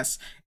podcasts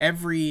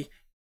every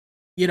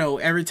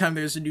time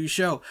there's a new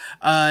show.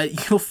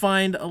 You'll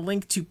find a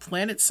link to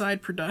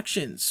Planetside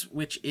Productions,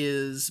 which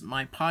is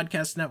my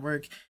podcast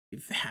network. You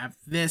have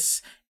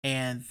this,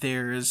 and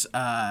there's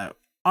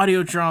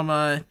audio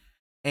drama,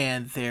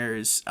 and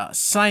there's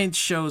science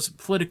shows,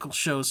 political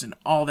shows, and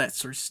all that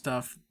sort of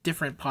stuff.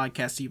 Different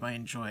podcasts you might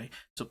enjoy.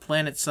 So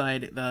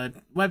Planetside, the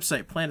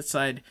website,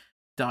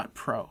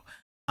 planetside.pro.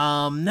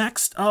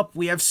 Next up,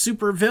 we have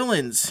Super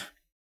Villains.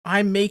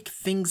 I Make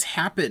Things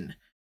Happen.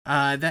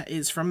 That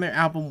is from their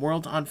album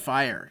World on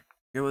Fire.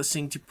 You're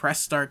listening to Press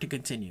Start to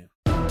Continue.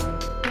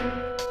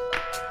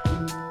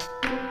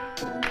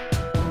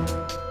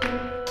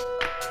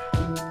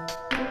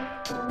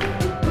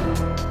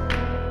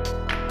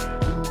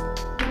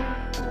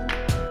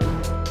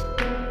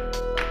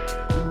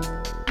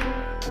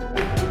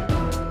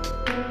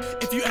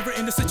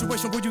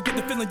 Situation where you get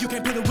the feeling you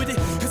can't put it with it,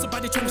 and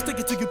somebody trying to stick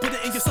it till you put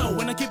it in your soul.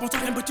 When I keep on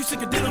talking, but you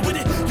sick of dealing with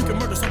it. You can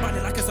murder somebody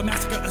like it's a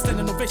massacre, a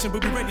standing ovation,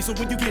 but be ready. So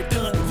when you get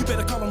done, you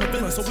better call on the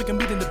villain so we can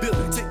meet in the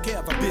building. Take care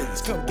of our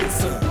business, come get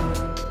some.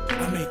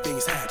 I make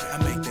things happen. I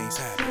make things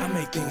happen. I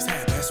make things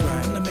happen. That's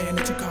right. I'm the man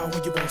that you call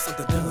when you want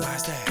something done.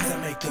 Why's that? 'Cause I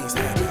make things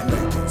happen. I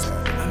make things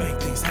happen. I make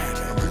things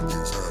happen. I make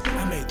things happen.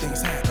 I make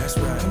things happen. That's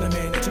right. I'm the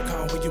man that you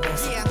call when you want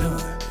something done.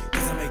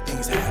 'Cause I make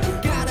things happen.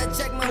 Gotta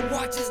check my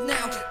watches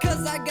now,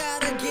 'cause I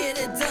gotta get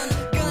it done.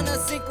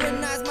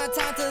 Synchronize my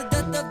time to the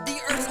death of the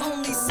Earth's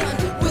only sun.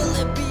 Will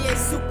it be a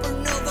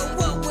supernova?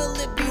 What will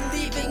it be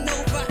leaving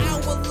over? I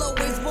will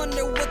always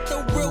wonder what the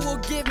world will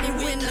give me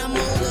when I'm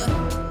older.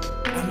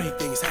 I make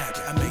things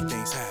happen. I make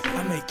things happen.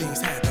 I make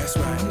things happen. That's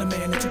right. I'm the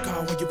man that you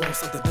call when you want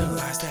something done.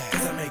 Why's that?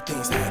 'Cause I make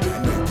things happen. I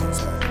make things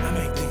happen. I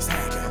make things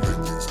happen. I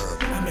make things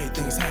happen. I make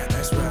things happen.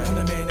 That's right. I'm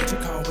the man that you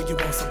call when you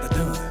want something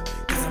done.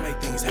 'Cause I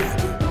make things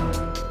happen.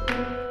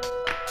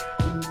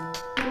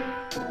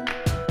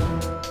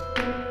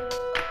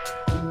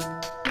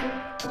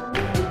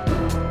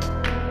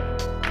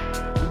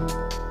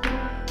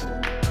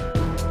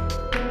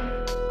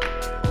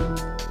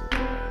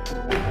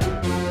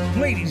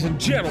 Ladies and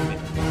gentlemen,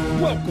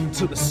 welcome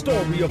to the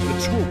story of the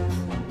truth.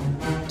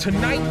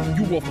 Tonight,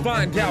 you will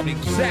find out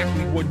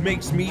exactly what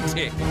makes me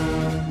tick.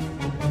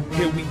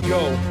 Here we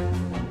go.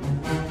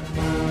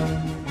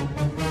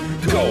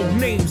 Code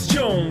name's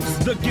Jones,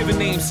 the given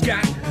name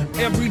Scott.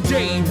 Every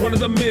day,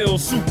 one-of-the-mill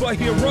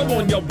superhero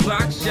on your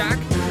block. Shock,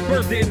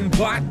 birthed in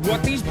bot.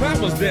 What these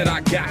powers that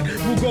I got?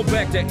 We'll go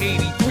back to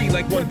 83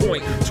 like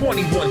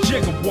 1.21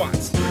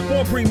 gigawatts.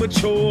 More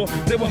premature,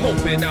 they were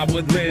hoping I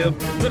would live.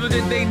 Little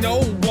did they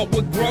know what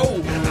would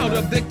grow out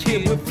of the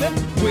kid with flip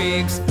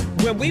wigs.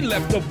 When we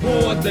left the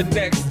war the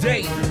next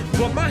day,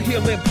 but my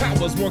healing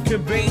powers weren't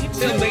conveyed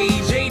till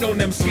age 8 on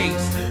them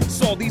skates.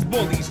 Saw these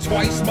bullies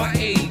twice my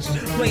age,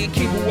 playing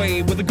keep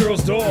away with the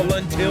girl's doll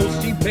until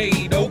she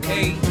paid.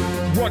 Okay,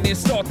 running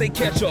start, they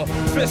catch her,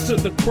 fist to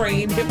the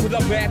crane, hit with a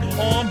bat,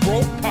 arm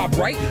broke, pop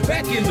right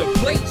back into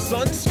place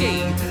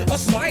unscathed. A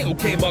smile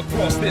came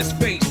across this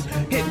face,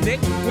 hitting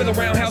it with a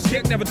roundhouse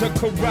kick. Never took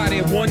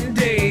karate. One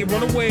day,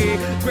 run away,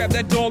 grab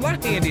that doll I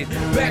handed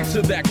back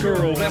to that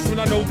girl. That's when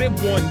I know that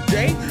one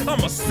day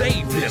I'ma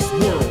save this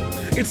world.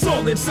 It's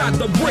all inside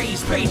the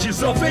raised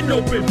pages of an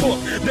open book.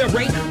 There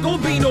ain't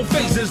gonna be no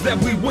phases that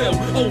we will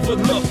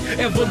overlook.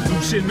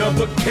 Evolution of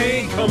a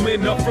king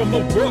coming up from a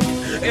brook.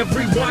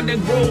 Every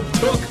winding road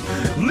took.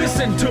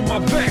 Listen to my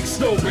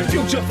backstory.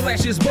 Future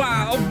flashes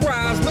by,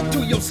 arise, look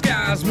to your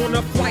skies.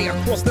 Wanna fly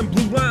across them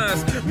blue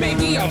lines?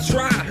 Maybe I'll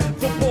try.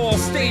 Football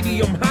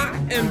stadium high,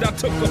 and I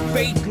took a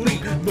fake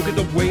leap. Look at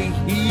the way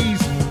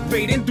he's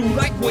fading through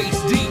like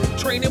waist deep,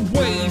 training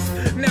ways.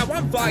 Now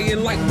I'm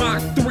flying like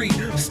Mach 3.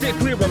 Stay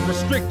clear of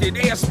restricted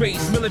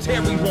airspace.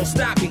 Military won't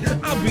stop me.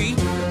 I'll be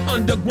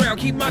underground.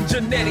 Keep my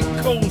genetic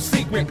code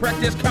secret.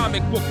 Practice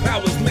comic book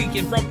powers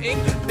leaking from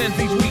ink pens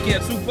each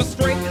weekend. Super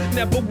strength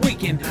never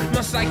weaken.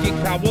 My psychic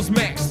powers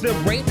max. There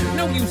ain't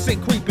no use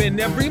in creeping.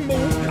 Every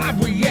move I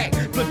react.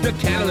 Put the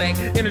Cadillac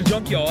in a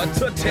junkyard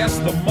to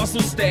test the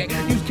muscle stack.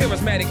 Use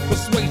charismatic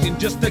persuasion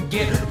just to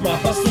get my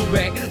hustle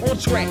back on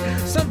track.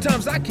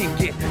 Sometimes I can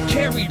get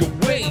carried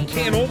away.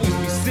 Can't always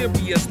be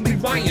serious.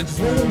 Leave lions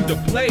room to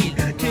play.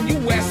 Can you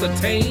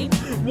ascertain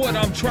what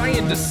I'm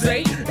trying to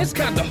say? It's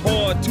kinda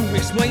hard to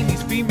explain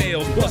these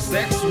females plus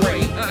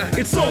X-ray.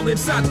 It's all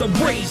inside the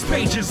raised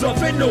pages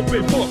of an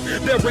open book.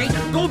 There ain't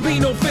gonna be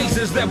no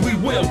phases that we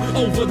will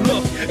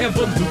overlook.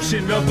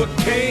 Evolution of a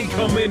king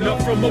coming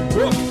up from a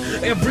brook.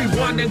 Every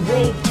winding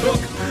road took.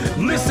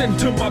 Listen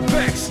to my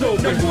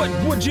backstory. Now what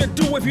would you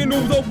do if you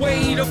knew the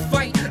way to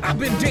fight? I've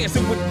been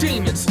dancing with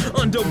demons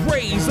under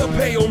rays of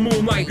pale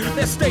moonlight.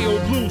 That stale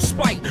blue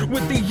spite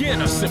with the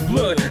innocent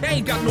blood.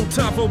 Ain't got no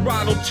time for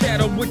idle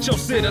chatter with your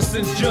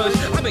citizens judge.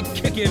 I've been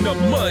kicking up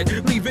mud,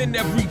 leaving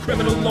every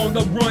criminal on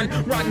the run.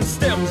 Rotten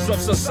stems of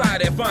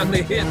society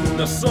finally hitting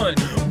the sun.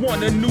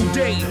 Want a new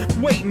day,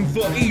 waiting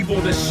for evil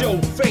to show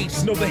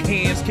face. Know the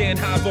hands can't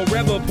hide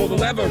forever, pull the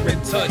lever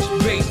and touch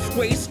base.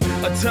 Waste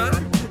a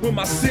time when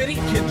my city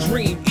can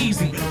dream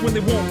easy, when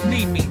they won't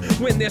need me,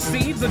 when their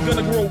seeds are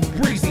gonna grow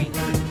breezy.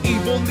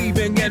 Evil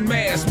leaving en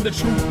masse, when the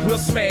truth will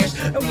smash.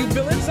 Oh, you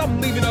villains,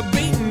 I'm leaving a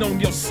beating on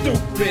your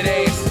stupid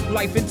ass.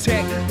 Life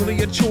intact,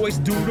 really a choice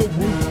due to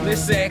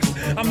ruthless acts.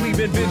 I'm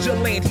leaving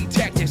vigilante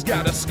tactics,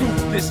 gotta scoop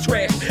this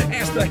trash.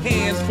 Ask the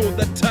hands for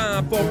the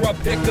time for a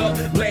pickup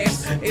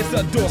last. It's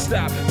a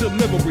doorstop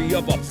delivery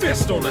of a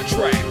fist on a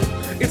track.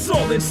 It's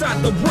all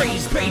inside the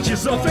raised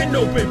pages of an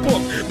open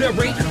book. There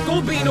ain't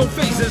gonna be no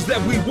phases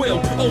that we will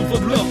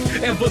overlook.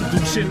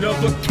 Evolution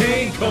of a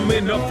king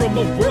coming up from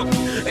a brook.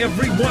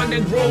 Every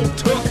winding road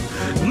took.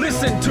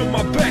 Listen to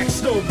my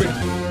backstory.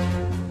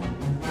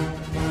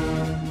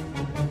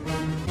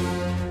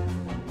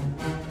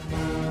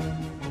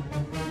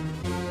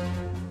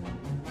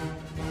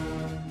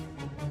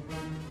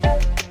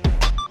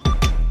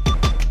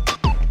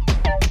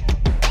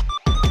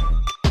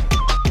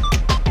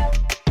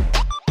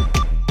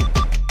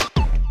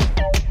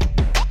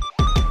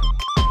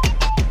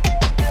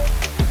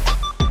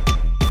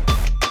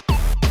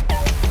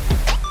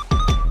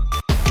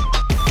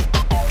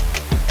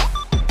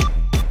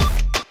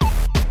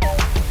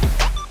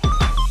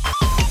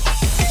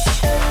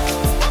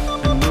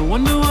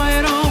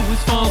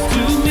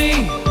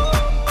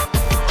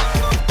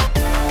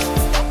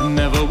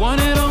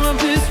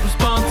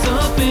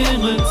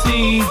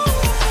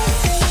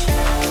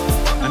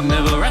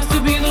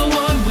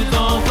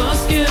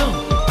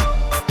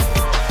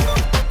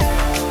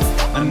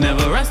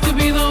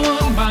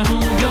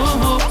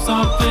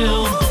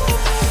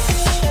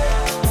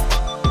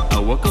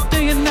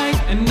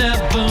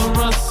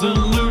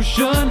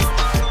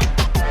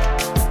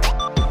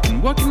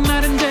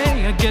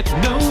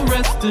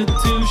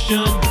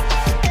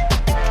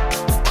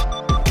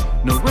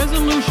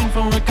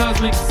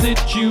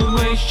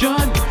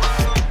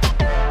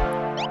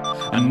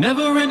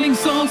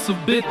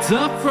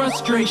 Of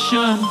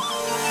frustration.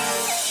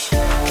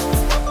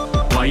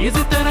 Why is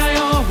it that I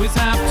always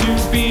have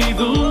to be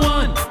the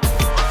one?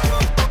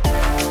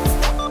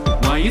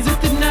 Why is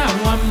it that now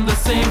I'm the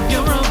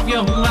savior of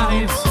your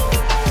lives?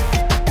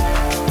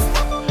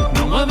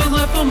 No love is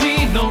left for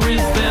me, nor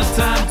is there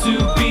time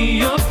to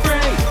be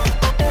afraid.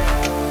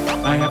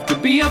 I have to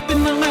be up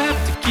in the lab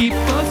to keep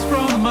us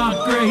from our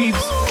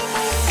graves.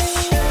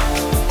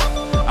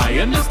 I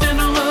understand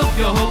all of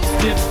your hopes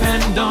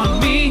depend on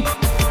me.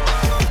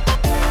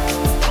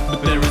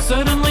 There is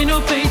certainly no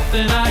faith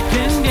that I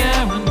can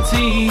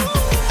guarantee.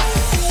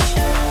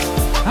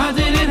 How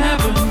did it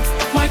happen?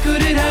 Why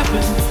could it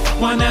happen?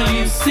 Why now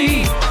you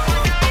see?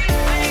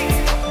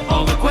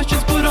 All the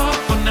questions put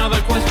off are now the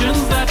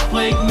questions that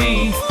plague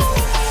me.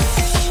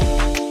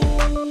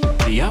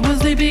 The hours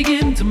they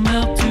begin to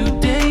melt to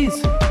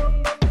days,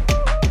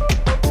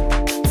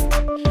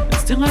 and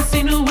still I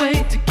see no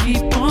way to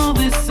keep all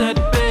this at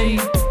bay.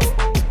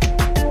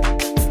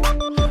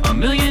 A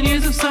million years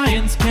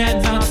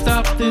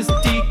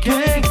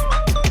decay.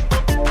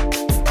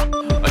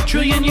 A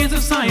trillion years of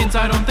science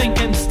I don't think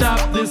can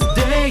stop this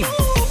day.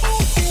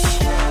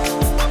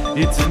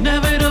 It's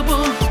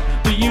inevitable,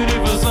 the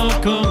universe will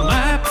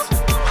collapse.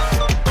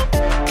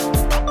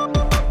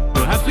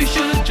 Perhaps we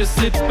should just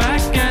sit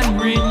back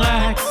and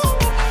relax.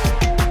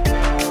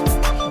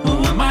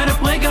 Who am I to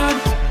play God?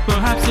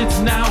 Perhaps it's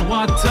now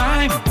our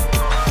time.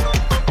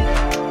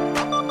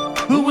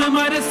 Who am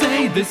I to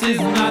say this is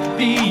not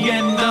the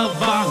end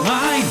of our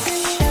line?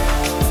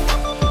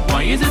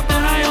 Why is it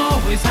that I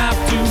always have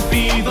to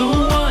be the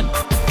one?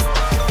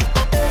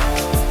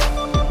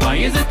 Why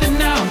is it that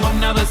now I'm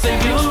now the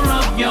savior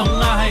of your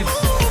lives?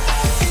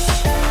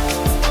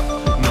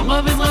 No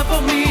love is left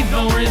for me,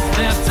 nor is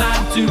there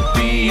time to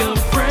be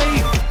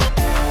afraid.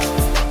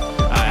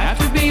 I have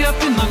to be up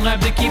in the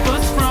lab to keep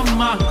us from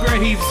our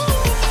graves.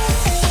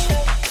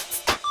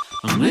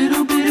 A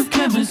little bit of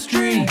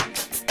chemistry.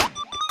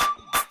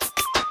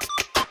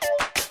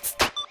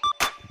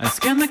 I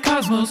scan the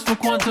cosmos for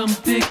quantum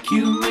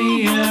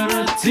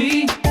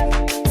peculiarity.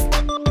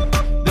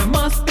 There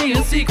must be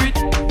a secret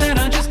that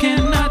I just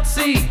cannot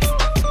see.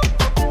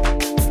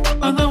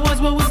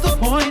 Otherwise, what was the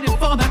point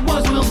if all that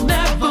was will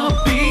never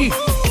be?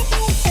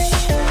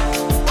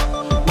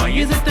 Why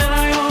is it that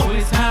I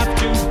always have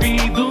to be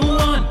the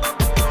one?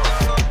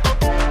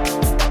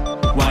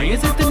 Why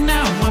is it that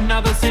now I'm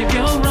now the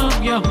savior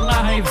of your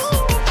lives?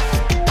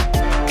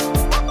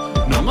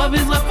 No love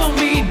is left for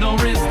me, nor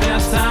is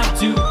there time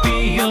to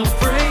be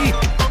afraid.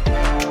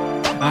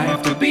 I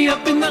have to be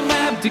up in the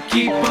lab to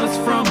keep us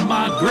from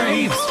our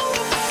graves.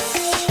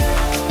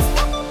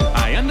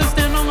 I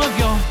understand all of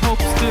your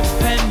hopes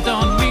depend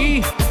on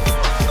me,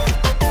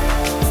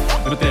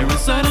 but there is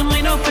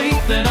certainly no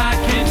faith that I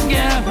can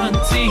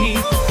guarantee.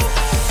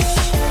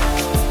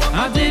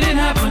 How did it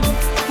happen?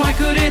 Why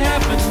could it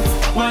happen?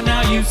 Why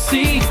now you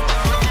see?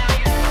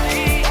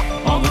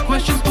 All the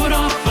questions put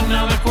off, but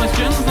now the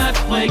questions that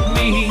plague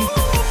me.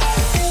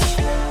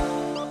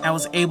 That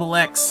was Able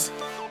X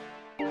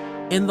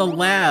in the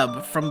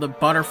Lab from the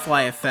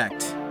Butterfly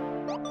Effect.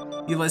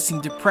 You're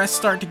listening to Press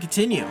Start to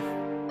continue.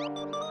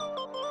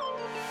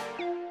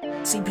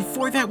 See,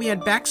 before that we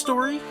had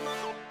Backstory,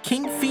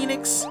 King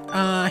Phoenix,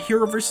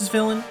 Hero vs.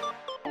 Villain.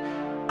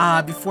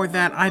 Before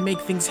that, I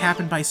Make Things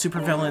Happen by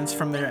Supervillains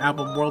from their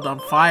album World on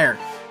Fire.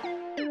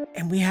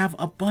 And we have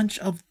a bunch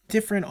of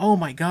different, oh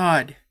my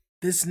god,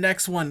 this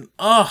next one,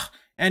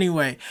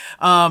 Anyway,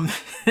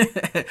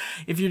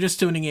 if you're just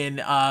tuning in,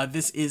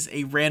 this is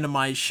a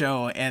randomized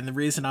show, and the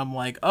reason I'm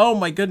like, oh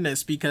my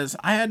goodness, because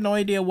I had no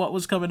idea what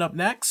was coming up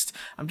next.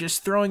 I'm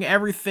just throwing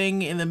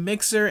everything in the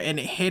mixer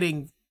and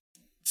hitting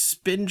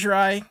spin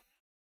dry.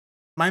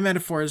 My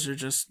metaphors are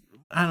just,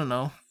 I don't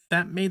know,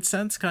 that made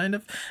sense, kind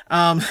of.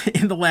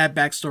 In the Lab,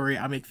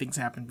 Backstory, I Make Things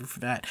Happen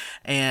before that,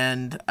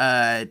 and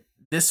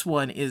this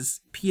one is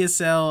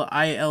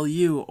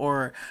PSLILU,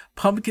 or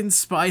Pumpkin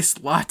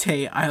Spice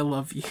Latte I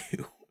Love You.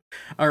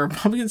 Or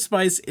Pumpkin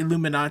Spice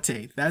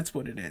Illuminati, that's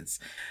what it is.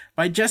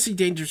 By Jesse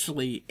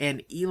Dangerously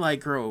and Eli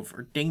Grove,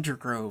 or Danger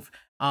Grove.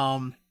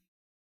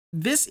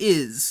 This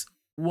is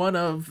one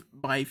of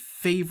my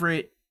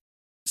favorite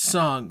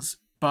songs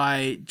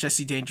by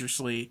Jesse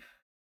Dangerously.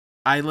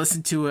 I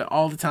listen to it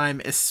all the time,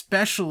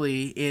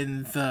 especially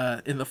in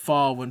the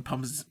fall when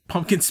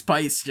pumpkin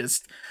spice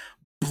just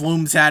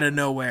blooms out of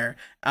nowhere,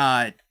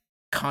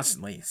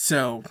 constantly.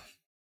 So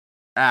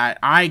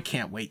I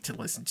can't wait to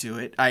listen to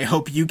it. I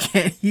hope you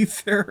can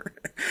either.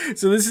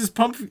 So this is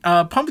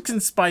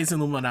Pumpkin Spice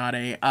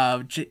Illuminati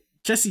of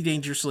Jesse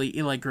Dangerously,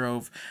 Eli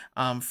Grove,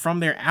 from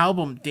their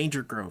album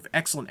Danger Grove.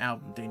 Excellent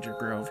album, Danger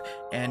Grove.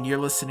 And you're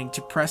listening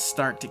to Press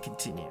Start to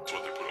continue.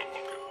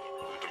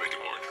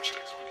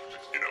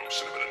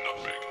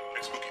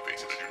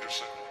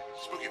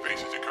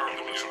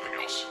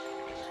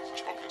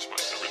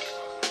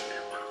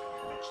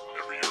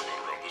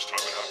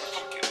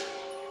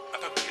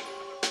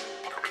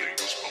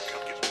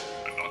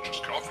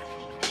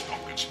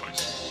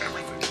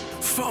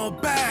 Fall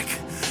back,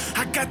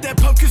 I got that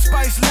pumpkin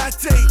spice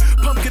latte,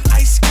 pumpkin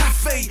ice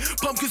cafe,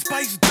 pumpkin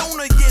spice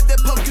donut, yeah,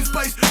 that pumpkin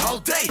spice all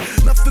day.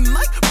 Nothing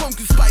like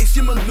pumpkin spice,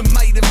 your mother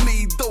might have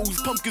made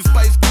those pumpkin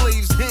spice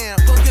glazed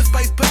ham, pumpkin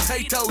spice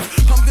potatoes,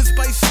 pumpkin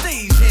spice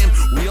stage ham.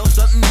 We all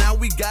something now,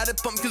 we got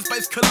it, pumpkin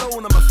spice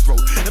cologne on my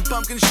throat, and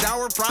pumpkin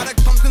shower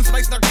product, pumpkin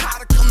spice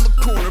narcotic on the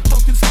corner,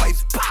 pumpkin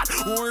spice pot,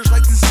 orange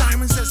like the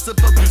Simons, that's the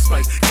pumpkin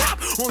spice cop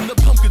on the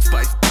pumpkin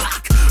spice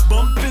block.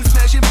 Bumpin',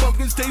 smashing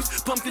pumpkin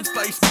tapes, pumpkin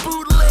spice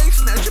bootleg,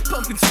 snatch your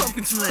pumpkin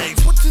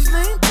legs. What's his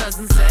name?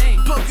 Doesn't say.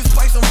 Pumpkin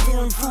spice on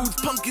foreign foods,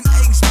 pumpkin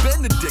eggs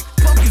Benedict,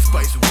 pumpkin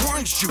spice,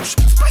 orange juice.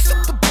 Spice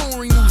up the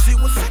boring news. Hey,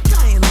 what's that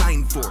guy in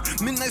line for?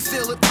 Midnight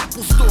sale at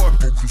Apple Store.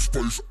 Pumpkin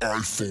spice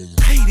iPhone.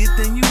 Hate it,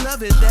 then you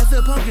love it. That's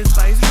a pumpkin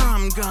spice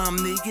rom-com.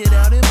 Naked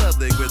out in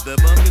public with the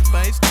pumpkin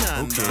spice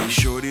condom. Okay,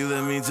 shorty,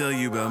 let me tell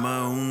you about my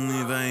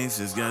only vice.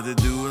 It's got to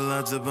do with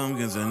lots of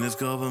pumpkins and it's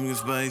called pumpkin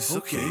spice.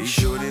 Okay,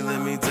 shorty,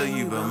 let me tell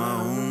you about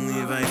my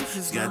only vice.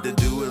 It's got to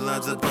do with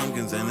lots of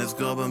pumpkins and it's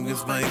called pumpkin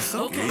spice.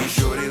 Okay,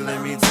 shorty,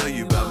 let me tell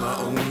you about my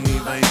only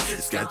vice.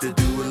 It's got to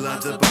do with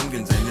lots of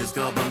pumpkins and it's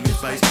called pumpkin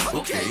spice.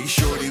 Okay,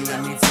 shorty,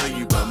 let me tell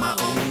you about my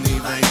only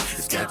vice.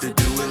 It's got to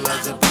do with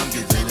lots of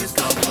pumpkins and it's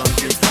called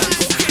pumpkin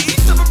spice. Okay,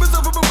 summer is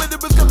over, but winter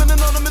is coming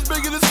and autumn is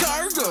bigger than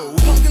cargo.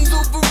 Pumpkins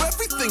over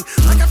everything,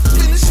 like I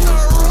finished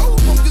Starro.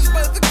 Pumpkins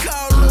by the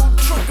carload,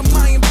 trunk of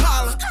my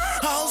Impala.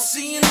 I'll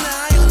see you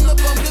now on the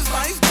pumpkin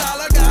spice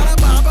dollar. Gotta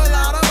pop a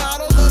lot of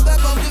bottles of that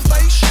pumpkin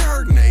spice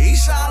Chardonnay.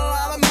 Shot a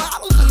lot of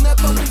models in that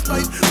pumpkin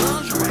spice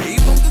lingerie.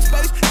 Pumpkin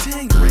spice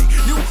Tanqueray,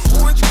 new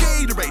orange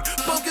Gatorade.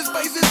 Pumpkin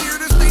spice is here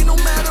to stay no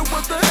matter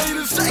what the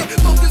haters say.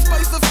 Pumpkin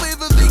spice a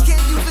flavor they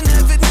can't use and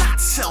have it not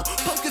sell.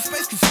 Pumpkin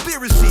spice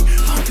conspiracy,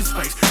 pumpkin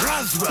spice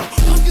Roswell.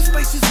 Pumpkin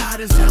spice is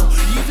hot as hell,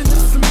 even the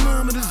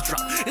thermometers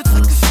drop. It's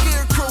like a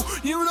scarecrow,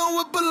 you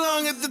know it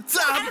belong at the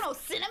top. I don't know,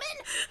 cinnamon?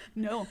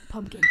 No,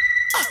 pumpkin.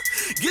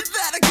 Get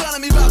that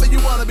economy poppin',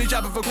 you wanna be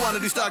shopping for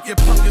quantity. Stock your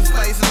pumpkin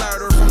spice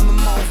larder from the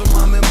malls or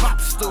mom and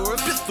pop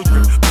stores. Pistol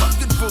grip,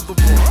 pumpkin for the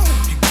war. I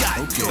hope you got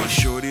Okay, yours.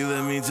 shorty,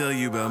 let me tell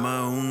you about my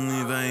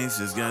only vice.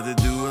 It's got to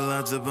do with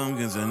lots of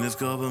pumpkins and it's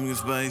called pumpkin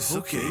spice.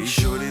 Okay,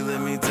 shorty,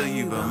 let me tell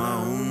you about my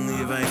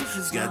only vice.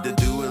 It's got to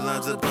do with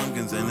lots of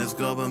pumpkins and it's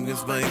called pumpkin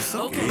spice.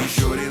 Okay,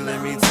 shorty,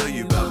 let me tell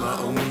you about my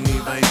only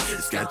vice.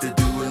 It's got to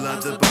do with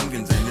lots of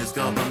pumpkins and it's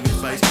called pumpkin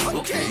spice.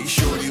 Okay,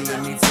 shorty,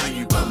 let me tell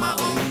you about my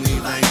only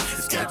vice.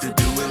 It's got to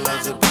do with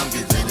lots of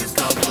pumpkins and it's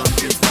called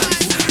pumpkin spice.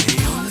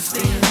 Hey, on the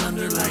stand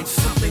under lights,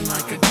 something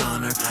like a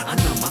gunner. I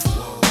know my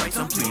rights,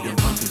 I'm pleading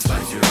pumpkin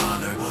spice, your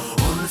honor.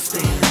 On the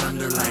stand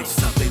under lights,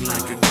 something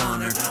like a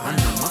gunner. I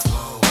know my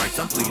rights,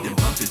 I'm pleading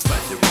pumpkin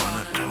spice, your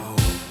honor.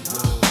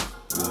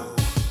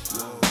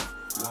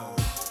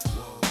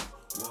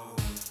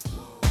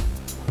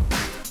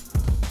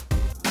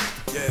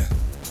 Yeah,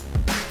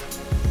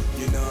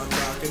 you know I'm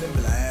rockin' in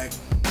black.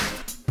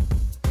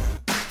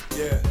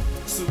 Yeah,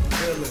 super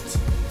villains.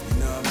 You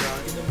know I'm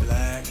rockin' in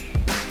black.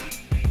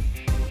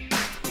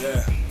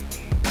 Yeah,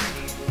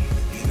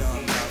 you know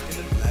I'm rockin'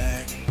 in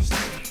black.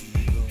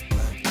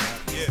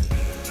 Yeah.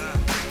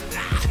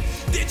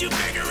 Did you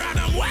figure out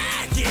I'm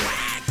wacky?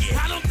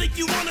 I don't think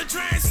you wanna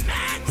try and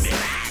smack me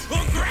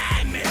or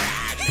grab me.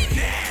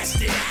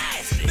 Nasty,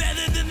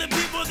 better than the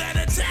people that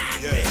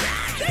attack me.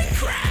 They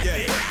crap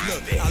me.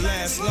 Look, I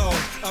last long.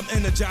 I'm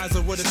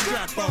Energizer with a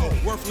strap on.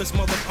 Worthless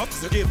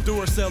motherfuckers give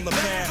Duracell a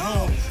bad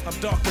home. I'm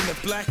dark in the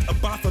black, a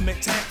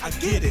Baphomet tag, I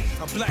get it.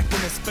 I'm black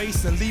in the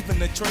space and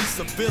leaving a trace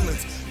of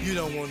villains. You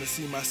don't want to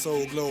see my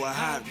soul glow a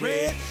hot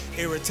red,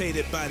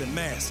 irritated by the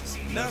masses.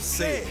 Enough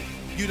said.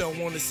 You don't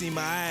want to see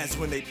my eyes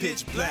when they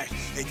pitch black,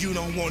 and you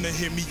don't want to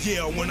hear me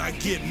yell when I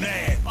get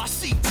mad. I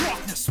see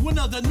darkness when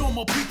other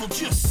normal people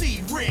just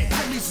see red.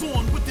 Homies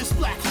on with this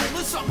black hole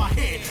inside my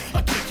head.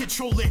 I can't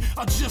control it,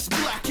 I just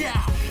black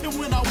out. And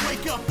when I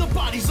wake up, the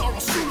bodies are all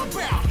strewn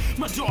about.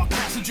 My dark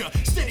passenger,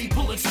 steady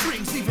pulling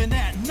strings. Even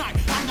at night,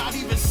 I'm not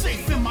even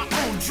safe in my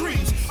own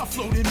dreams. I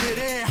float in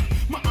midair,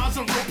 my eyes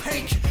are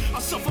opaque.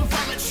 I suffer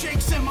violent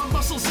shakes and my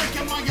muscles ache.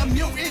 Am I a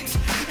mutant?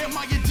 Am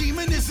I a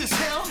demon? Is this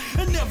hell?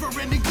 A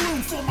never-ending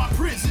gloom for my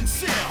prison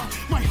cell.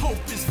 My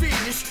hope is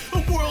vanished,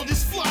 the world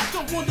is flopped.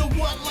 I wonder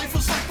what life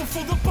was like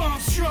before the bomb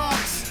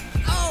strikes.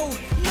 Oh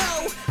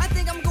no, I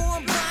think I'm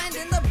going blind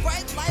in the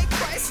bright light,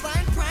 Christ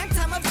line, prime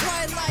time of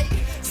twilight.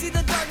 See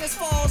the darkness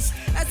falls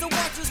as the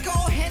watchers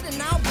call, handing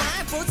out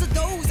blindfolds to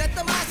those at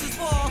the monsters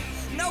fall.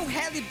 No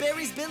Halle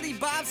Berry's, Billy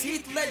Bob's,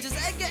 Heath Ledger's,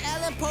 Edgar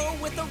Allan Poe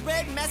with a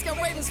red mask and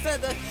raven's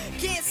feather.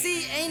 Can't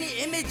see any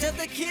image of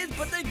the kids,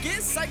 but they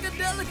get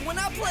psychedelic when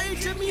I play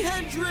Jimi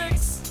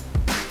Hendrix.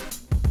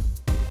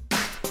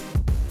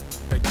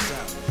 Check this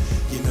out.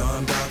 You know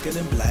I'm darker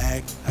than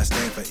black. I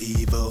stand for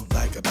evil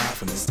like a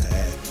Baphomet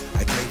tag.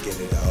 I can't get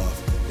it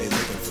off. They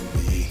looking for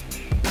me.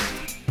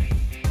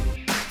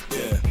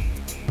 Yeah.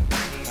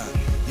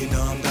 You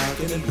know I'm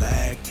darker than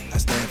black. I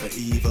stand for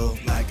evil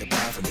like a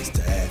Baphomet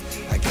tag.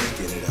 I can't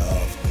get it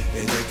off.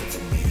 They looking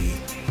for me.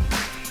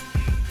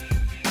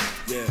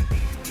 Yeah,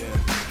 yeah.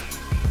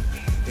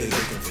 They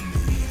looking for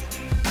me.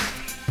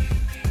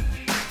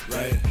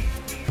 Right?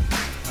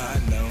 I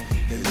know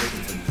they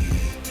looking for me.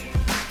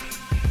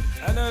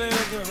 I know they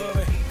looking for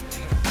me.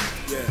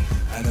 Yeah,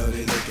 I know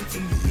they looking for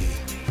me.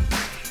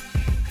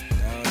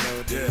 I don't know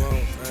what they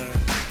want, man.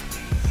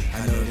 I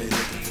know they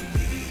looking for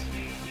me.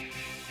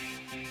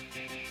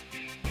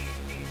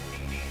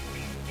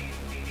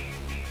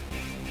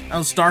 That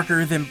was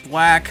Darker Than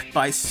Black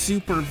by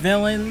Super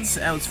Villains.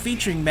 That was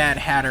featuring Mad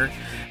Hatter,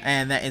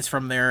 and that is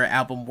from their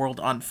album World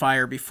on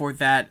Fire. Before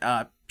that,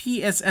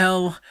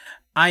 PSLILU,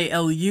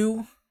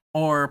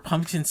 or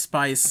Pumpkin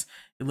Spice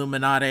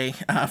Illuminati,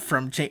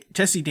 from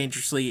Jesse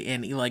Dangerously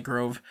and Eli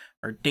Grove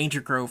or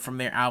Danger Grove from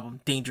their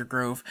album Danger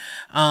Grove.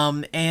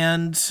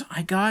 And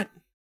I got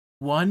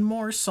one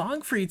more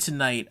song for you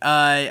tonight.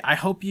 I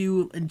hope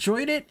you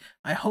enjoyed it.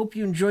 I hope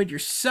you enjoyed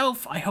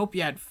yourself. I hope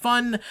you had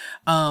fun.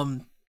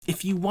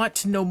 If you want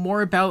to know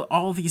more about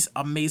all these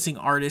amazing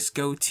artists,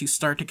 go to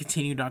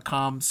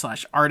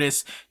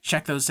starttocontinue.com/artists.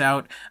 Check those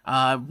out.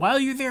 While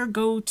you're there,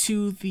 go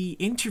to the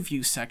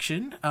interview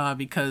section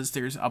because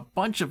there's a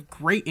bunch of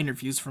great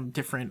interviews from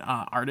different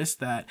artists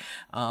that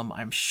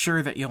I'm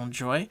sure that you'll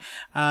enjoy.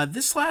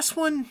 This last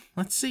one,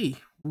 let's see.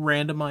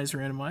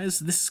 Randomize.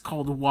 This is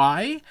called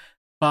Why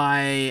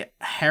by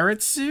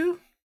Haritsu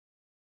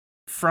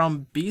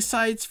from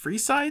B-Sides,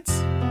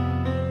 Free-Sides?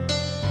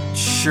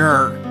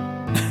 Sure.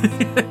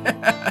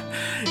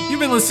 You've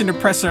been listening to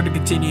Press Start to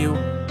Continue.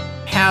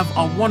 Have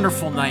a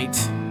wonderful night,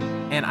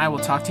 and I will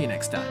talk to you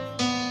next time.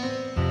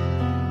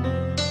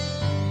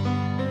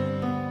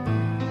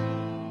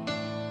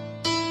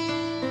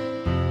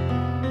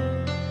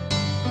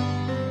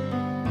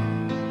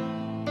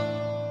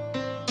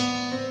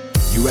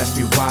 You ask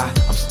me why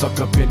I'm stuck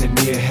up in a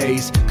near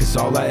haze, cause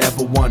all I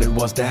ever wanted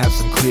was to have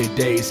some clear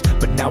days.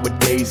 But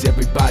nowadays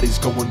everybody's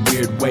going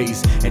weird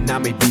ways, and I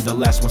may be the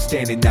last one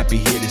standing that be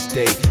here to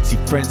stay. See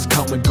friends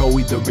come and go,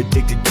 either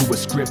addicted to a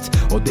script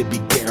or they be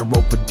getting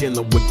rope for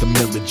dealing with them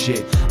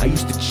illegit. I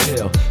used to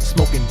chill,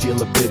 smoke and deal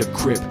a bit of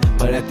crip,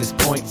 but at this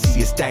point,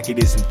 see a stack it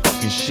isn't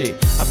fucking shit.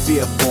 I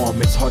fear for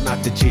 'em, it's hard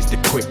not to chase the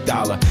quick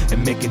dollar,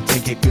 and making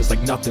 10K feels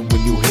like nothing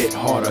when you hit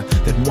harder.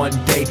 Then one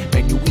day,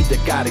 man, you either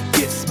gotta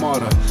get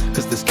smarter,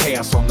 cause there's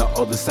chaos on the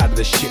other side of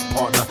the shit,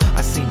 partner.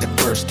 I seen it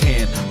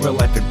firsthand, real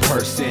life in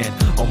person.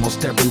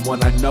 Almost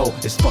everyone I know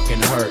is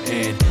fucking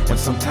hurting, and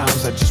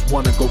sometimes I just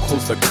wanna go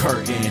close the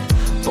curtain.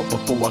 But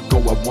before I go,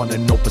 I wanna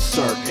know for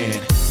certain.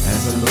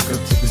 As I look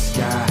up to the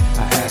sky,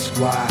 I ask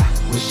why.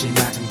 Wishing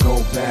I can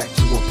go back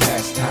to a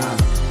past time.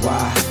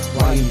 Why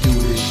you do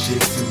this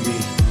shit to me?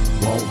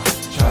 Won't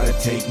try to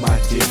take my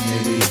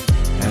dignity.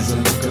 As I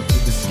look up to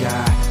the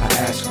sky, I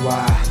ask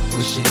why.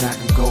 Wishing I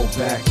can go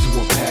back to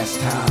a past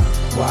time.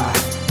 Why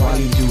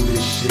you do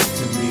this shit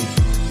to me?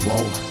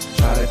 Whoa,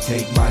 try to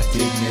take my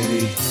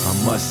dignity. I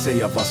must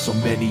say I've lost so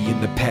many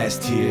in the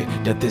past here.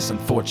 Death is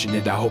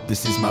unfortunate, I hope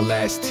this is my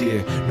last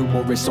tear.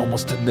 Numerous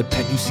almost in the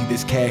pen, you see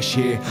this cash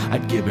here.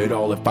 I'd give it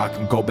all if I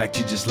can go back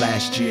to just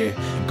last year.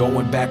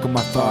 Going back on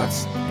my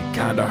thoughts, it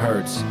kinda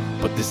hurts,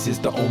 but this is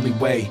the only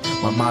way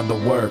my mind will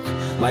work.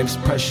 Life's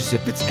precious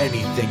if it's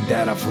anything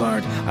that I've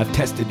learned. I've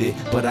tested it,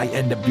 but I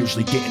end up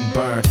usually getting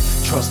burned.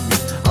 Trust me,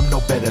 I'm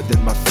no better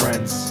than my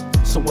friends.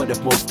 So what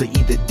if most are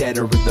either dead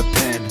or in the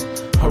pen?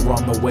 Or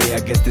on the way, I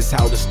guess that's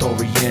how the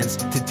story ends.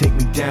 To take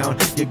me down,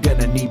 you're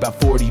gonna need about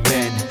 40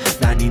 men.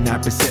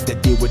 99%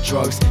 that deal with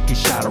drugs get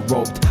shot or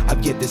roped.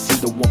 I've yet to see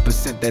the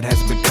 1% that has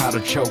been caught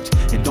or choked.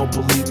 And don't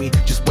believe me,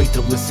 just wait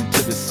to listen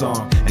to the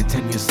song, and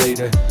 10 years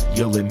later,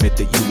 you'll admit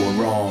that you were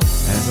wrong.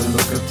 As I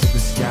look up to the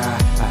sky,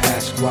 I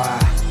ask why.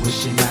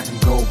 Wishing I can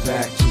go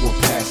back to a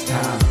past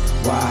time.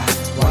 Why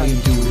you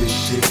do this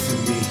shit to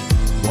me?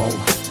 Won't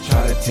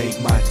try to take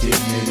my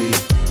dignity.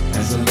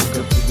 As I look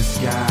up to the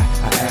sky,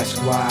 I ask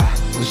why.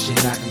 Wishing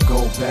I can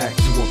go back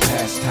to a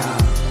past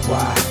time.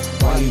 Why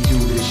you do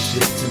this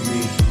shit to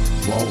me?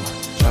 Won't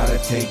try to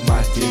take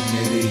my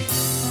dignity.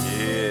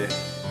 Yeah.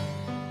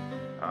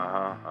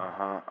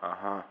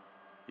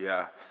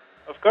 Yeah.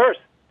 Of course,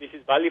 this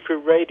is Valley Free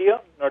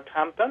Radio,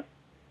 Northampton,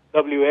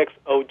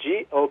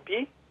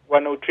 WXOG-OP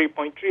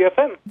 103.3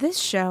 FM. This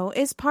show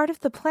is part of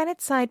the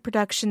PlanetSide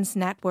Productions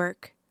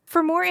Network.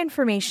 For more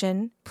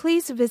information,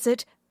 please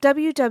visit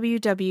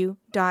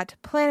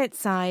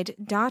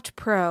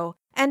www.planetside.pro,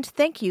 and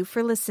thank you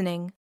for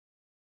listening.